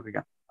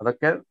സഞ്ചരിച്ചുകൊണ്ടിരിക്കാം.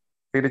 അതൊക്കെ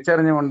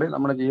തിരിച്ചറിഞ്ഞുകൊണ്ട്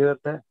നമ്മുടെ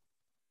ജീവിതത്തെ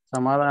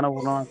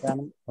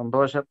സമാധാനപൂർണ്ണമാക്കാനും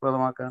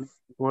സന്തോഷപ്രദമാക്കാനും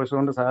കോഴ്സ്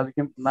കൊണ്ട്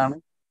സാധിക്കും എന്നാണ്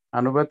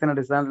അനുഭവത്തിന്റെ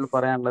അടിസ്ഥാനത്തിൽ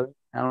പറയാനുള്ളത്.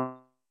 ഞാൻ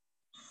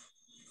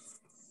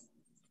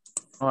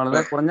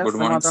വളരെ കുറഞ്ഞ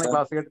സമയം മാത്രമേ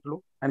ക്ലാസ് കേട്ടിട്ടുള്ളൂ.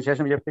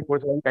 അതിനുശേഷം EFT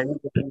കോഴ്സ്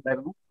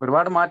കഴിഞ്ഞിട്ടുണ്ടായിരുന്നു.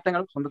 ഒരുപാട്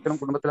മാറ്റങ്ങൾ സ്വന്തത്തിലും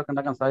കുടുംബത്തിലൊക്കെ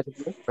ഉണ്ടാക്കാൻ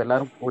സാധിച്ചിട്ടുണ്ട്. ഇപ്പൊ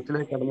എല്ലാവരും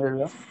കോഴ്സിലേക്ക് കടന്നു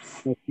വരിക.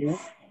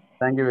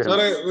 Thank you very much.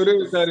 സാറേ, ഒരു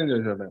കാര്യം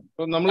ചോദിച്ചോട്ടെ.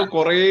 ഇപ്പൊ നമ്മൾ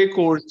കുറെ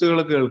കോഴ്സുകൾ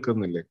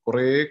കേൾക്കുന്നില്ലേ?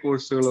 കുറെ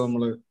കോഴ്സുകൾ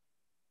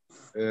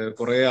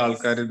കുറെ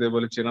ആൾക്കാർ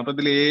ഇതേപോലെ ചെയ്യണം. അപ്പൊ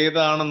ഇതിൽ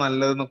ഏതാണ്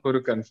നല്ലതെന്നൊക്കെ ഒരു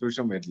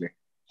കൺഫ്യൂഷൻ വരില്ലേ?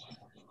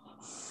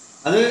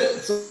 അത്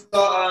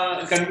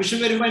കൺഫ്യൂഷൻ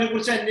വരുമ്പോ അതിനെ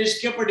കുറിച്ച്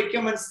അന്വേഷിക്കുക, പഠിക്കുക,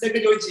 മനസ്സിലേക്ക്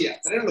ജോയിൻ ചെയ്യുക.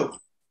 അത്രേ ഉള്ളൂ.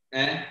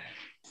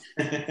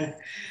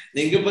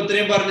 നിങ്ങൾക്ക് ഇപ്പൊ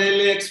ഇത്രയും പറഞ്ഞതിൽ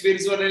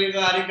എക്സ്പീരിയൻസ് പറഞ്ഞതിൽ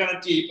ആരെയും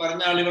കണക്ട് ചെയ്യും.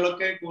 പറഞ്ഞ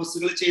ആളുകളൊക്കെ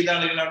കോഴ്സുകൾ ചെയ്ത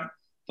ആളുകളാണ്.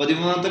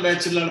 13ാമത്തെ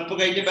ബാച്ചിലാണ്, ഇപ്പൊ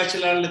കഴിഞ്ഞ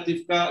ബാച്ചിലാണ്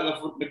ലത്തീഫ്ക,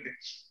 ഗഫൂർക്കൊക്കെ.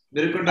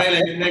 ഇവർക്ക് ഉണ്ടായാലും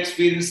അതിന്റെ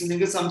എക്സ്പീരിയൻസ്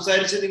നിങ്ങൾക്ക്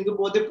സംസാരിച്ച് നിങ്ങൾക്ക്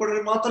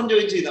ബോധ്യപ്പെടുന്നത് മാത്രം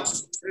ജോയിൻ ചെയ്താൽ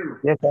മതി.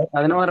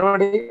 അതിന്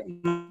മറുപടി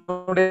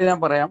ഞാൻ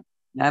പറയാം.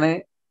 ഞാൻ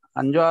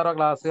 5-6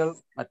 ക്ലാസ്സുകൾ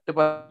മറ്റ്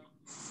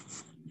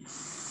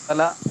പല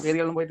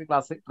വേദികളിലും പോയിട്ട്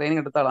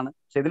ട്രെയിനിങ് എടുത്ത ആളാണ്.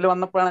 പക്ഷെ ഇതിൽ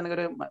വന്നപ്പോഴാണ്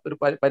എനിക്കൊരു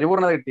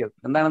പരിപൂർണത കിട്ടിയത്.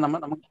 എന്താണ്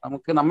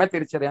നമുക്ക് നമ്മെ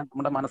തിരിച്ചറിയാം,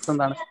 നമ്മുടെ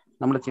മനസ്സെന്താണ്,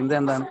 നമ്മുടെ ചിന്ത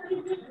എന്താണ്,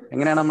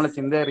 എങ്ങനെയാണ് നമ്മളെ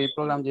ചിന്തയെ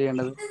റീപ്രോഗ്രാം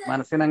ചെയ്യേണ്ടത്,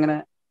 മനസ്സിനെങ്ങനെ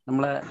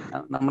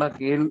നമ്മളെ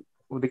കീഴിൽ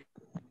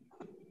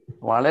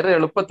വളരെ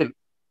എളുപ്പത്തിൽ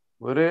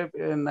ഒരു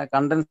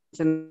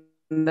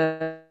കണ്ടൻസിന്റെ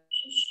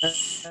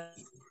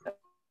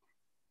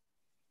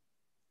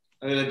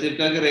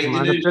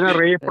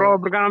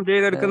റീപ്രോഗ്രാം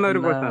ചെയ്തെടുക്കുന്ന ഒരു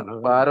കോഴ്സാണ്.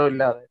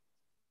 ഭാരമില്ലാതെ.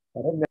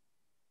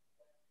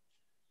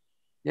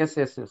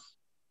 Yes.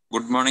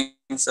 Good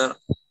morning sir.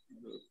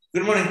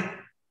 Good morning.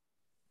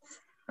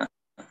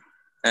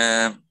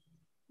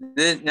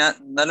 ഇത് ഞാൻ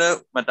ഇന്നലെ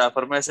മറ്റേ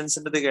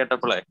അഫർമേഷൻസിന്റെ ഇത്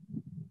കേട്ടപ്പോഴേ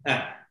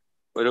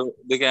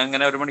ഇത്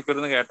അങ്ങനെ 1 മണിക്കൂർ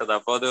കേട്ടത്.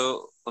 അപ്പൊ അത്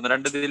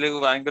 1-2 ഇതില്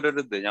ഭയങ്കര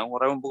ഒരു ഇത്. ഞാൻ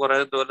കുറെ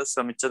ഇതുപോലെ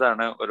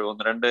ശ്രമിച്ചതാണ്. ഒരു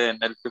 1-2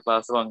 NLP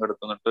ക്ലാസ്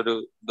പങ്കെടുക്കുന്നിട്ടൊരു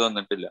ഇത്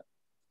വന്നിട്ടില്ല.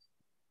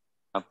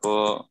 അപ്പോ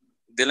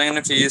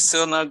ഇതിലെങ്ങനെ ഫീസ്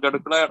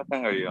ഗഡുക്കളായി അടക്കാൻ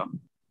കഴിയുമോ?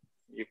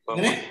 ഇപ്പൊ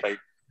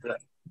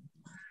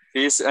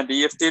ഫീസ്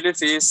EFT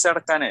ഫീസ്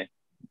അടക്കാനേ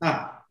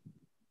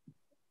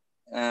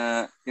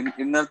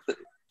ഇന്നത്തെ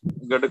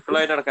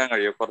ഗഡുക്കളായിട്ട് അടക്കാൻ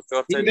കഴിയുമോ? കുറച്ച്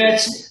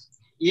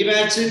ഈ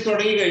ബാച്ച്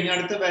തുടങ്ങി കഴിഞ്ഞാൽ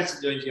അടുത്ത ബാച്ച്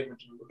ജോയിൻ ചെയ്യാൻ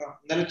പറ്റുള്ളൂ.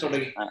 ഇന്നലെ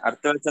തുടങ്ങി.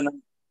 അടുത്ത ബാച്ച്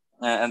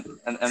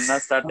എന്നാ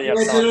സ്റ്റാർട്ട് ചെയ്യാം?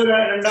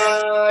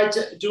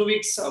 2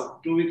 വീക്സ് ആവും.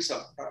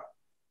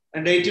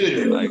 ഡേറ്റ്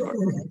വരും.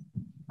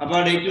 അപ്പൊ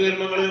ആ ഡേറ്റ്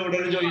വരുമ്പോ നിങ്ങൾ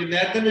ഉടനെ ജോയിൻ,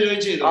 നേരത്തെ ജോയിൻ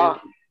ചെയ്തോ?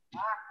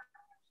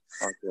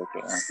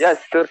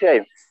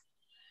 തീർച്ചയായും.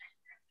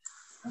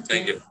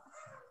 Thank you.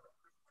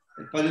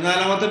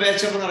 14ാമത്തെ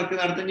ബാച്ച് അപ്പൊ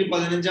നടത്തെങ്കിൽ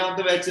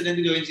 15ാമത്തെ ബാച്ചിൽ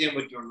എനിക്ക് ജോയിൻ ചെയ്യാൻ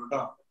പറ്റുള്ളൂ കേട്ടോ.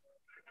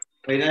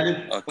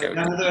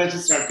 15ാമത്തെ ബാച്ച്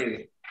സ്റ്റാർട്ട് ചെയ്തു.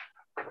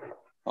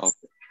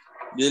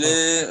 ഇതില്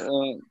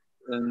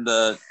എന്താ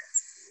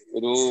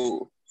ഒരു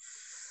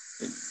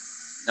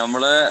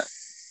നമ്മളെ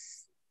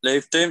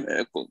ലൈഫ് ടൈം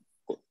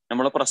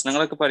നമ്മളെ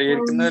പ്രശ്നങ്ങളൊക്കെ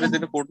പരിഹരിക്കുന്ന ഒരു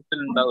ഇതിന്റെ കൂട്ടത്തിൽ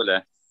ഉണ്ടാവൂലേ?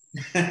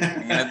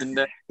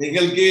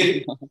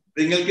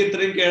 നിങ്ങൾക്ക്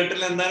ഇത്രയും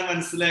കേട്ടില്ല എന്താണ്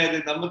മനസ്സിലായത്?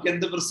 നമുക്ക്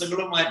എന്ത്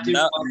പ്രശ്നങ്ങളും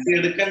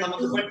മാറ്റിയെടുക്കാൻ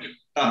നമുക്ക് പറ്റും.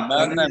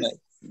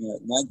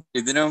 ഞാൻ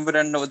ഇതിനു മുമ്പ്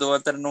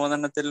ഇതുപോലത്തെ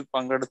 2-3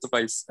 പങ്കെടുത്ത്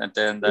പൈസ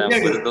മറ്റേ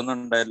ഇതൊന്നും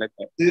ഉണ്ടായില്ല.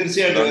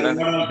 തീർച്ചയായിട്ടും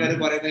ഒരുപാട് ആൾക്കാർ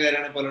പറയുന്ന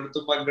കാര്യമാണ്.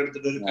 പലയിടത്തും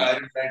പങ്കെടുത്തിട്ട് ഒരു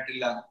കാര്യം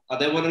ഉണ്ടായിട്ടില്ല.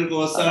 അതേപോലെ ഒരു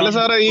കോഴ്സാണ്.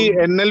 സാറേ, ഈ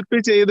NLP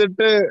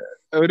ചെയ്തിട്ട്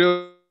ഒരു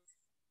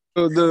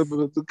ഇത്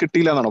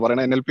കിട്ടിയില്ല എന്നാണോ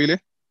പറയണത്? NLPയില്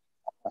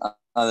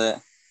അതെ,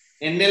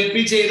 NLP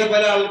ചെയ്ത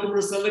പല ആൾക്കും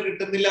റിസൾട്ട്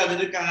കിട്ടുന്നില്ല.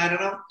 അതിന്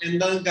കാരണം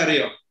എന്താ നിങ്ങൾക്ക്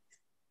അറിയോ?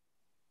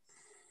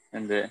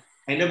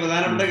 അതിന്റെ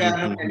പ്രധാനപ്പെട്ട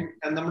കാരണം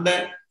നമ്മുടെ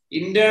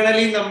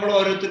ഇന്റേണലി നമ്മൾ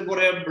ഓരോരുത്തർ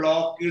കുറെ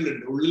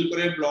ബ്ലോക്കുകളുണ്ട്, ഉള്ളിൽ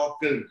കുറെ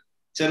ബ്ലോക്കുകളുണ്ട്,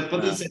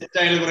 ചെറുപ്പത്തിൽ സെറ്റ്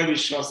ആയ കുറെ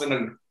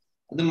വിശ്വാസങ്ങളുണ്ട്,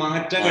 അത്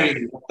മാറ്റാൻ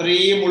കഴിയുന്നില്ല,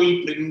 അത്രയും ഉള്ളിൽ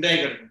പ്രിന്റ് ആയി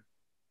കിടക്കുന്നു.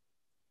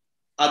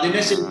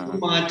 അതിനെ ശരിക്കും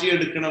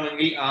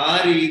മാറ്റിയെടുക്കണമെങ്കിൽ ആ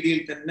രീതിയിൽ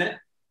തന്നെ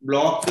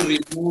ബ്ലോക്ക്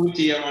റിമൂവ്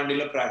ചെയ്യാൻ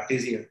വേണ്ടിയുള്ള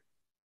പ്രാക്ടീസ് ചെയ്യണം.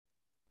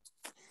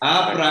 ആ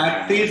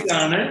പ്രാക്ടീസ്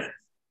ആണ്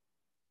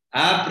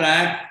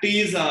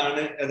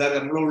അതായത്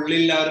നമ്മുടെ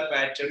ഉള്ളിൽ ആ ഒരു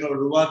പാറ്റേൺ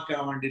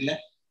ഒഴിവാക്കാൻ വേണ്ടിയുള്ള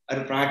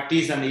ഒരു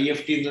പ്രാക്ടീസ് ആണ്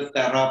EFT എന്ന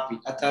തെറാപ്പി.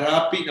 ആ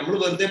തെറാപ്പി നമ്മൾ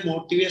വെറുതെ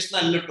മോട്ടിവേഷൻ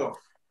അല്ല കേട്ടോ,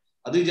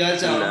 അത്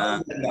വിചാരിച്ച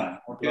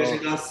മോട്ടിവേഷൻ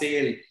ക്ലാസ്,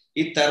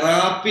 ഈ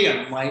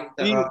തെറാപ്പിയാണ്, മൈൻഡ്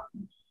തെറാപ്പി.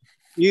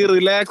 ഈ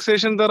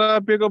റിലാക്സേഷൻ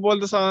തെറാപ്പി ഒക്കെ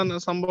പോലത്തെ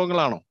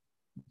സംഭവങ്ങളാണോ?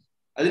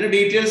 അതിന്റെ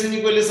ഡീറ്റെയിൽസ്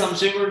എനിക്ക് വലിയ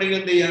സംശയങ്ങളുണ്ടെങ്കിൽ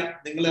എന്ത് ചെയ്യാം,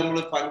 നിങ്ങൾ നമ്മൾ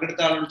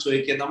പങ്കെടുത്ത ആളോട്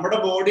ചോദിക്കുക. നമ്മുടെ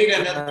ബോഡിയിൽ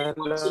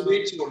എനർജി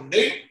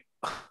ഉപയോഗിച്ചുകൊണ്ട്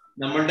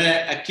നമ്മുടെ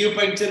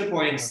അക്യൂപങ്ചർ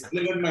പോയിന്റ്സ്,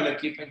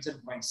 അക്യൂപങ്ചർ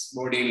പോയിന്റ്സ്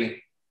ബോഡിയിൽ,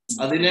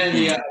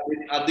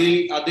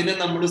 അതിനെ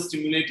നമ്മൾ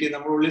സ്റ്റിമുലേറ്റ് ചെയ്ത്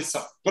നമ്മുടെ ഉള്ളിൽ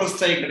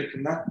സപ്രസ്ഡ് ആയി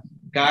കിടക്കുന്ന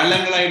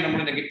കാലങ്ങളായി നമ്മൾ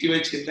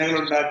നെഗറ്റീവായ ചിന്തകൾ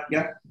ഉണ്ടാക്കിയ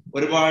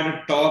ഒരുപാട്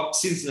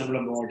ടോക്സിൻസ്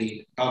നമ്മുടെ ബോഡിയിൽ,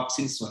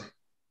 ടോക്സിൻസ് പറയും,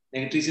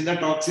 നെഗറ്റീവ് ചിന്ത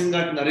ടോക്സിൻ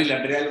ഉണ്ടാക്കുന്ന അറിയില്ല,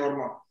 ഡ്രൈ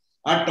ഓർമ്മ.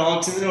 ആ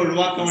ടോക്സിനെ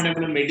ഒഴിവാക്കാൻ വേണ്ടി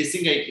നമ്മൾ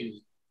മെഡിസിൻ കഴിക്കുന്നു.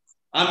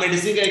 ആ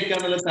മെഡിസിൻ കഴിക്കാൻ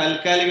എന്നുള്ള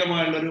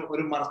താൽക്കാലികമായുള്ള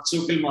ഒരു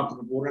മറച്ചൂക്കൽ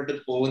മാത്രം,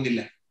 പൂർണ്ണമായിട്ട്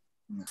പോകുന്നില്ല.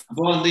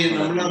 അപ്പൊ എന്ത് ചെയ്യും,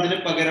 നമ്മൾ അതിന്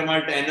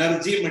പകരമായിട്ട്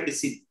എനർജി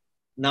മെഡിസിൻ,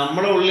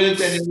 നമ്മളെ ഉള്ളിൽ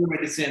തന്നെ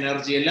മെഡിസിൻ,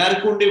 എനർജി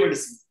എല്ലാവർക്കും ഉണ്ട്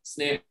മെഡിസിൻ,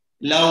 സ്നേഹം,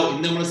 ലവ്.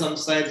 ഇന്ന് നമ്മൾ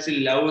സംസാരിച്ച്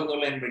ലവ്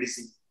എന്നുള്ള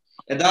മെഡിസിൻ.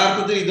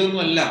 യഥാർത്ഥത്തിൽ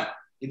ഇതൊന്നും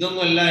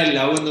അല്ല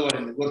ലവ് എന്ന്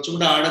പറയുന്നത്. കുറച്ചും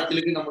കൂടെ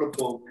ആഴത്തിലേക്ക് നമ്മൾ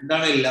പോകും.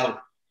 എന്താണ് ലവ്?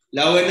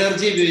 ലവ്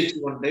എനർജി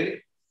ഉപയോഗിച്ചുകൊണ്ട്,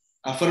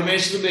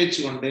 അഫർമേഷൻ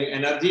ഉപയോഗിച്ചുകൊണ്ട്,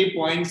 energy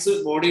points,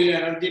 ബോഡിയിലെ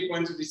energy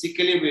points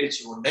physically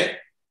ഉപയോഗിച്ചുകൊണ്ട്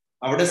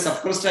അവിടെ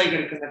സപ്രസ്ഡ് ആയി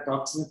കിടക്കുന്ന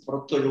ടോക്സിൻ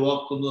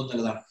പുറത്തൊഴിവാക്കുന്നു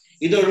എന്നുള്ളതാണ്.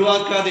 ഇത്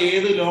ഒഴിവാക്കാതെ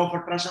ഏത് ലോ ഓഫ്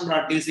അട്രാക്ഷൻ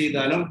പ്രാക്ടീസ്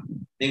ചെയ്താലും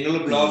നിങ്ങൾ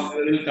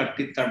ബ്ലോക്കുകളിൽ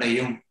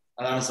തട്ടിത്തടയും.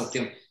 അതാണ്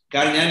സത്യം.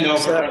 കാരണം ഞാൻ ലോ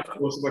ഓഫ് അട്രാക്ഷൻ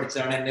കോഴ്സ്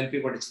പഠിച്ചതാണ്, NLP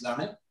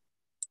പഠിച്ചതാണ്,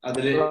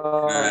 അതില്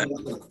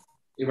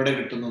ഇവിടെ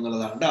കിട്ടുന്നു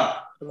എന്നുള്ളതാണ് കേട്ടോ.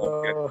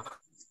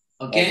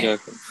 ഓക്കെ,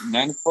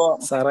 ഞാനിപ്പോ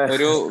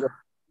ഒരു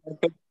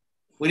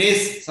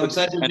ഉനൈസ്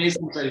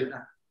സംസാരിക്കും.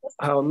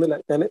 ഒന്നുമില്ല,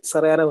 ഞാൻ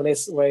സാറേ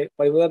ഉനൈസ്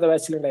 13ാമത്തെ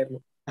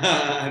ബാച്ചിലുണ്ടായിരുന്നു.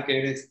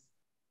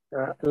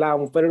 അല്ല,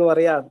 മുപ്പരോട്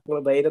പറയാ, നിങ്ങൾ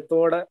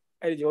ധൈര്യത്തോടെ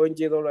അതിൽ ജോയിൻ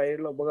ചെയ്തോളൂ,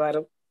 അതിനുള്ള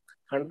ഉപകാരം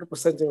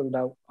 100%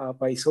 ഉണ്ടാവും. ആ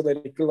പൈസ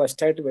ഒരിക്കലും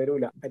നഷ്ടമായിട്ട്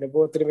വരൂല.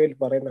 അനുഭവത്തിന് മേൽ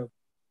പറയുന്നതാണ്.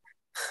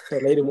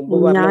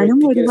 ഞാനും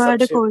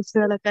ഒരുപാട്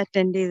കോഴ്സുകളൊക്കെ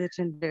അറ്റൻഡ്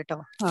ചെയ്തിട്ടുണ്ട് കേട്ടോ,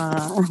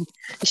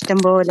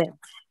 ഇഷ്ടംപോലെ.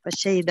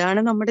 പക്ഷെ ഇതാണ്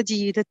നമ്മുടെ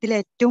ജീവിതത്തിൽ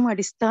ഏറ്റവും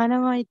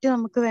അടിസ്ഥാനമായിട്ട്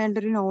നമുക്ക് വേണ്ട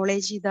ഒരു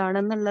നോളേജ്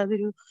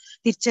ഇതാണെന്നുള്ളതൊരു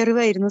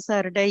തിരിച്ചറിവായിരുന്നു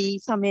സാറുടെ ഈ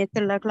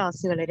സമയത്തുള്ള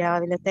ക്ലാസ്സുകൾ.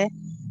 രാവിലത്തെ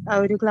ആ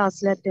ഒരു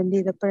ക്ലാസ്സിൽ അറ്റൻഡ്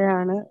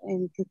ചെയ്തപ്പോഴാണ്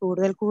എനിക്ക്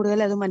കൂടുതൽ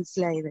അത്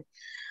മനസ്സിലായത്.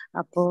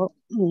 അപ്പോ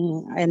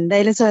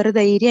എന്തായാലും സാറ്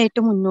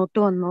ധൈര്യമായിട്ട് മുന്നോട്ട്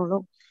വന്നോളൂ.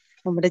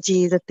 നമ്മുടെ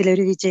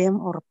ജീവിതത്തിലൊരു വിജയം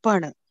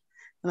ഉറപ്പാണ്.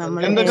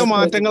 എന്തൊക്കെ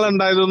മാറ്റങ്ങൾ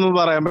ഉണ്ടായതെന്ന്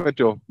പറയാൻ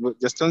പറ്റുമോ?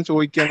 ജസ്റ്റ് ഒന്ന്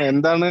ചോദിക്കാണ്,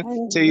 എന്താണ്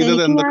ചെയ്തത്,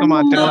 എന്തൊക്കെ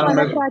മാറ്റങ്ങൾ?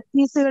 പല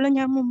പ്രാക്ടീസുകളും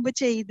ഞാൻ മുമ്പ്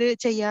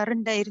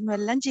ചെയ്യാറുണ്ടായിരുന്നു,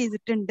 എല്ലാം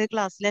ചെയ്തിട്ടുണ്ട്,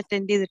 ക്ലാസ്സിൽ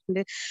അറ്റൻഡ്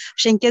ചെയ്തിട്ടുണ്ട്.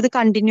 പക്ഷെ എനിക്കത്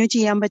കണ്ടിന്യൂ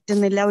ചെയ്യാൻ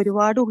പറ്റുന്നില്ല.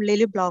 ഒരുപാട്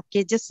ഉള്ളിൽ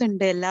ബ്ലോക്കേജസ്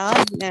ഉണ്ട്.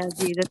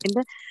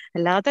 ജീവിതത്തിന്റെ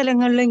എല്ലാ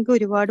തലങ്ങളിലും എനിക്ക്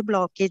ഒരുപാട്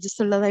ബ്ലോക്കേജസ്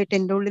ഉള്ളതായിട്ട്,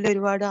 എൻ്റെ ഉള്ളിൽ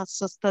ഒരുപാട്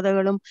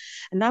അസ്വസ്ഥതകളും,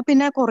 എന്നാ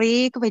പിന്നെ കുറേ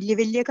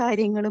വലിയ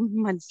കാര്യങ്ങളും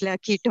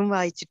മനസ്സിലാക്കിയിട്ടും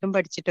വായിച്ചിട്ടും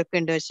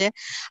പഠിച്ചിട്ടൊക്കെ ഉണ്ട്. പക്ഷെ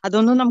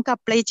അതൊന്നും നമുക്ക്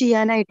അപ്ലൈ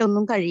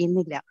ചെയ്യാനായിട്ടൊന്നും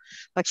കഴിയുന്നില്ല.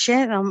 പക്ഷെ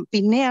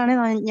പിന്നെയാണ്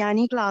ഞാൻ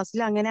ഈ ക്ലാസ്സിൽ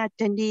അങ്ങനെ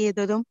അറ്റൻഡ്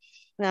ചെയ്തതും,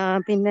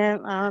 പിന്നെ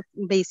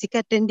ബേസിക്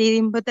അറ്റൻഡ്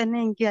ചെയ്യുമ്പോൾ തന്നെ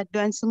എനിക്ക്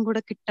അഡ്വാൻസും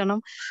കൂടെ കിട്ടണം,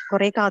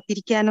 കുറെ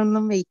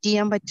കാത്തിരിക്കാനൊന്നും വെയിറ്റ്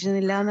ചെയ്യാൻ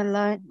പറ്റുന്നില്ല എന്നുള്ള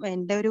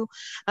എൻ്റെ ഒരു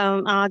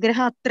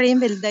ആഗ്രഹം അത്രയും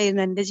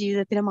വലുതായിരുന്നു. എൻ്റെ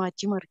ജീവിതത്തിനെ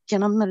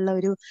മാറ്റിമറിക്കണം എന്നുള്ള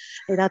ഒരു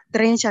ഇത്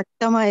അത്രയും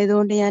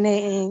ശക്തമായതുകൊണ്ട് ഞാൻ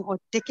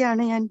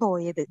ഒറ്റയ്ക്കാണ് ഞാൻ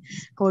പോയത്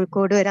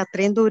കോഴിക്കോട് വരെ.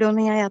 അത്രയും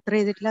ദൂരമൊന്നും ഞാൻ യാത്ര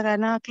ചെയ്തിട്ടില്ല,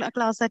 കാരണം ആ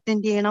ക്ലാസ്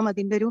അറ്റൻഡ് ചെയ്യണം,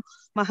 അതിൻ്റെ ഒരു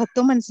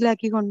മഹത്വം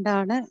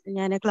മനസ്സിലാക്കിക്കൊണ്ടാണ്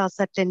ഞാൻ ക്ലാസ്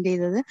അറ്റൻഡ്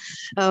ചെയ്തത്.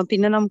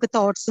 പിന്നെ നമുക്ക്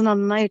തോട്ട്സ്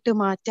നന്നായിട്ട്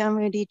മാറ്റാൻ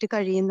വേണ്ടിയിട്ട്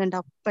കഴിയുന്നുണ്ട്.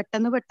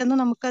 പെട്ടെന്ന്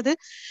നമുക്കത്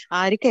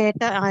ആരുടെ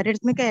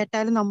അടുത്ത്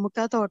കേട്ടാലും നമുക്ക്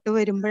ആ തോട്ട്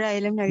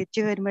വരുമ്പോഴായാലും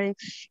നെഗറ്റീവ് വരുമ്പോഴും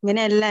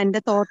ഇങ്ങനെയല്ല, എൻ്റെ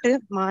തോട്ട്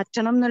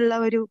മാറ്റണം എന്നുള്ള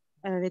ഒരു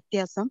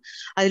വ്യത്യാസം.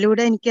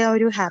 അതിലൂടെ എനിക്ക് ആ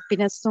ഒരു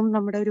ഹാപ്പിനെസ്സും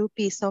നമ്മുടെ ഒരു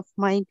പീസ് ഓഫ്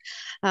മൈൻഡ്,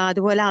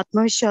 അതുപോലെ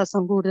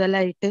ആത്മവിശ്വാസം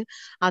കൂടുതലായിട്ട്,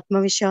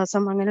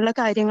 അങ്ങനെയുള്ള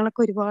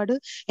കാര്യങ്ങളൊക്കെ ഒരുപാട്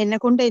എന്നെ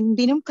കൊണ്ട്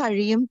എന്തിനും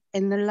കഴിയും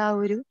എന്നുള്ള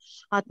ഒരു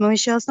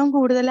ആത്മവിശ്വാസം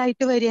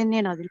കൂടുതലായിട്ട് വരിക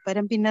തന്നെയാണ്. അതിൽ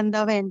പരം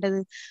പിന്നെന്താ വേണ്ടത്?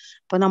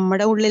 അപ്പൊ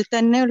നമ്മുടെ ഉള്ളിൽ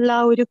തന്നെയുള്ള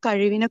ആ ഒരു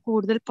കഴിവിനെ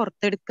കൂടുതൽ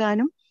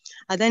പുറത്തെടുക്കാനും,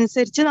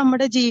 അതനുസരിച്ച്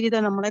നമ്മുടെ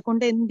ജീവിതം നമ്മളെ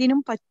കൊണ്ട് എന്തിനും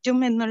പറ്റും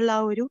എന്നുള്ള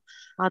ആ ഒരു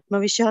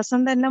ആത്മവിശ്വാസം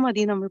തന്നെ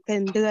മതി നമുക്ക്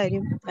എന്ത്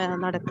കാര്യം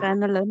നടക്കാൻ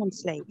എന്നുള്ളത്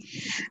മനസ്സിലായി.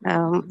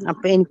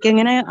 അപ്പൊ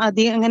എനിക്കങ്ങനെ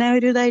അങ്ങനെ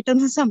ഒരു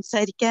ഇതായിട്ടൊന്നും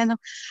സംസാരിക്കാനോ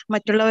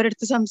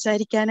മറ്റുള്ളവരടുത്ത്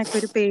സംസാരിക്കാനൊക്കെ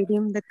ഒരു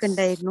പേടിയും ഇതൊക്കെ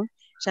ഉണ്ടായിരുന്നു.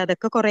 പക്ഷെ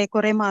അതൊക്കെ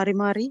കുറെ മാറി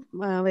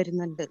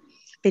വരുന്നുണ്ട്.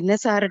 പിന്നെ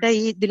സാറുടെ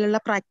ഈ ഇതിലുള്ള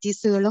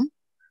പ്രാക്ടീസുകളും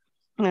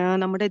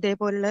നമ്മുടെ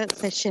ഇതേപോലുള്ള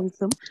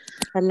സെഷൻസും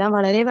എല്ലാം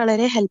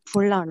വളരെ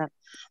ഹെൽപ്ഫുള്ളാണ്.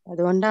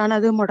 അതുകൊണ്ടാണ്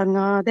അത്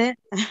മുടങ്ങാതെ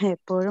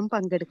എപ്പോഴും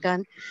പങ്കെടുക്കാൻ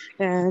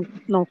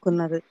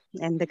നോക്കുന്നത്.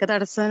 എന്തൊക്കെ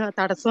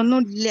തടസ്സമൊന്നും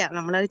ഇല്ല,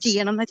 നമ്മളത്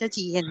ചെയ്യണം എന്ന് വെച്ചാൽ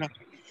ചെയ്യന്നെ,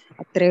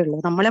 അത്രേ ഉള്ളൂ.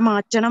 നമ്മളെ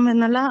മാറ്റണം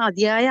എന്നുള്ള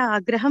അതിയായ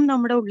ആഗ്രഹം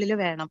നമ്മുടെ ഉള്ളിൽ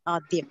വേണം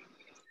ആദ്യം.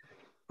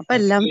 അപ്പൊ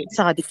എല്ലാം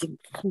സാധിക്കും.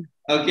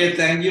 Okay,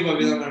 thank you,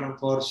 Babita madam,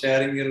 for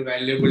sharing your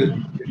valuable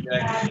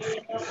feedback.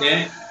 Okay.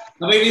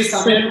 അപ്പൊ ഇനി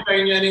സമയം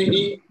കഴിഞ്ഞാൽ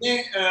ഇനി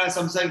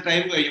സംസാരിക്കാൻ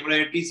ടൈം കഴിഞ്ഞു. നമ്മുടെ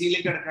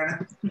ATC-യിലേക്ക് കിടക്കാണ്.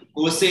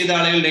 കോഴ്സ് ചെയ്ത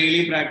ആളുകൾ ഡെയിലി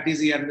പ്രാക്ടീസ്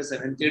ചെയ്യാറുണ്ട്.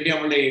 7:30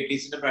 നമ്മളുടെ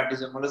ATC-ന്റെ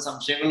പ്രാക്ടീസ്. നമ്മുടെ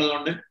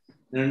സംശയങ്ങളുള്ളതുകൊണ്ട്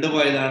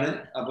നീണ്ടുപോയതാണ്.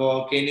 അപ്പൊ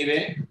ഓക്കെ, എനിവേ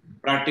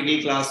പ്രാക്ടിക്കൽ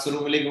ക്ലാസ്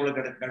റൂമിലേക്ക് നമ്മൾ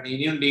കിടക്കാണ്.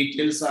 ഇനിയും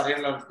ഡീറ്റെയിൽസ്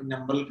അറിയാനുള്ള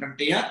നമ്പറിൽ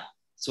കണക്ട് ചെയ്യാം.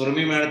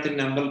 സുറമി മാഡത്തിന്റെ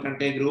നമ്പറിൽ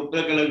കണക്ട് ചെയ്യാം.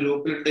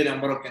 ഗ്രൂപ്പിലുണ്ട്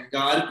നമ്പറൊക്കെ. എനിക്ക്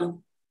ആർക്കും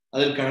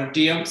അതിൽ കണക്ട്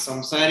ചെയ്യാം,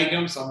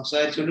 സംസാരിക്കാം.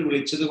 സംസാരിച്ചുകൊണ്ട്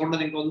വിളിച്ചത് കൊണ്ട്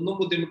നിങ്ങൾക്ക് ഒന്നും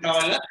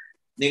ബുദ്ധിമുട്ടാവില്ല.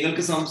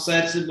 നിങ്ങൾക്ക്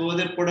സംസാരിച്ച്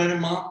ബോധ്യപ്പെടാൻ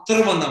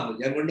മാത്രം വന്നാൽ മതി.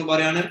 ഞാൻ കൊണ്ട്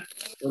പറയാണ്,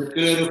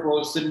 ഒരിക്കലും ഒരു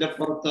കോഴ്സിന്റെ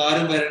പുറത്ത്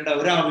ആരും വരേണ്ട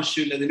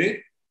ഒരാവശ്യമില്ല. ഇതില്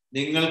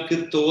നിങ്ങൾക്ക്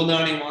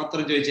തോന്നുകയാണെങ്കിൽ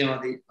മാത്രം ചോദിച്ചാൽ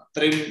മതി.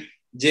 അത്രയും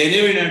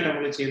ജെന്യുവിൻ ആയിട്ട്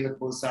നമ്മൾ ചെയ്യുന്ന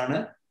കോഴ്സാണ്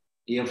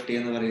EFT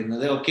എന്ന്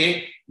പറയുന്നത്. ഓക്കെ,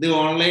 ഇത്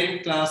ഓൺലൈൻ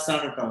ക്ലാസ്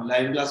ആണ് കേട്ടോ.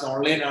 ലൈവ് ക്ലാസ്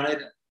ഓൺലൈൻ ആണ്.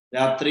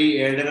 രാത്രി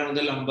 7:30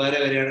 മുതൽ 9:30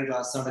 വരെയാണ്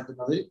ക്ലാസ്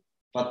നടക്കുന്നത്.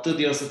 10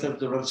 ദിവസത്തെ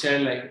തുടർച്ചയായ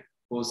ലൈവ്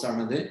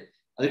കോഴ്സാണിത്.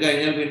 അത്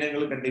കഴിഞ്ഞാൽ പിന്നെ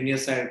നിങ്ങൾ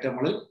കണ്ടിന്യൂസ് ആയിട്ട്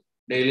നമ്മൾ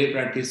ഡെയിലി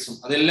പ്രാക്ടീസും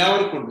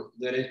അതെല്ലാവർക്കും ഉണ്ട്.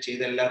 ഇതുവരെ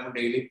ചെയ്ത എല്ലാവർക്കും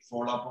ഡെയിലി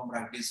ഫോളോ അപ്പും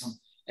പ്രാക്ടീസും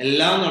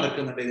എല്ലാം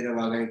നടക്കുന്നുണ്ട് ഇതിന്റെ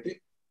ഭാഗമായിട്ട്.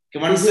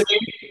 മനസ്സിലായി?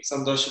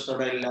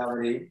 സന്തോഷത്തോടെ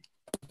എല്ലാവരെയും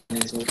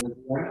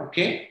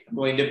ഓക്കെ.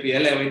 അപ്പൊ അതിന്റെ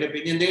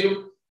പിന്നെ എന്തെങ്കിലും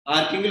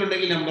ആർക്കെങ്കിലും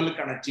ഉണ്ടെങ്കിൽ നമ്പറിൽ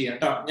കണക്ട് ചെയ്യാം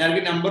കേട്ടോ. ഞാൻ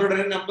നമ്പർ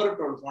ഇടണേ, നമ്പർ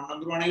ഇട്ടോളൂ. ഫോൺ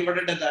നമ്പർ വേണമെങ്കിൽ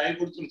ഇവിടെ ഇടാം, താഴെ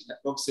കൊടുത്തു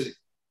ചാറ്റ്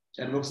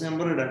ബോക്സിൽ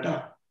നമ്പർ ഇടാം കേട്ടോ.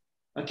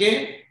 Okay,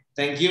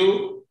 thank you.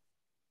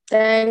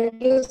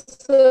 Thank you,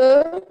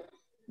 sir.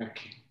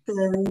 Okay,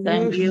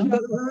 Thank you.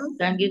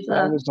 Thank you,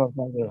 sir.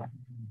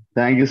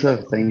 Thank you, sir.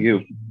 Thank you.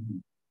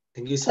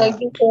 Thank you, sir.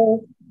 Thank you, sir.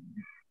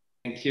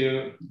 Thank you.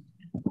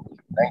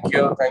 Thank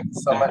you. Thank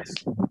you so much.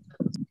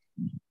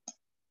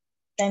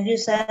 Thank you,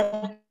 sir.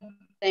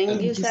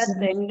 Thank you, sir.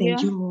 Thank you.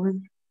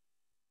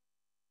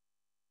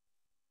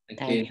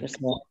 Thank you,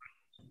 sir.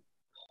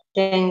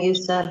 Thank you,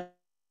 sir.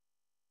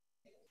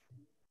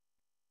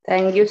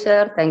 Thank you,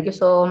 sir. Thank you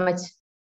so much.